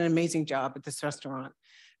 They've done an amazing job at this restaurant.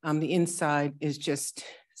 The inside is just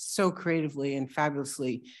so creatively and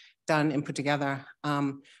fabulously done and put together.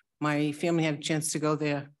 My family had a chance to go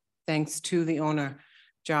there thanks to the owner,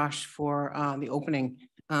 Josh, for the opening.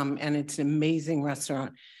 And it's an amazing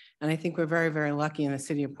restaurant. And I think we're very, very lucky in the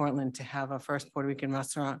city of Portland to have our first Puerto Rican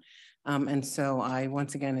restaurant. And so I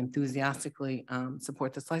once again enthusiastically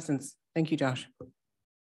support this license. Thank you, Josh.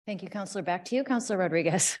 Thank you, Counselor. Back to you, Counselor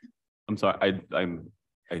Rodriguez. I'm sorry,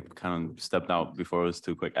 I kind of stepped out before it was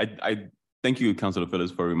too quick. I thank you, Councilor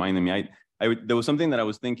Phillips, for reminding me. There was something that I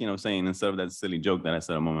was thinking of saying instead of that silly joke that I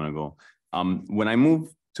said a moment ago. When I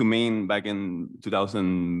moved to Maine back in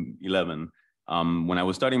 2011, when I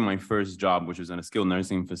was starting my first job, which was in a skilled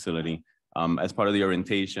nursing facility, as part of the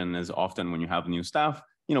orientation, as often when you have new staff,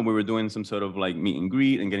 you know, we were doing some sort of like meet and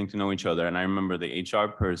greet and getting to know each other. And I remember the HR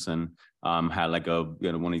person had like one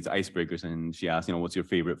of these icebreakers, and she asked, you know, what's your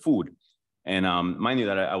favorite food? And mind you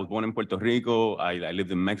that I was born in Puerto Rico. I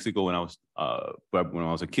lived in Mexico when I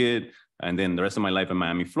was a kid, and then the rest of my life in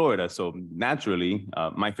Miami, Florida. So naturally,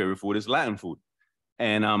 my favorite food is Latin food.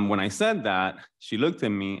 And when I said that, she looked at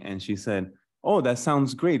me and she said, "Oh, that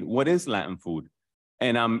sounds great. What is Latin food?"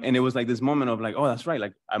 And it was like this moment of like, "Oh, that's right.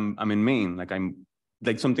 Like I'm in Maine. Like I'm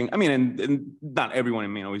like something." I mean, and not everyone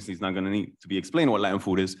in Maine obviously is not going to need to be explained what Latin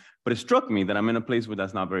food is, but it struck me that I'm in a place where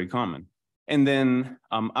that's not very common. And then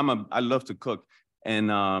I love to cook,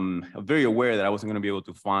 and I'm very aware that I wasn't going to be able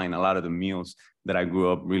to find a lot of the meals that I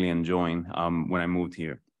grew up really enjoying when I moved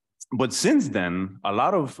here. But since then, a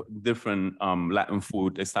lot of different Latin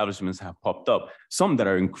food establishments have popped up, some that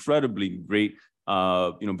are incredibly great,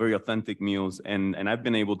 you know, very authentic meals. And I've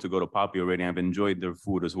been able to go to Papi already, and I've enjoyed their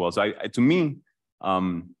food as well. So to me,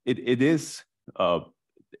 it is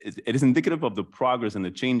indicative of the progress and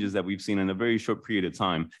the changes that we've seen in a very short period of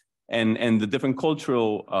time. And the different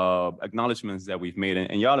cultural acknowledgements that we've made.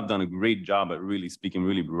 And y'all have done a great job at really speaking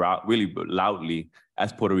really loudly,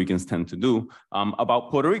 as Puerto Ricans tend to do,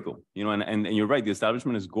 about Puerto Rico. You know, and you're right, the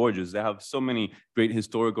establishment is gorgeous. They have so many great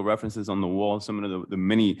historical references on the wall, some of the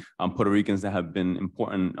many Puerto Ricans that have been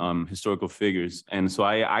important historical figures. And so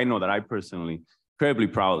I know that I personally incredibly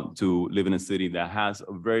proud to live in a city that has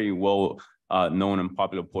a very well known and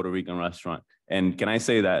popular Puerto Rican restaurant. And can I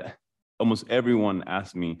say that almost everyone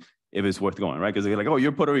asks me if it's worth going, right? Because they're like, "Oh,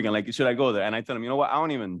 you're Puerto Rican, like, should I go there?" And I tell them, you know what, I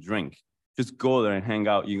don't even drink. Just go there and hang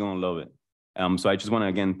out. You're gonna love it. So I just want to,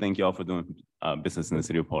 again, thank you all for doing business in the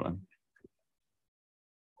city of Portland.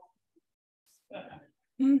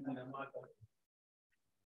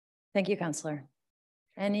 Thank you, Counselor.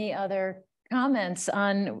 Any other comments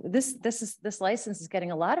on this? This license is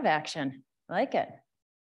getting a lot of action. I like it.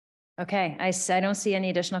 Okay, I don't see any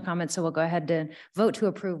additional comments, so we'll go ahead to vote to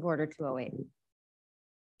approve Order 208.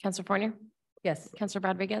 Counselor Fournier? Yes. Counselor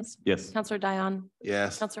Rodriguez? Yes. Counselor Dion?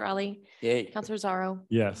 Yes. Counselor Ali? Yay. Counselor Zarro?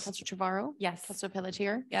 Yes. Counselor Trevorrow? Yes. Counselor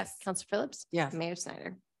Pelletier? Yes. Counselor Phillips? Yes. Mayor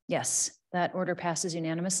Snyder? Yes, that order passes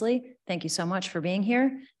unanimously. Thank you so much for being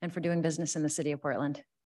here and for doing business in the city of Portland.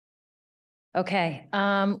 Okay,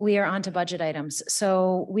 we are on to budget items.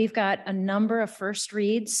 So we've got a number of first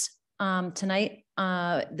reads tonight.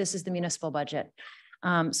 This is the municipal budget.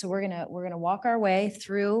 So we're gonna walk our way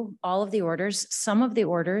through all of the orders. Some of the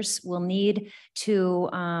orders will need to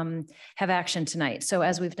have action tonight. So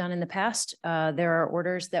as we've done in the past, there are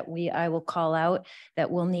orders that I will call out that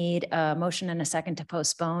will need a motion and a second to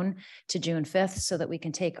postpone to June 5th so that we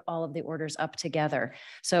can take all of the orders up together.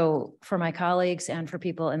 So for my colleagues and for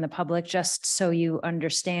people in the public, just so you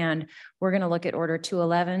understand, we're gonna look at order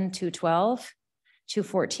 211, 212,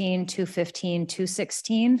 214, 215,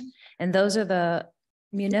 216, and those are the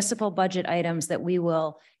municipal budget items that we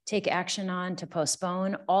will take action on to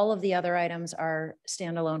postpone. All of the other items are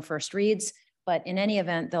standalone first reads, but in any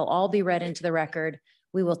event, they'll all be read into the record.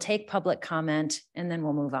 We will take public comment and then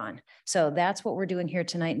we'll move on. So that's what we're doing here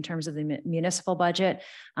tonight in terms of the municipal budget.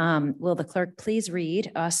 Will the clerk please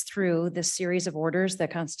read us through this series of orders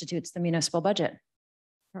that constitutes the municipal budget?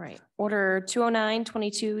 All right. Order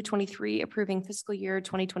 209-22-23 approving fiscal year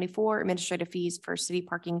 2024 administrative fees for city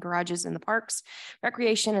parking garages in the parks,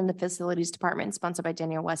 recreation, and the facilities department, sponsored by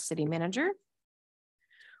Danielle West, city manager.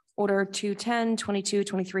 Order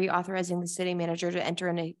 210-22-23 authorizing the city manager to enter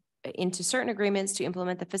into certain agreements to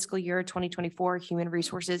implement the fiscal year 2024 human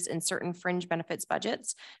resources and certain fringe benefits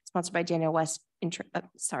budgets, sponsored by Danielle West,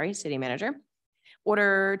 city manager.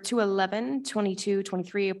 Order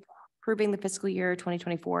 211-22-23 approving the fiscal year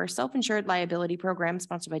 2024 self-insured liability program,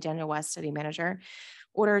 sponsored by Daniel West, city manager.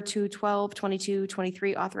 Order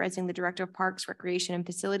 212-22-23 authorizing the director of parks, recreation, and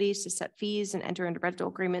facilities to set fees and enter into rental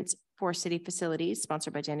agreements for city facilities,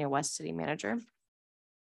 sponsored by Daniel West, city manager.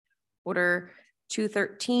 Order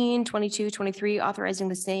 213, 22, 23, authorizing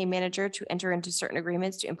the city manager to enter into certain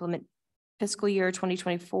agreements to implement fiscal year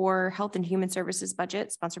 2024 Health and Human Services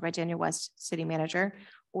budget, sponsored by Daniel West, city manager.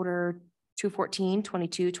 Order 214,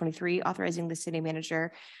 22, 23, authorizing the city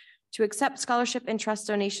manager to accept scholarship and trust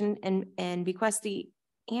donation and bequest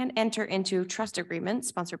and enter into trust agreements,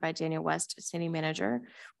 sponsored by Daniel West, city manager.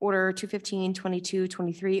 Order 215, 22,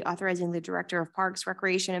 23, authorizing the director of Parks,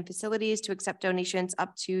 Recreation and Facilities to accept donations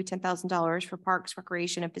up to $10,000 for Parks,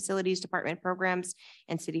 Recreation and Facilities Department programs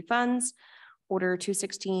and city funds. Order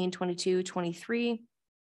 216, 22, 23,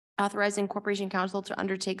 authorizing Corporation Council to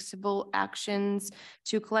undertake civil actions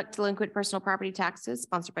to collect delinquent personal property taxes,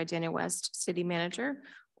 sponsored by Daniel West, city manager.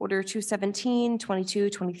 Order 217, 22,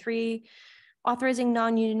 23, authorizing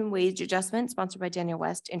non-union wage adjustment, sponsored by Daniel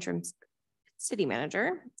West, interim city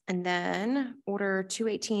manager. And then order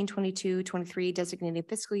 218, 22, 23, designating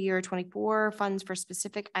fiscal year 24 funds for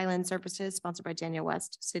specific island services, sponsored by Daniel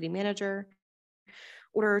West, city manager.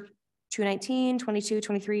 Order 219, 22,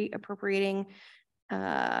 23, appropriating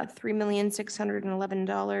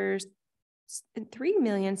 $3,611,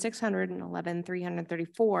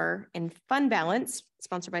 $3,611,334 in fund balance,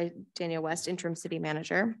 sponsored by Daniel West, interim city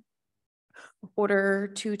manager.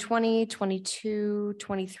 Order 220, 22,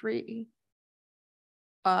 23,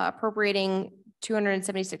 appropriating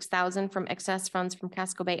 $276,000 from excess funds from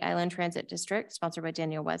Casco Bay Island Transit District, sponsored by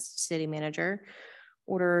Daniel West, city manager.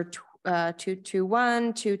 Order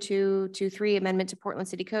 221, 22, 23, amendment to Portland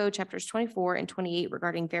City Code, chapters 24 and 28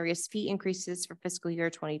 regarding various fee increases for fiscal year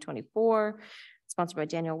 2024, sponsored by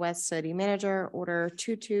Daniel West, city manager. Order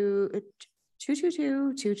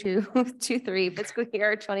 222-2223, fiscal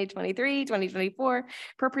year 2023, 2024,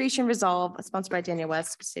 appropriation resolve, sponsored by Daniel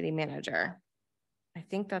West, city manager. I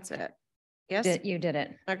think that's it. Yes, You did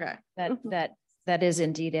it. okay. That is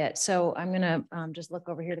indeed it. So I'm gonna just look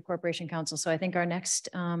over here to Corporation Council. So I think our next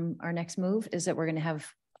move is that we're gonna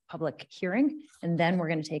have a public hearing, and then we're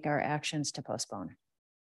gonna take our actions to postpone.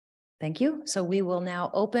 Thank you. So we will now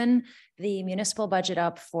open the municipal budget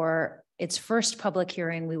up for its first public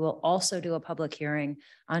hearing. We will also do a public hearing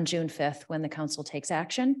on June 5th when the council takes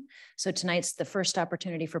action. So tonight's the first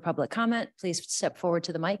opportunity for public comment. Please step forward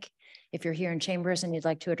to the mic. If you're here in chambers and you'd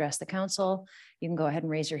like to address the council, you can go ahead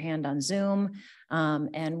and raise your hand on Zoom.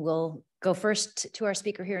 And we'll go first to our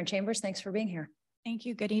speaker here in chambers. Thanks for being here. Thank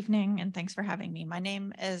you. Good evening, and thanks for having me. My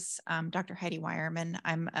name is Dr. Heidi Wireman.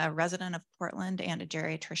 I'm a resident of Portland and a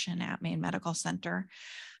geriatrician at Maine Medical Center.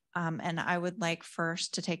 And I would like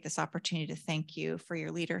first to take this opportunity to thank you for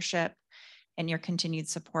your leadership and your continued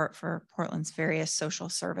support for Portland's various social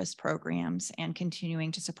service programs and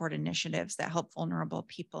continuing to support initiatives that help vulnerable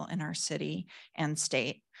people in our city and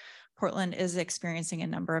state. Portland is experiencing a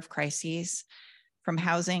number of crises, from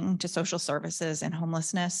housing to social services and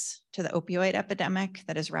homelessness to the opioid epidemic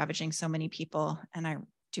that is ravaging so many people, and I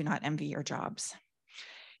do not envy your jobs.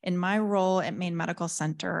 In my role at Maine Medical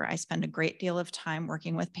Center, I spend a great deal of time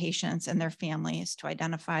working with patients and their families to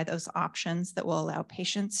identify those options that will allow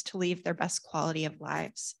patients to lead their best quality of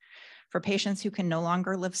lives. For patients who can no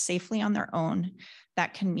longer live safely on their own,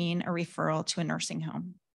 that can mean a referral to a nursing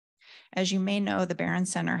home. As you may know, the Barron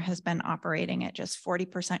Center has been operating at just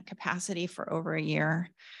 40% capacity for over a year.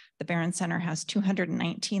 The Barron Center has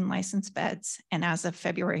 219 licensed beds, and as of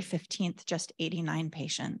February 15th, just 89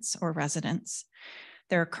 patients or residents.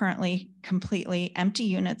 There are currently completely empty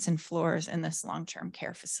units and floors in this long-term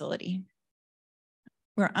care facility.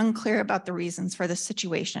 We're unclear about the reasons for this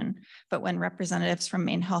situation, but when representatives from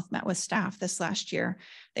Maine Health met with staff this last year,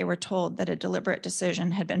 they were told that a deliberate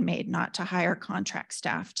decision had been made not to hire contract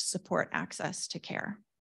staff to support access to care.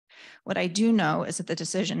 What I do know is that the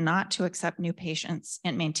decision not to accept new patients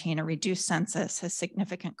and maintain a reduced census has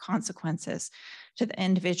significant consequences to the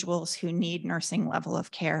individuals who need nursing level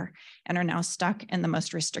of care and are now stuck in the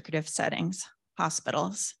most restrictive settings,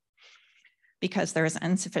 hospitals, because there is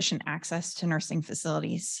insufficient access to nursing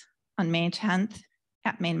facilities. On May 10th,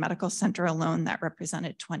 at Maine Medical Center alone, that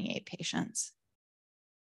represented 28 patients.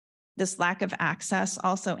 This lack of access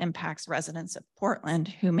also impacts residents of Portland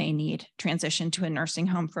who may need transition to a nursing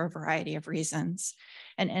home for a variety of reasons.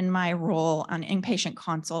 And in my role on inpatient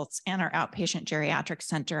consults and our outpatient geriatric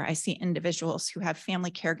center, I see individuals who have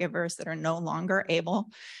family caregivers that are no longer able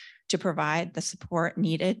to provide the support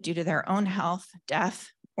needed due to their own health, death,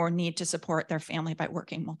 or need to support their family by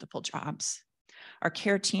working multiple jobs. Our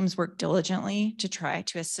care teams work diligently to try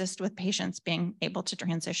to assist with patients being able to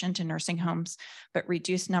transition to nursing homes, but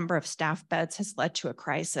reduced number of staff beds has led to a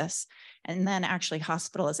crisis and then actually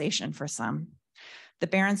hospitalization for some. The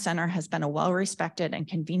Barron Center has been a well-respected and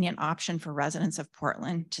convenient option for residents of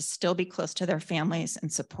Portland to still be close to their families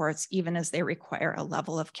and supports, even as they require a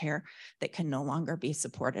level of care that can no longer be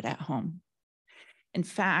supported at home. In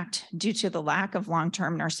fact, due to the lack of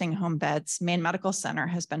long-term nursing home beds, Maine Medical Center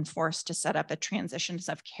has been forced to set up a transitions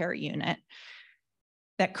of care unit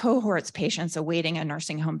that cohorts patients awaiting a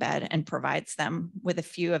nursing home bed and provides them with a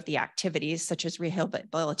few of the activities such as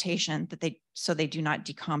rehabilitation so they do not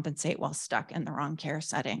decompensate while stuck in the wrong care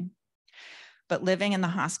setting. But living in the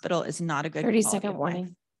hospital is not a good 30-second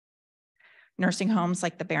warning. Nursing homes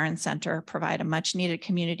like the Barron Center provide a much needed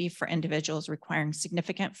community for individuals requiring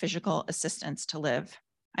significant physical assistance to live.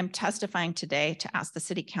 I'm testifying today to ask the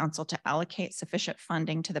City Council to allocate sufficient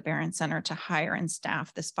funding to the Barron Center to hire and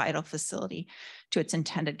staff this vital facility to its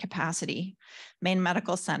intended capacity. Maine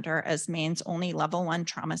Medical Center, as Maine's only level 1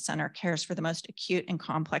 trauma center, cares for the most acute and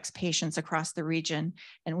complex patients across the region,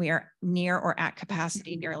 and we are near or at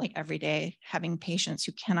capacity nearly every day. Having patients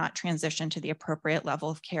who cannot transition to the appropriate level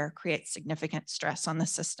of care creates significant stress on the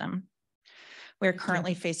system. We are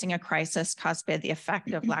currently facing a crisis caused by the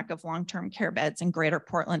effect of lack of long-term care beds in greater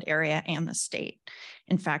Portland area and the state.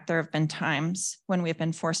 In fact, there have been times when we've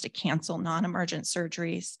been forced to cancel non-emergent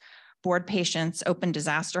surgeries, board patients, open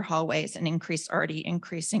disaster hallways, and already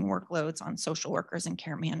increasing workloads on social workers and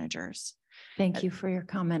care managers. Thank you for your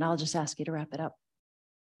comment. I'll just ask you to wrap it up.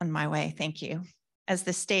 On my way, thank you. As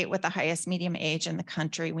the state with the highest median age in the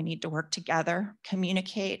country, we need to work together,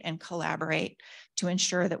 communicate, and collaborate to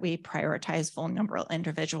ensure that we prioritize vulnerable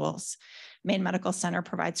individuals. Maine Medical Center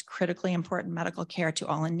provides critically important medical care to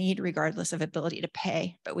all in need, regardless of ability to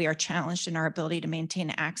pay, but we are challenged in our ability to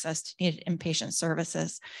maintain access to needed inpatient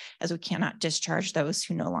services, as we cannot discharge those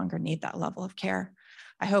who no longer need that level of care.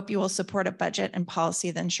 I hope you will support a budget and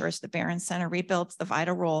policy that ensures the Barron Center rebuilds the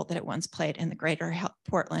vital role that it once played in the greater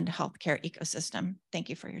Portland healthcare ecosystem. Thank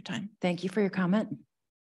you for your time. Thank you for your comment.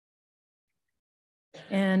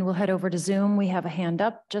 And we'll head over to Zoom. We have a hand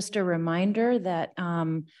up. Just a reminder that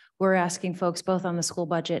we're asking folks both on the school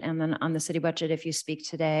budget and then on the city budget, if you speak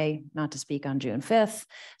today, not to speak on June 5th.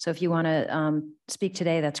 So if you want to speak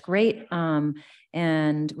today, that's great.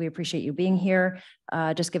 And we appreciate you being here.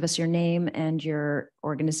 Just give us your name and your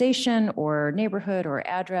organization or neighborhood or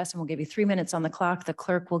address, and we'll give you 3 minutes on the clock. The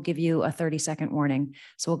clerk will give you a 30-second warning.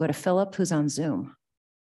 So we'll go to Philip, who's on Zoom.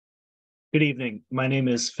 Good evening. My name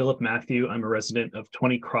is Philip Matthew. I'm a resident of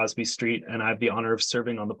 20 Crosby Street, and I have the honor of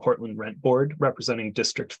serving on the Portland Rent Board representing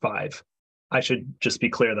District 5. I should just be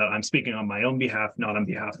clear that I'm speaking on my own behalf, not on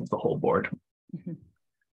behalf of the whole board.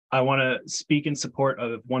 I want to speak in support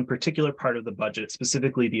of one particular part of the budget,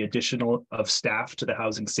 specifically the additional of staff to the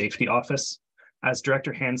Housing Safety Office. As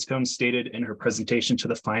Director Hanscom stated in her presentation to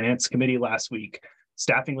the Finance Committee last week,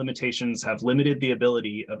 staffing limitations have limited the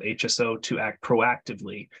ability of HSO to act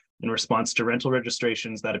proactively in response to rental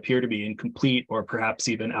registrations that appear to be incomplete or perhaps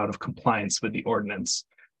even out of compliance with the ordinance.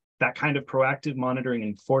 That kind of proactive monitoring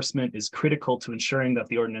enforcement is critical to ensuring that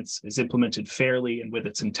the ordinance is implemented fairly and with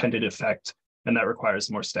its intended effect, and that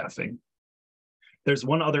requires more staffing. There's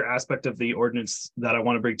one other aspect of the ordinance that I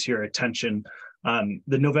want to bring to your attention.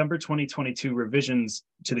 The November 2022 revisions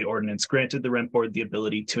to the ordinance granted the Rent Board the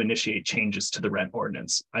ability to initiate changes to the rent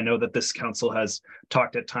ordinance. I know that this council has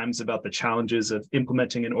talked at times about the challenges of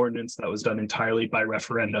implementing an ordinance that was done entirely by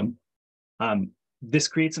referendum. This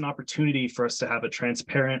creates an opportunity for us to have a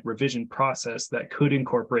transparent revision process that could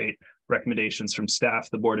incorporate recommendations from staff,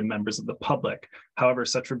 the board, and members of the public. However,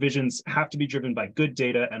 such revisions have to be driven by good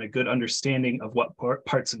data and a good understanding of what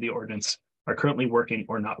parts of the ordinance are currently working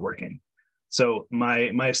or not working. So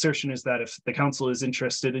my assertion is that if the council is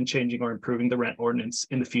interested in changing or improving the rent ordinance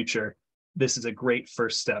in the future, this is a great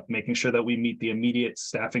first step, making sure that we meet the immediate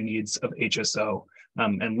staffing needs of HSO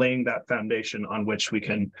and laying that foundation on which we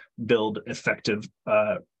can build effective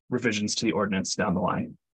revisions to the ordinance down the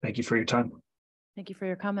line. Thank you for your time. Thank you for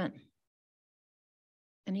your comment.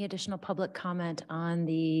 Any additional public comment on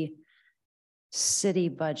the city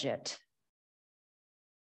budget?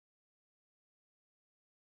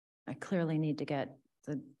 I clearly need to get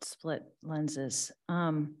the split lenses.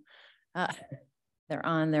 They're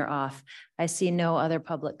on, they're off. I see no other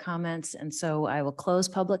public comments, and so I will close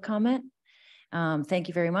public comment. Thank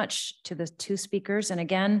you very much to the two speakers. And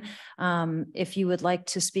again, if you would like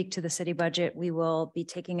to speak to the city budget, we will be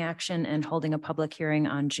taking action and holding a public hearing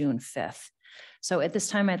on June 5th. So at this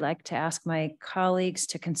time, I'd like to ask my colleagues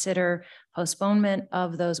to consider postponement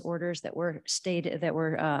of those orders that were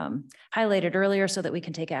highlighted earlier so that we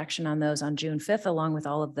can take action on those on June 5th, along with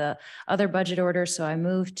all of the other budget orders. So I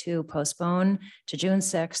move to postpone to June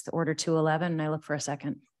 6th, order 211, and I look for a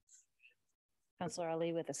second. Councilor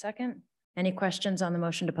Ali with a second. Any questions on the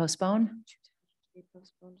motion to postpone?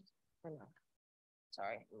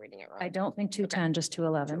 Sorry, I'm reading it wrong. I don't think 210, just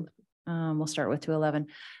 211. We'll start with 211.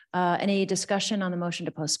 Any discussion on the motion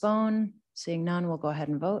to postpone? Seeing none, we'll go ahead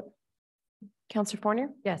and vote. Counselor Fournier?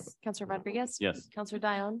 Yes. Counselor Rodriguez? Yes. Counselor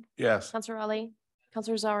Dion? Yes. Counselor Ali?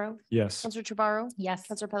 Counselor Zarro? Yes. Counselor Trevorrow? Yes.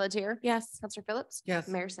 Counselor Pelletier? Yes. Counselor Phillips? Yes.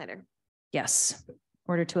 Mayor Snyder? Yes.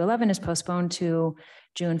 Order 211 is postponed to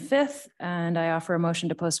June 5th, and I offer a motion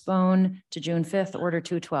to postpone to June 5th, order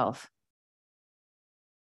 212.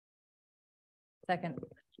 Second.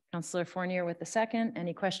 Counselor Fournier with the second.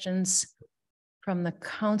 Any questions from the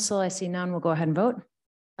council? I see none. We'll go ahead and vote.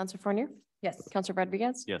 Counselor Fournier? Yes. Counselor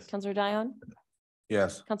Rodriguez? Yes. Counselor Dion?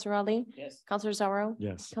 Yes. Counselor Ali? Yes. Counselor Zarro?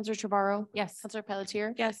 Yes. Counselor Trevorrow? Yes. Counselor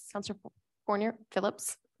Pelletier? Yes. Counselor Fournier?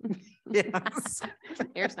 Phillips? Yes.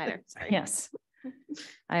 Mayor Snyder, sorry. Yes.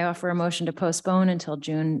 I offer a motion to postpone until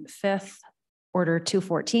June 5th, order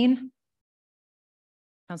 214.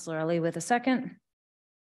 Counselor Ali with a second.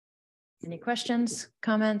 Any questions,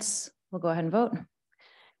 comments? We'll go ahead and vote.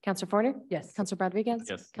 Counselor Fournier? Yes. Counselor Rodriguez?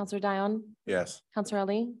 Yes. Counselor Dion? Yes. Counselor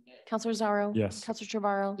Ali? Counselor Zarro? Yes. Counselor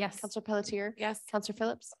Trevorrow? Yes. Counselor Pelletier? Yes. Counselor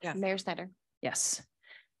Phillips? Yes. Mayor Snyder? Yes.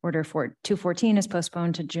 Order for 214 is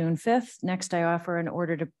postponed to June 5th. Next, I offer an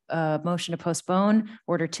order to, motion to postpone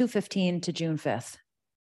order 215 to June 5th.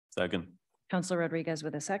 Second. Counselor Rodriguez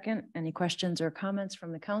with a second. Any questions or comments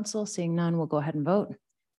from the council? Seeing none, we'll go ahead and vote.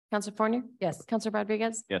 Counselor Fournier? Yes. Counselor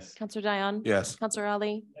Rodriguez? Yes. Counselor Dion? Yes. Counselor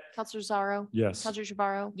Ali? Counselor Zarro? Yes. Counselor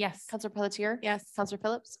Trevorrow? Yes. Counselor Pelletier? Yes. Counselor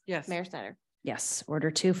Phillips? Yes. Mayor Snyder? Yes.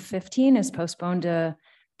 Order 215 is postponed to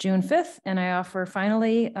June 5th, and I offer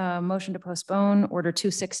finally a motion to postpone order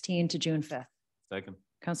 216 to June 5th. Second.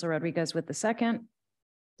 Counselor Rodriguez with the second.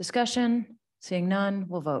 Discussion, seeing none,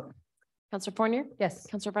 we'll vote. Counselor Fournier? Yes.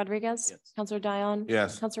 Counselor Rodriguez? Yes. Counselor Dion?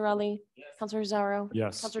 Yes. Counselor Ali? Counselor Zarro?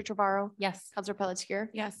 Yes. Counselor Trevorrow? Yes. Counselor Pelletier?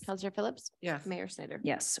 Yes. Counselor Phillips? Yes. Mayor Snyder?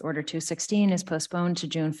 Yes, order 216 is postponed to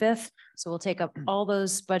June 5th. So we'll take up all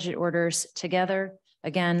those budget orders together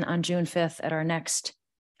again on June 5th at our next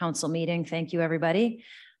council meeting. Thank you, everybody.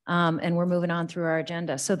 And we're moving on through our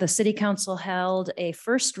agenda. So the city council held a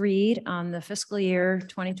first read on the fiscal year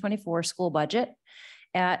 2024 school budget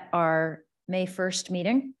at our May 1st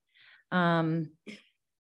meeting. And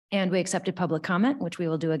we accepted public comment, which we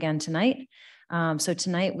will do again tonight. So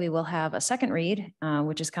tonight we will have a second read,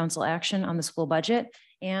 which is council action on the school budget,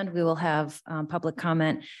 and we will have public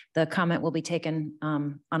comment. The comment will be taken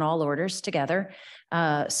on all orders together.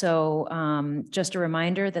 So just a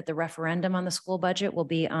reminder that the referendum on the school budget will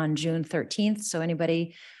be on June 13th. So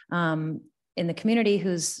anybody in the community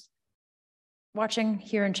who's watching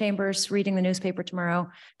here in chambers, reading the newspaper tomorrow,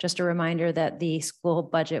 just a reminder that the school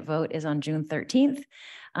budget vote is on June 13th.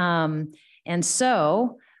 And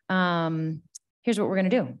so here's what we're going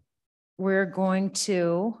to do. We're going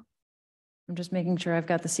to, I'm just making sure I've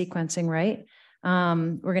got the sequencing right.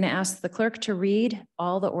 We're going to ask the clerk to read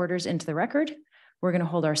all the orders into the record. We're going to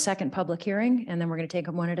hold our second public hearing, and then we're going to take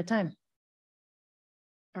them one at a time.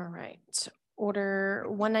 All right. Order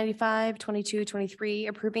 195, 22, 23,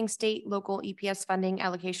 approving state local EPS funding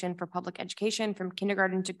allocation for public education from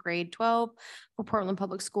kindergarten to grade 12 for Portland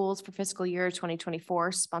Public Schools for fiscal year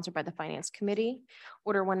 2024, sponsored by the Finance Committee.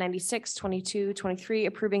 Order 196, 22, 23,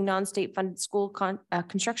 approving non-state funded school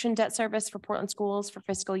construction debt service for Portland schools for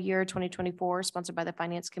fiscal year 2024, sponsored by the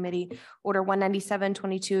Finance Committee. Order 197,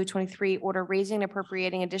 22, 23, order raising and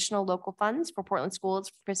appropriating additional local funds for Portland schools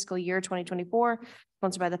for fiscal year 2024,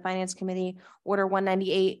 sponsored by the Finance Committee. Order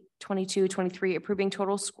 198, 22, 23, approving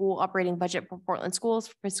total school operating budget for Portland schools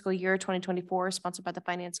for fiscal year 2024, sponsored by the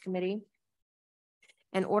Finance Committee.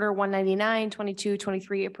 And order 199, 22,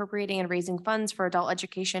 23, appropriating and raising funds for adult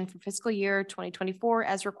education for fiscal year 2024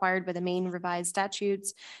 as required by the Maine revised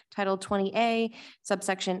statutes, Title 20A,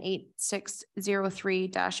 subsection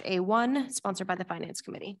 8603-A1, sponsored by the Finance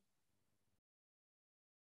Committee.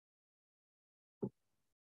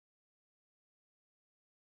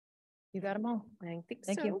 You got them all? I think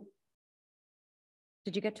Thank so. you.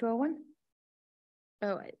 Did you get 201?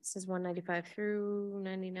 Oh, it says 195 through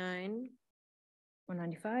 99.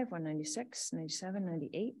 195, 196, 97,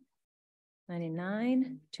 98,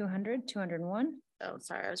 99, 200, 201. Oh,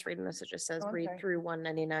 sorry, I was reading this. It just says Oh, I'm read sorry. through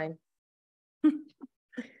 199.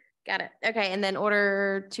 Got it. Okay, and then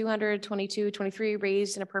order 200, 22, 23,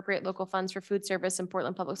 raised and appropriate local funds for food service in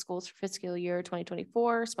Portland Public Schools for fiscal year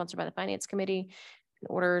 2024, sponsored by the Finance Committee.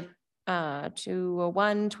 Order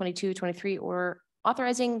 201, 22, 23, order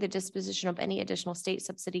authorizing the disposition of any additional state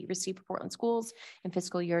subsidy received for Portland schools in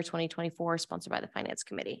fiscal year 2024, sponsored by the Finance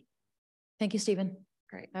Committee. Thank you, Stephen.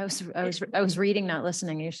 Great. I was reading, not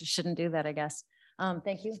listening. You shouldn't do that, I guess.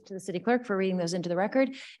 Thank you to the city clerk for reading those into the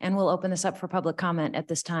record, and we'll open this up for public comment at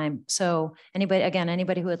this time. So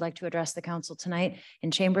anybody who would like to address the council tonight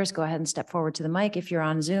in chambers, go ahead and step forward to the mic. If you're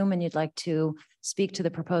on Zoom and you'd like to speak to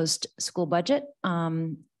the proposed school budget,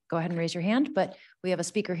 go ahead and raise your hand, but we have a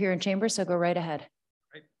speaker here in chambers, so go right ahead.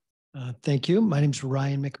 Thank you. My name is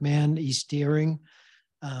Ryan McMahon, East Deering.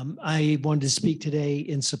 I wanted to speak today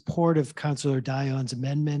in support of Councilor Dion's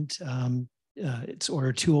amendment. It's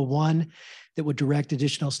Order 201 that would direct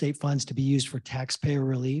additional state funds to be used for taxpayer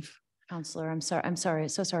relief. Counselor, I'm sorry.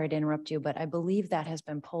 So sorry to interrupt you, but I believe that has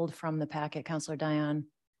been pulled from the packet. Counselor Dion,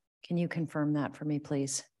 can you confirm that for me,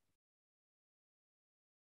 please?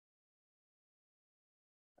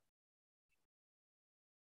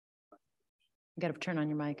 You got to turn on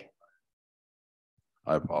your mic.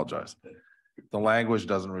 I apologize. The language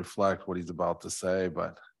doesn't reflect what he's about to say,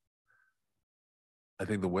 but I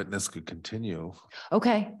think the witness could continue.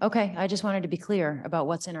 Okay. I just wanted to be clear about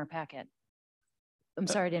what's in our packet. I'm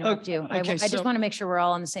sorry to interrupt you. I just want to make sure we're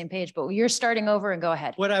all on the same page, but you're starting over and go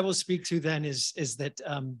ahead. What I will speak to then is that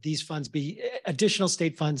these funds additional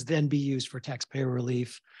state funds then be used for taxpayer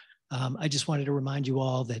relief. I just wanted to remind you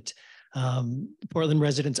all that Portland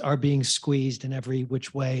residents are being squeezed in every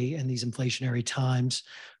which way in these inflationary times,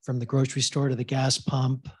 from the grocery store to the gas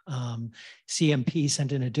pump. CMP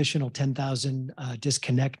sent an additional 10,000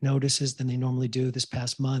 disconnect notices than they normally do this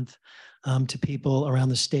past month to people around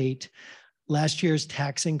the state. Last year's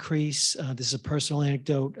tax increase, this is a personal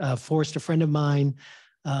anecdote, forced a friend of mine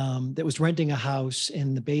that was renting a house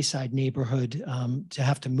in the Bayside neighborhood to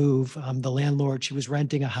have to move. The landlord, she was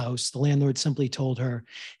renting a house. The landlord simply told her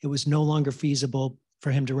it was no longer feasible for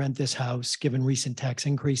him to rent this house given recent tax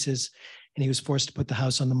increases, and he was forced to put the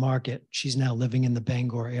house on the market. She's now living in the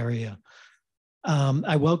Bangor area.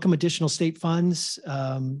 I welcome additional state funds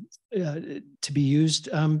to be used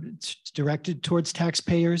directed towards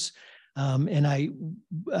taxpayers. While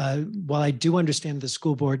I do understand the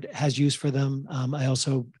school board has use for them, I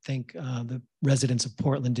also think the residents of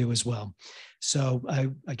Portland do as well. So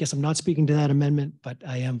I guess I'm not speaking to that amendment, but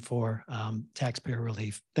I am for taxpayer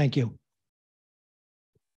relief. Thank you.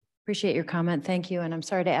 Appreciate your comment. Thank you. And I'm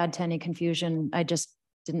sorry to add to any confusion. I just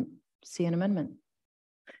didn't see an amendment.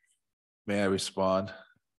 May I respond?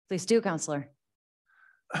 Please do, Counselor.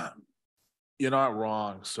 You're not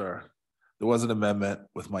wrong, sir. There was an amendment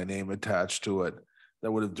with my name attached to it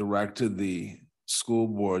that would have directed the school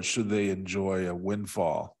board, should they enjoy a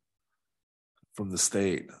windfall from the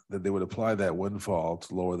state, that they would apply that windfall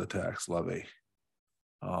to lower the tax levy.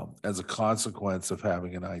 As a consequence of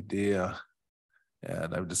having an idea,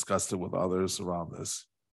 and I've discussed it with others around this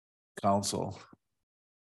council,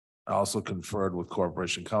 I also conferred with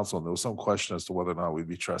Corporation Counsel, and there was some question as to whether or not we'd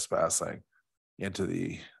be trespassing into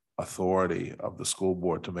the authority of the school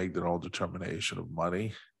board to make their own determination of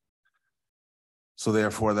money. So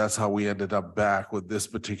therefore, that's how we ended up back with this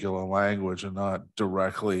particular language and not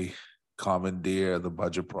directly commandeer the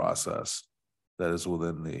budget process that is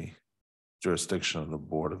within the jurisdiction of the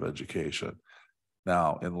Board of Education.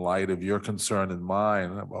 Now, in light of your concern and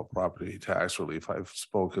mine about property tax relief, I've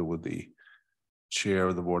spoken with the chair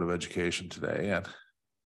of the Board of Education today, and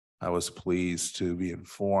I was pleased to be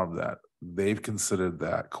informed that they've considered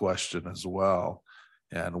that question as well,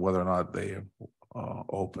 and whether or not they are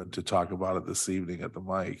open to talk about it this evening at the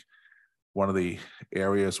mic. One of the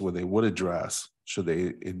areas where they would address, should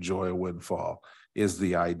they enjoy a windfall, is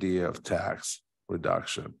the idea of tax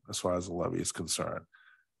reduction as far as the levy is concerned.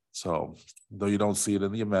 So though you don't see it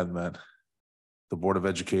in the amendment, the Board of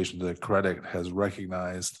Education, to their credit, has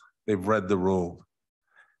recognized, they've read the room,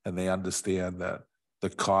 and they understand that the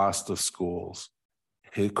cost of schools,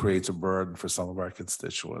 it creates a burden for some of our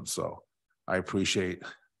constituents. So I appreciate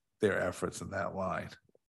their efforts in that line,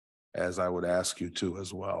 as I would ask you to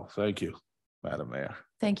as well. Thank you, Madam Mayor.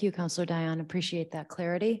 Thank you, Councilor Dion. Appreciate that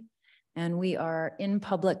clarity. And we are in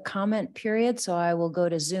public comment period. So I will go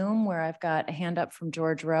to Zoom, where I've got a hand up from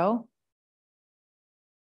George Rowe.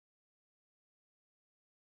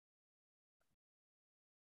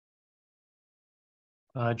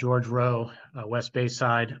 George Rowe, West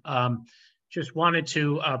Bayside. Just wanted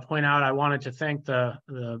to point out, I wanted to thank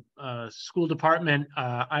the school department.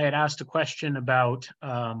 I had asked a question about,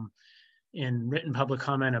 in written public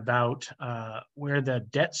comment, about where the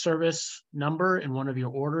debt service number in one of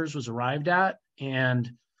your orders was arrived at,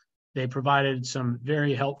 and they provided some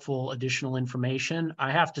very helpful additional information.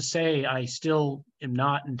 I have to say, I still am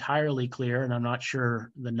not entirely clear, and I'm not sure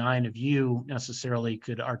the 9 of you necessarily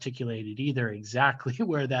could articulate it either, exactly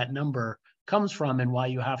where that number comes from and why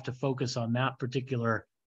you have to focus on that particular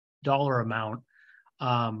dollar amount.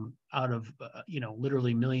 out of,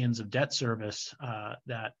 literally millions of debt service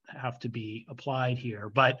that have to be applied here.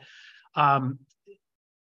 But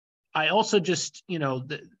I also just,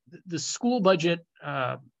 the school budget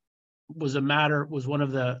was one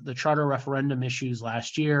of the charter referendum issues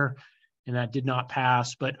last year, and that did not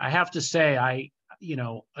pass. But I have to say,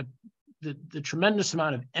 the tremendous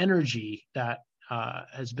amount of energy that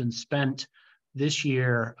has been spent this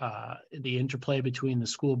year, the interplay between the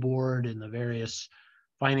school board and the various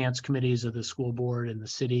finance committees of the school board and the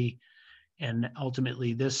city, and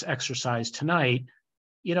ultimately this exercise tonight,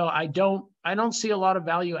 I don't see a lot of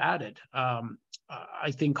value added.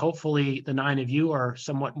 I think hopefully the 9 of you are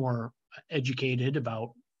somewhat more educated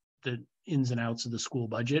about the ins and outs of the school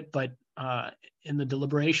budget, but in the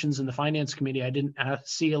deliberations in the finance committee, I didn't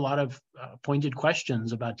see a lot of pointed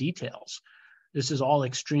questions about details. This is all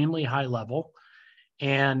extremely high level,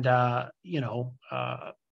 and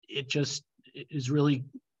it just is really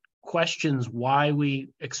questions why we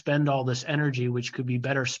expend all this energy, which could be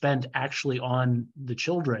better spent actually on the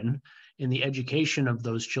children, in the education of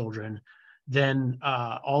those children, than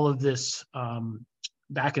all of this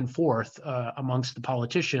back and forth amongst the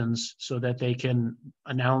politicians, so that they can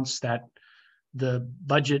announce that the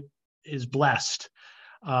budget is blessed,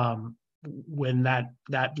 when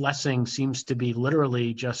that blessing seems to be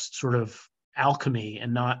literally just sort of alchemy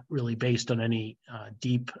and not really based on any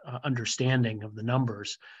deep understanding of the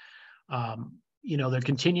numbers. There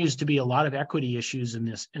continues to be a lot of equity issues in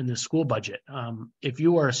this school budget. If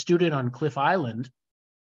you are a student on Cliff Island,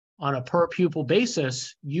 on a per pupil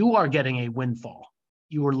basis, you are getting a windfall.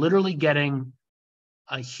 You are literally getting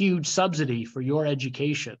a huge subsidy for your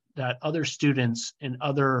education that other students in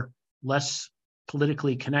other less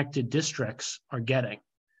politically connected districts are getting.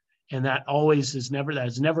 And that has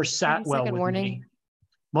never sat well with me.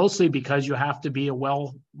 Mostly because you have to be a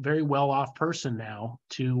very well-off person now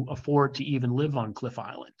to afford to even live on Cliff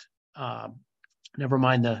Island. Never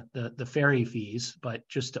mind the ferry fees, but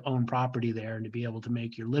just to own property there and to be able to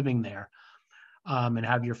make your living there, and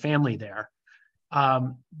have your family there.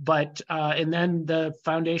 And then the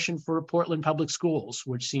Foundation for Portland Public Schools,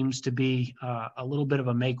 which seems to be a little bit of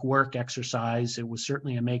a make-work exercise. It was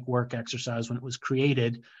certainly a make-work exercise when it was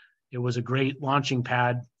created. It was a great launching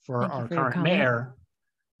pad for our current mayor.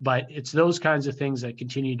 But it's those kinds of things that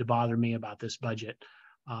continue to bother me about this budget.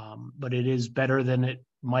 But it is better than it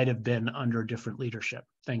might have been under different leadership.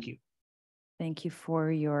 Thank you. Thank you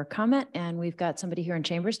for your comment. And we've got somebody here in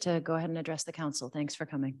chambers to go ahead and address the council. Thanks for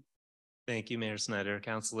coming. Thank you, Mayor Snyder,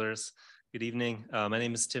 councilors. Good evening. My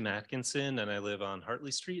name is Tim Atkinson, and I live on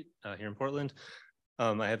Hartley Street here in Portland.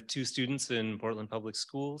 I have 2 students in Portland Public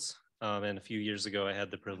Schools. And a few years ago, I had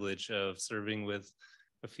the privilege of serving with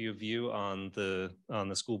a few of you on the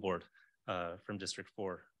school board from District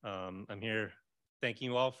 4. I'm here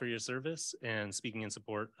thanking you all for your service and speaking in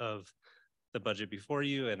support of the budget before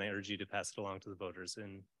you, and I urge you to pass it along to the voters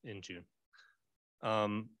in June.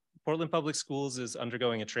 Portland Public Schools is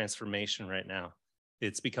undergoing a transformation right now.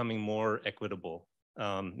 It's becoming more equitable,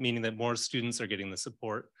 meaning that more students are getting the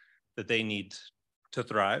support that they need to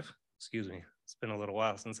thrive. Excuse me, it's been a little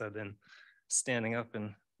while since I've been standing up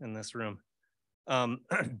in this room.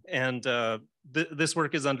 This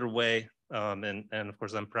work is underway, and of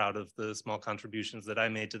course I'm proud of the small contributions that I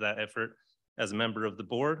made to that effort as a member of the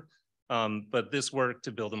board. But this work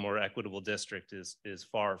to build a more equitable district is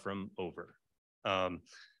far from over.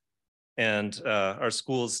 Our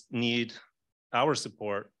schools need our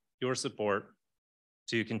support, your support,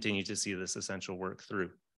 to continue to see this essential work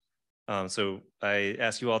through. So I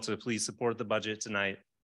ask you all to please support the budget tonight,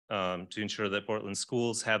 to ensure that Portland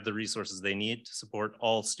schools have the resources they need to support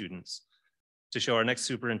all students, to show our next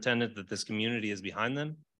superintendent that this community is behind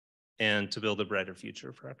them, and to build a brighter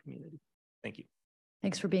future for our community. Thank you.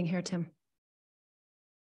 Thanks for being here, Tim.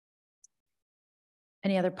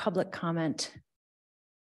 Any other public comment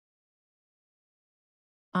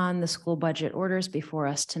on the school budget orders before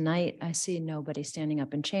us tonight? I see nobody standing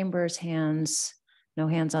up in chambers, no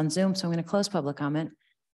hands on Zoom, so I'm going to close public comment.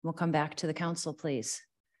 We'll come back to the council, please.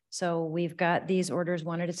 So we've got these orders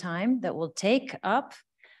one at a time that we'll take up.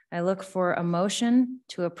 I look for a motion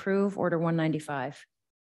to approve Order 195.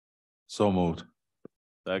 So moved.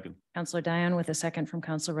 Second. Councilor Dion with a second from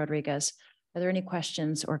Councilor Rodriguez. Are there any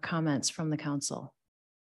questions or comments from the council?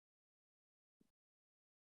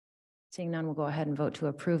 Seeing none, we'll go ahead and vote to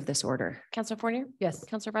approve this order. Councilor Fournier? Yes.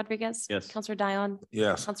 Councilor Rodriguez? Yes. Councilor Dion?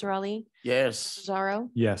 Yes. Councilor Ali? Yes. Pizarro?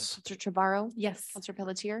 Yes. Councilor Trevorrow? Yes. Councilor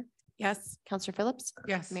Pelletier? Yes. Councilor Phillips?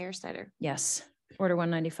 Yes. Mayor Snyder? Yes. Order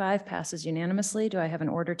 195 passes unanimously. Do I have an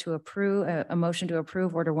order to approve, a motion to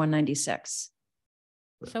approve Order 196?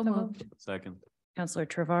 So moved. Second. Counselor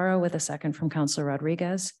Trevorrow with a second from Counselor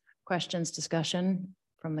Rodriguez. Questions, discussion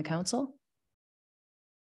from the council?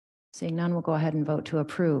 Seeing none, we'll go ahead and vote to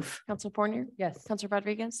approve. Counselor Fournier. Yes. Counselor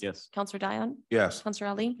Rodriguez. Yes. Counselor Dion. Yes. Counselor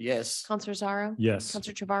Ali. Yes. Counselor Zaro. Yes.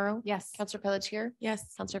 Counselor Trevorrow. Yes. Counselor Pelletier.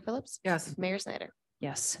 Yes. Counselor Phillips. Yes. Mayor Snyder.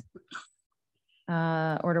 Yes.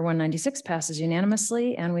 Order 196 passes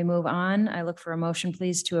unanimously, and we move on. I look for a motion,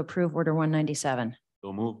 please, to approve Order 197.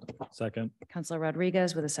 So moved. Second. Counselor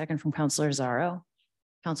Rodriguez with a second from Counselor Zaro.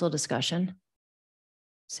 Council discussion.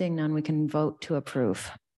 Seeing none, we can vote to approve.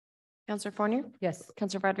 Counselor Fournier. Yes.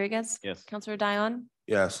 Counselor Rodriguez. Yes. Counselor Dion.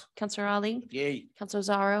 Yes. Counselor Ali. Yay. Counselor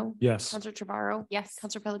Zaro. Yes. Counselor Trevorrow. Yes.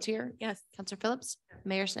 Counselor Pelletier. Yes. Counselor Phillips.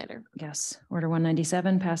 Mayor Snyder. Yes, Order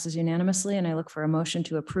 197 passes unanimously, and I look for a motion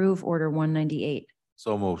to approve Order 198.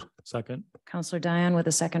 So moved. Second. Counselor Dion with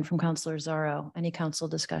a second from Counselor Zaro. Any council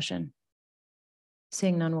discussion?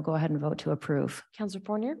 Seeing none, we'll go ahead and vote to approve. Counselor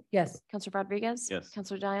Fournier. Yes. Counselor Rodriguez. Yes.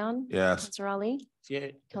 Counselor Dion. Yes. Counselor Ali.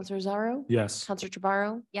 Yay. Counselor Zaro. Yes. Counselor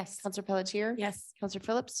Trevorrow. Yes. Counselor Pelletier. Yes. Counselor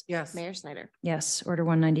Phillips. Yes. Mayor Snyder. Yes, Order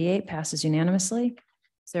 198 passes unanimously.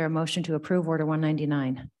 Is there a motion to approve Order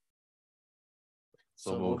 199?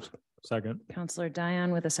 So moved. Second. Counselor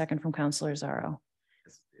Dion with a second from Counselor Zaro.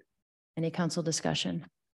 Any council discussion?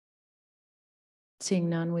 Seeing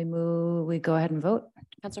none, we go ahead and vote.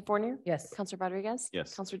 Counselor Fournier. Yes. Counselor Rodriguez.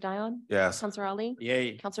 Yes. Counselor Dion. Yes. Counselor Ali.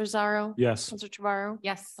 Yay. Counselor Zaro. Yes. Counselor Trevorrow.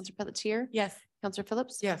 Yes. Counselor Pelletier. Yes. Counselor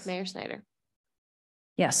Phillips. Yes. Mayor Snyder.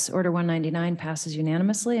 Yes, Order 199 passes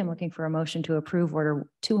unanimously. I'm looking for a motion to approve Order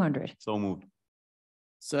 200. So moved.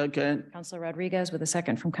 Second. Counselor Rodriguez with a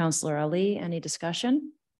second from Counselor Ali. Any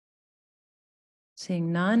discussion?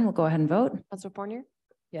 Seeing none, we'll go ahead and vote. Counselor Fournier.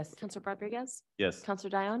 Yes. Counselor Rodriguez. Yes.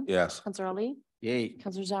 Counselor Dion. Yes. Counselor Ali. Yay.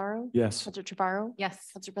 Counselor Zaro. Yes. Counselor Trevorrow. Yes.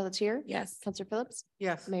 Counselor Pelletier. Yes. Counselor Phillips.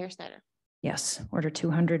 Yes. Mayor Snyder. Yes, Order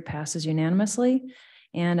 200 passes unanimously.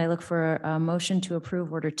 And I look for a motion to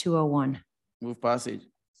approve Order 201. Move passage.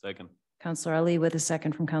 Second. Counselor Ali with a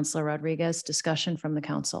second from Counselor Rodriguez. Discussion from the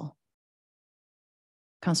council.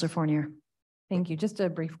 Counselor Fournier. Thank you. Just a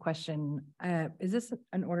brief question. Is this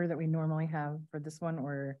an order that we normally have for this one,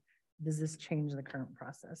 or does this change the current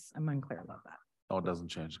process? I'm unclear about that. No, it doesn't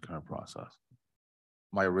change the current process.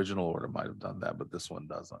 My original order might have done that, but this one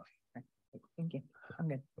doesn't. Thank you. I'm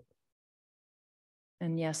good.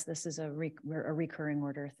 And yes, this is a recurring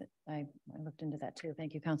order. I looked into that too.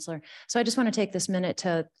 Thank you, Counselor. So I just want to take this minute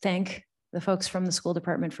to thank the folks from the school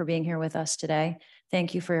department for being here with us today.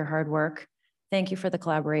 Thank you for your hard work. Thank you for the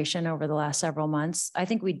collaboration over the last several months. I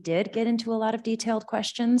think we did get into a lot of detailed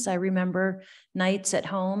questions. I remember nights at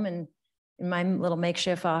home and in my little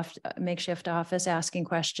makeshift office asking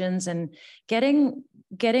questions and getting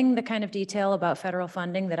the kind of detail about federal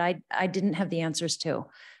funding that I didn't have the answers to.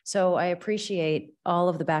 So I appreciate all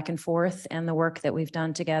of the back and forth and the work that we've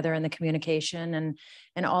done together and the communication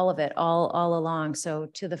and all of it all along. So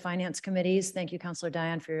to the finance committees, thank you, Counselor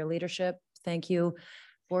Dion, for your leadership. Thank you,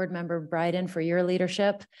 Board Member Bryden, for your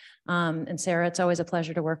leadership. And Sarah, it's always a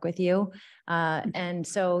pleasure to work with you. And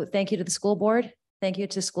so thank you to the school board. Thank you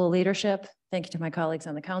to school leadership. Thank you to my colleagues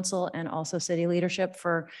on the council and also city leadership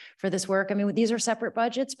for this work. I mean, these are separate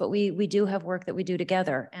budgets, but we do have work that we do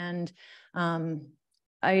together. And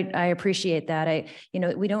I appreciate that.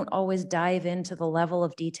 We don't always dive into the level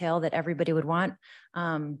of detail that everybody would want.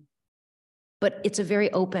 But it's a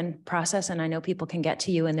very open process, and I know people can get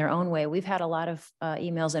to you in their own way. We've had a lot of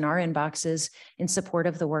emails in our inboxes in support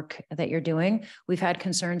of the work that you're doing. We've had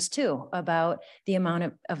concerns too about the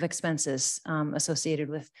amount of expenses associated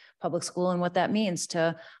with public school and what that means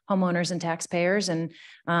to homeowners and taxpayers. And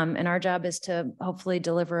our job is to hopefully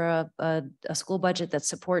deliver a school budget that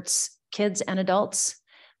supports kids and adults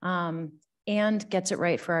and gets it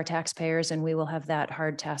right for our taxpayers. And we will have that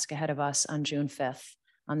hard task ahead of us on June 5th.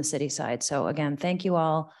 On the city side. So again, thank you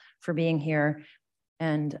all for being here.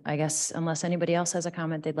 And I guess unless anybody else has a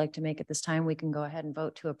comment they'd like to make at this time, we can go ahead and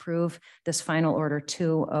vote to approve this final order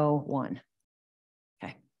 201.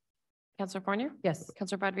 Okay. Counselor Fournier. Yes.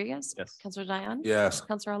 Counselor Rodriguez. Yes. Counselor Dion. Yes.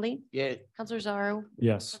 Counselor Ali. Yeah. Counselor Zaro.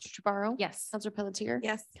 Yes. Counselor Trevorrow. Yes. Counselor Pelletier.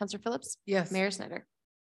 Yes. Counselor Phillips. Yes. Mayor Snyder.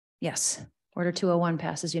 Yes. Order 201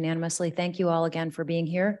 passes unanimously. Thank you all again for being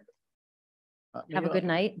here. Have a good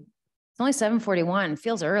night. It's only 7:41.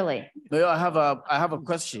 Feels early. Mayor, I have a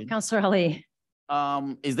question. Counselor Ali.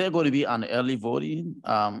 Is there going to be an early voting?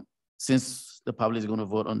 Since the public is going to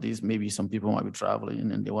vote on this, maybe some people might be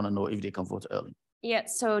traveling and they want to know if they can vote early. Yeah,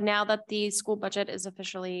 so now that the school budget is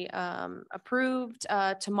officially approved,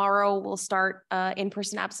 tomorrow we'll start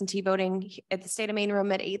in-person absentee voting at the State of Maine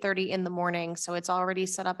room at 8:30 in the morning. So it's already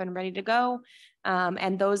set up and ready to go.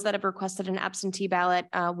 And those that have requested an absentee ballot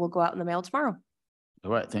will go out in the mail tomorrow.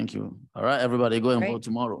 All right, thank you. All right, everybody, go and Great. vote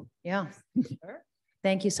tomorrow. Yeah.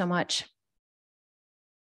 Thank you so much.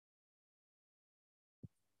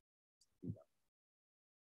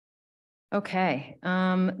 Okay,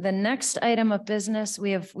 the next item of business,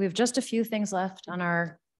 we have just a few things left on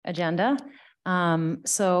our agenda.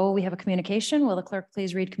 So we have a communication. Will the clerk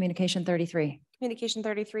please read communication 33? Communication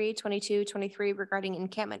 33, 22, 23 regarding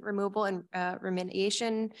encampment removal and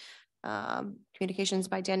remediation. Communications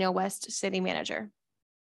by Daniel West, City Manager.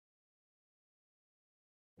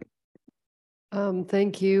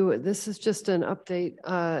 Thank you. This is just an update.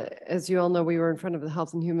 As you all know, we were in front of the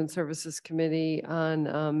Health and Human Services Committee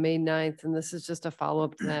on May 9th, and this is just a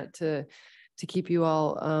follow-up to that to keep you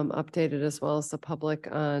all updated as well as the public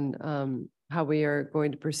on how we are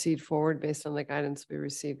going to proceed forward based on the guidance we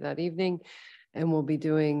received that evening. And we'll be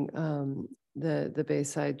doing the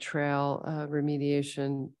Bayside Trail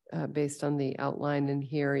remediation based on the outline in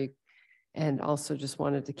here. And also just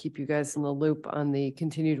wanted to keep you guys in the loop on the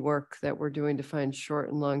continued work that we're doing to find short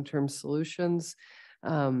and long-term solutions.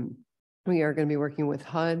 We are going to be working with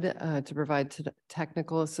HUD to provide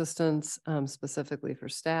technical assistance specifically for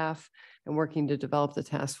staff and working to develop the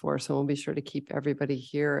task force. And we'll be sure to keep everybody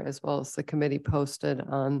here as well as the committee posted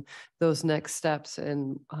on those next steps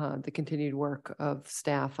and the continued work of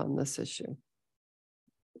staff on this issue.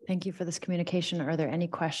 Thank you for this communication. Are there any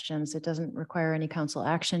questions? It doesn't require any council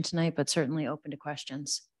action tonight, but certainly open to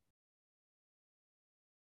questions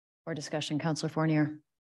or discussion. Councilor Fournier.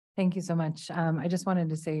 Thank you so much. I just wanted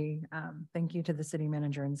to say thank you to the city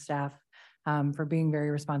manager and staff for being very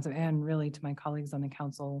responsive, and really to my colleagues on the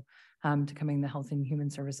council to coming to the Health and Human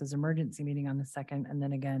Services emergency meeting on the 2nd, and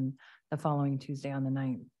then again the following Tuesday on the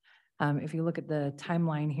 9th. If you look at the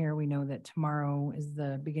timeline here, we know that tomorrow is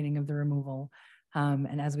the beginning of the removal.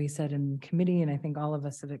 And as we said in committee, and I think all of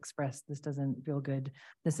us have expressed, this doesn't feel good.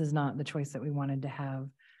 This is not the choice that we wanted to have,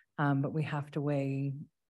 but we have to weigh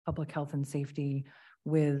public health and safety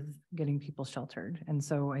with getting people sheltered. And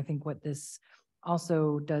so I think what this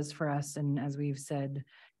also does for us, and as we've said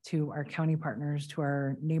to our county partners, to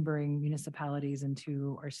our neighboring municipalities, and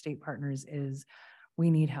to our state partners, is we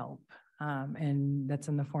need help. And that's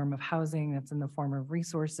in the form of housing, that's in the form of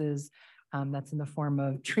resources, that's in the form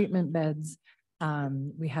of treatment beds.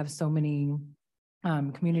 We have so many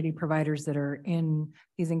community providers that are in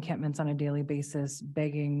these encampments on a daily basis,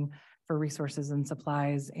 begging for resources and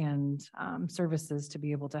supplies and services to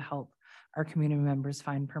be able to help our community members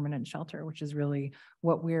find permanent shelter, which is really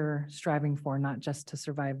what we're striving for, not just to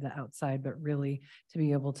survive the outside, but really to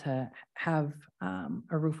be able to have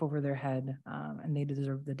a roof over their head, and they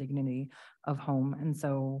deserve the dignity of home. And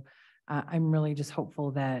so I'm really just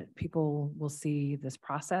hopeful that people will see this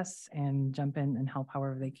process and jump in and help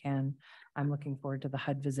however they can. I'm looking forward to the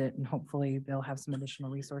HUD visit, and hopefully they'll have some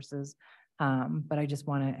additional resources. But I just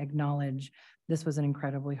want to acknowledge this was an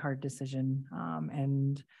incredibly hard decision.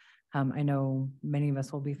 And I know many of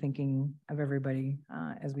us will be thinking of everybody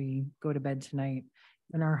as we go to bed tonight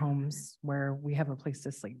in our homes where we have a place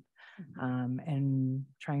to sleep. And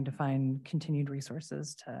trying to find continued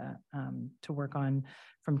resources to work on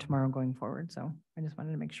from tomorrow going forward. So I just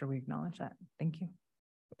wanted to make sure we acknowledge that. Thank you.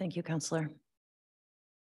 Thank you, Councilor.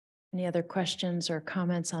 Any other questions or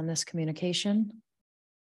comments on this communication?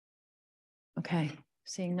 Okay,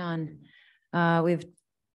 seeing none. We have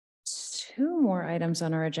two more items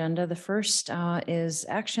on our agenda. The first is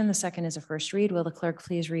action. The second is a first read. Will the clerk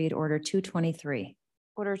please read Order 223?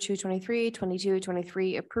 Order 223,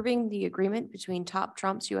 2223, approving the agreement between Top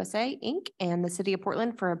Trumps USA, Inc. and the City of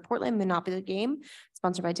Portland for a Portland Monopoly game,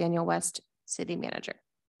 sponsored by Daniel West, City Manager.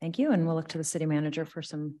 Thank you. And we'll look to the City Manager for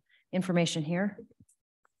some information here.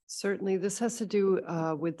 Certainly, this has to do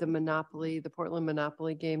with the Monopoly, the Portland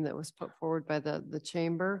Monopoly game that was put forward by the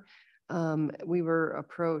chamber. We were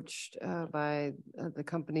approached by the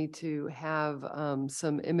company to have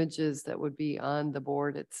some images that would be on the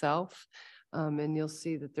board itself. And you'll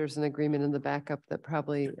see that there's an agreement in the backup that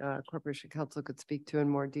probably Corporation Counsel could speak to in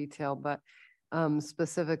more detail, but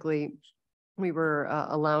specifically, we were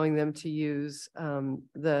allowing them to use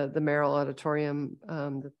the Merrill Auditorium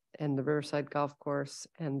and the Riverside Golf Course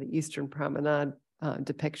and the Eastern Promenade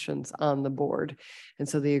depictions on the board. And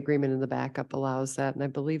so the agreement in the backup allows that. And I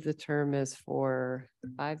believe the term is for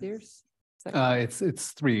 5 years?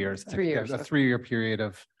 It's 3 years. 3 years. A 3-year period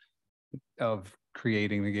of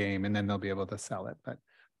creating the game, and then they'll be able to sell it. But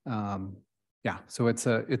yeah, so it's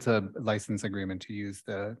a license agreement to use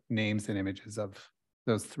the names and images of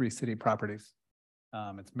those 3 city properties.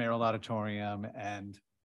 It's Merrill Auditorium and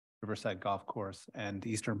Riverside Golf Course and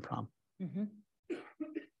Eastern Prom.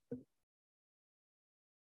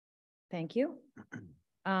 Thank you.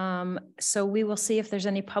 So we will see if there's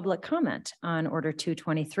any public comment on order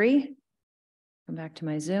 223. Come back to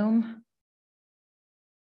my Zoom.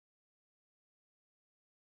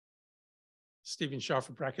 Stephen Shaw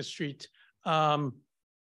for Brackett Street. My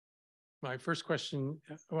first question,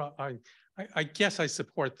 well, I guess I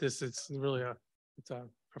support this. It's really a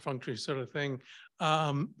perfunctory sort of thing.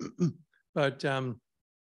 But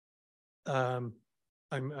I'm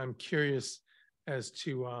curious as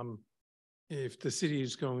to if the city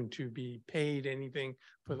is going to be paid anything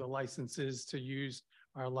for the licenses to use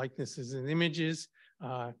our likenesses and images.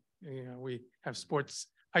 You know, we have sports,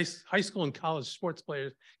 high school and college sports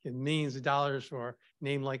players get millions of dollars for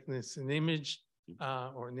name, likeness, and image,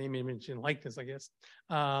 or name, image, and likeness, I guess.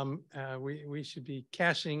 We should be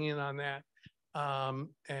cashing in on that.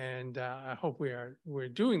 I hope we're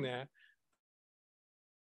doing that.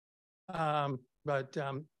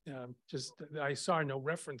 Just I saw no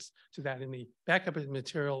reference to that in the backup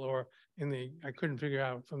material or in the, I couldn't figure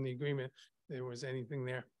out from the agreement there was anything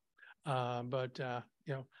there.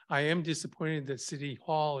 You know, I am disappointed that City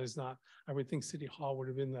Hall is not, I would think City Hall would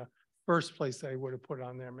have been the first place they would have put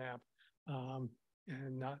on their map.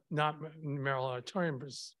 And not Merrill Auditorium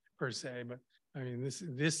per se, but I mean,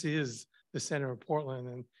 this is the center of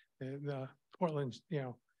Portland, and the Portland, you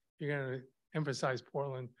know, you're going to emphasize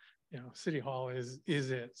Portland, you know, City Hall is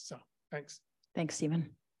it. So thanks. Thanks, Stephen.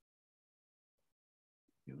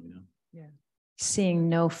 Yeah. Seeing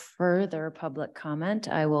no further public comment,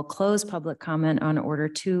 I will close public comment on order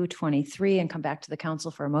 223 and come back to the council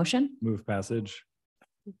for a motion. Move passage.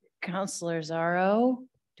 Councilor Zarro,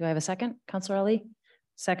 do I have a second? Councilor Ali?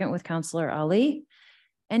 Second with Councilor Ali.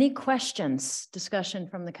 Any questions, discussion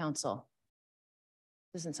from the council?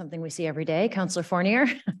 This isn't something we see every day. Councilor Fournier?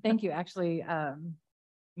 Thank you. Actually,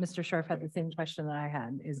 Mr. Scharf had the same question that I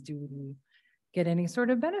had, is do we get any sort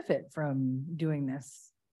of benefit from doing this?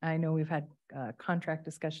 I know we've had contract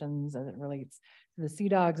discussions as it relates to the Sea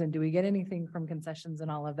Dogs, and do we get anything from concessions and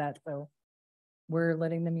all of that? So we're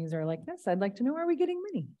letting them use our likeness. I'd like to know, are we getting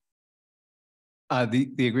money?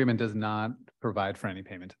 The agreement does not provide for any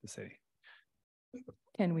payment to the city.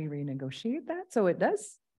 Can we renegotiate that so it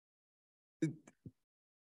does?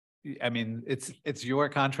 I mean, it's your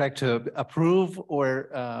contract to approve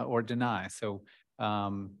or deny. So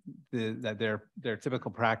their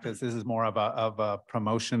typical practice, this is more of a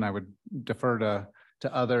promotion. I would defer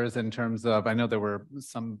to others in terms of, I know there were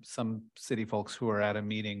some city folks who were at a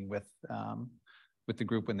meeting with the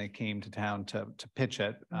group when they came to town to pitch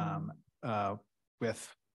it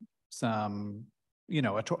with some, you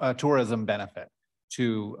know, a tourism benefit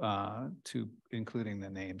to including the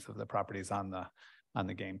names of the properties on the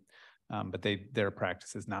game. But their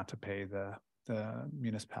practice is not to pay the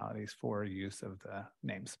municipalities for use of the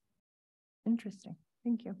names. Interesting.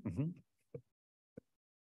 Thank you. Mm-hmm.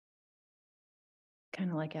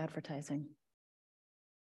 Kind of like advertising.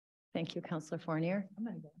 Thank you, Councilor Fournier.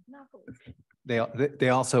 They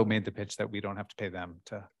also made the pitch that we don't have to pay them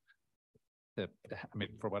to I mean,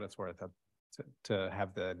 for what it's worth, to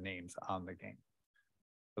have the names on the game.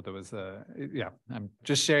 So there was yeah, I'm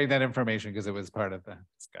just sharing that information because it was part of the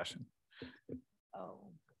discussion. Oh.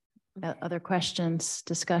 Other questions,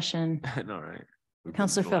 discussion? All right.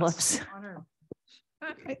 Councilor Phillips.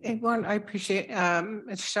 I appreciate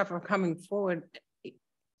Mr. Sheffer coming forward.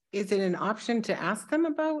 Is it an option to ask them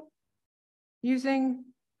about using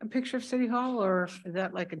a picture of City Hall, or is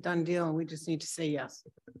that like a done deal and we just need to say yes?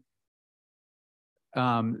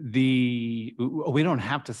 We don't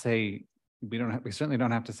have to say, we certainly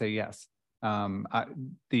don't have to say yes. I'm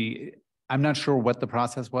not sure what the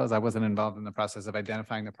process was. I wasn't involved in the process of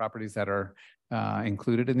identifying the properties that are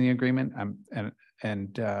included in the agreement.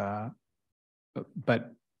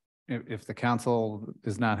 But if the council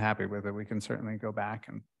is not happy with it, we can certainly go back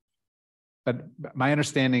but my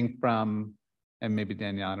understanding from, and maybe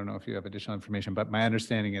Danielle, I don't know if you have additional information, but my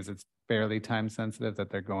understanding is it's fairly time sensitive, that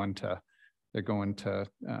they're going to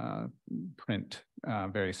print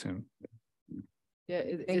very soon. Yeah,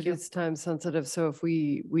 it is time sensitive. So if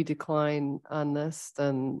we decline on this,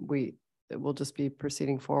 then it will just be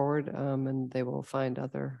proceeding forward, and they will find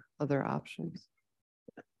other options.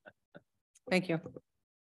 Thank you.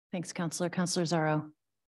 Thanks, Councilor. Councilor Zarro.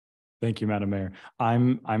 Thank you, Madam Mayor.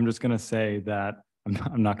 I'm just going to say that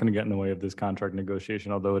I'm not going to get in the way of this contract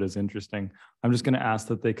negotiation, although it is interesting. I'm just going to ask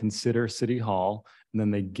that they consider City Hall and then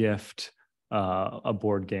they gift a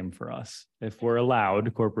board game for us. If we're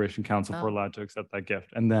allowed, Corporation Council, if we're allowed to accept that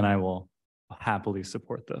gift, and then I will happily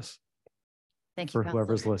support this. Thank you, for Councilor.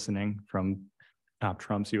 whoever's listening from Top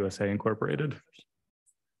Trumps USA Incorporated.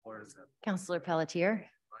 Councilor Pelletier.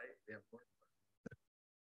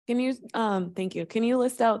 Can you, thank you. Can you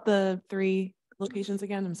list out the 3 locations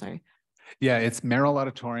again? I'm sorry. Yeah, it's Merrill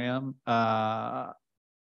Auditorium. Wait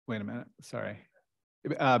a minute, sorry.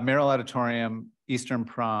 Merrill Auditorium, Eastern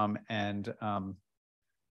Prom, and and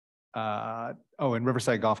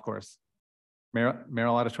Riverside Golf Course.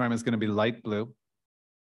 Merrill Auditorium is going to be light blue.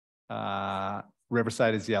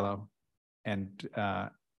 Riverside is yellow, and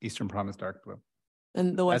Eastern Prom is dark blue.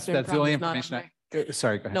 And the Western That's the Prom only is not on information. there?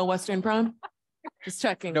 Sorry, go ahead. No Western Prom? Just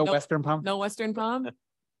checking. No Western Prom? No Western Prom?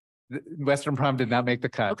 Western Prom did not make the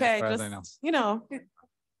cut. Okay, as far as I know. just, you know,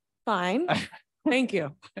 fine. Thank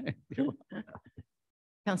you.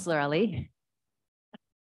 Counselor Ali.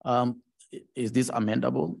 Is this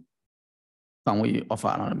amendable? Can we offer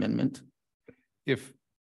an amendment? If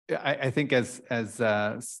I think as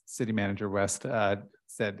City Manager West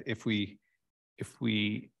said, if you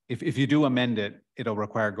do amend it, it'll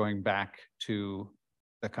require going back to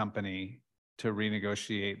the company to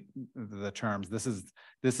renegotiate the terms. This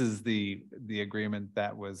is the agreement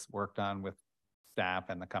that was worked on with staff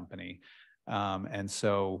and the company. And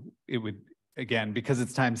so it would, again, because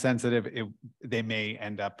it's time sensitive, they may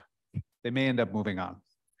end up moving on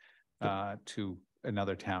to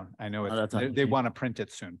another town. I know they want to print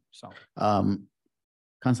it soon, so.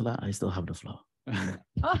 Councillor, I still have the floor.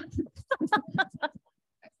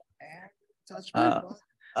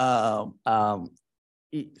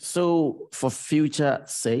 So for future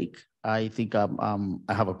sake, I think I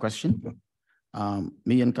have a question.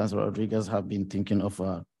 Me and Councillor Rodriguez have been thinking of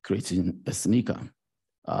creating a sneaker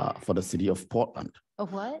for the city of Portland.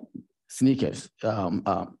 Of what? Sneakers.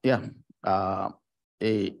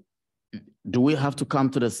 Do we have to come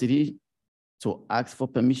to the city to ask for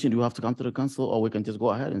permission? Do we have to come to the council, or we can just go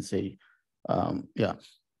ahead and say, yeah?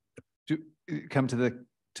 Do come to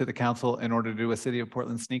the council in order to do a City of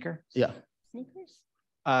Portland sneaker? Yeah. Sneakers?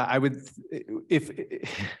 I would, if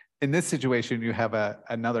in this situation, you have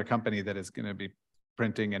another company that is going to be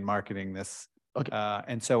printing and marketing this. Okay.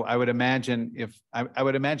 And so I would imagine I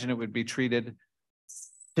would imagine it would be treated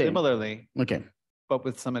similarly. Okay. But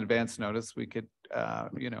with some advance notice, we could,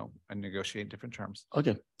 negotiate different terms.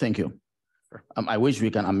 Okay, thank you. I wish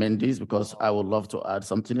we can amend this because I would love to add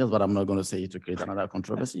something else, but I'm not going to say it to create another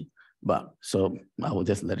controversy. But so I will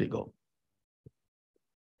just let it go.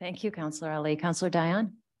 Thank you, Counselor Ali. Counselor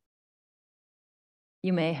Dion?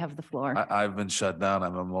 You may have the floor. I've been shut down.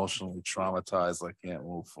 I'm emotionally traumatized. I can't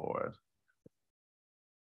move forward.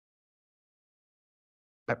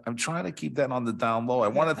 I'm trying to keep that on the down low. I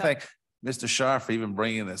want to thank Mr. Shah for even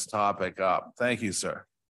bringing this topic up. Thank you, sir.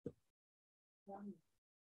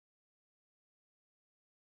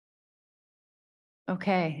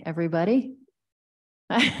 Okay, everybody.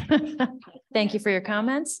 Thank you for your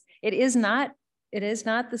comments. It is not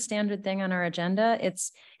the standard thing on our agenda.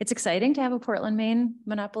 It's exciting to have a Portland, Maine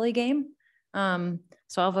Monopoly game. So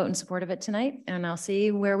I'll vote in support of it tonight, and I'll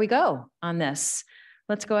see where we go on this.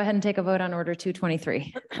 Let's go ahead and take a vote on order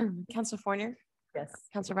 223. Councilor Fournier? Yes.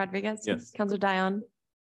 Councilor Rodriguez? Yes. Councilor Dion?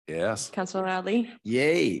 Yes. Councilor Ali?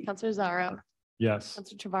 Yay. Councilor Zarro? Yes.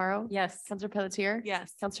 Councilor Trevorrow? Yes. Councilor Pelletier?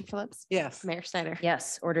 Yes. Councilor Phillips? Yes. Mayor Snyder?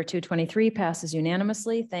 Yes, order 223 passes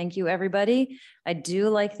unanimously. Thank you, everybody. I do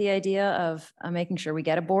like the idea of making sure we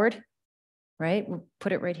get a board, right? We'll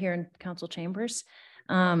put it right here in council chambers.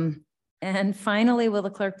 And finally, will the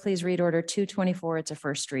clerk please read order 224? It's a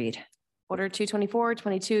first read. Order 224,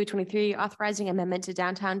 22, 23, authorizing amendment to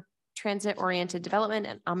downtown transit-oriented development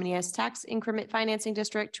and omnibus tax increment financing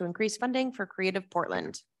district to increase funding for Creative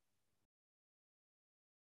Portland.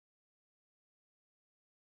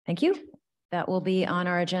 Thank you. That will be on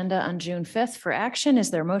our agenda on June 5th for action. Is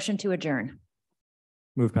there a motion to adjourn?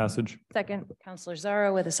 Move passage. Second. Counselor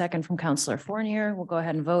Zarro with a second from Counselor Fournier. We'll go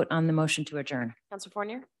ahead and vote on the motion to adjourn. Councilor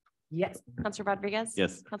Fournier? Yes. Councilor Rodriguez?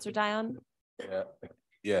 Yes. Councilor Dion? Yeah.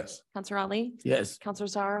 Yes. Councilor Ali? Yes. Councilor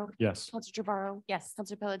Zarro? Yes. Councilor Trevorrow? Yes.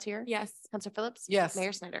 Councilor Pelletier? Yes. Councilor Phillips? Yes.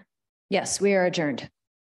 Mayor Snyder? Yes, we are adjourned.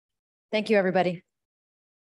 Thank you, everybody.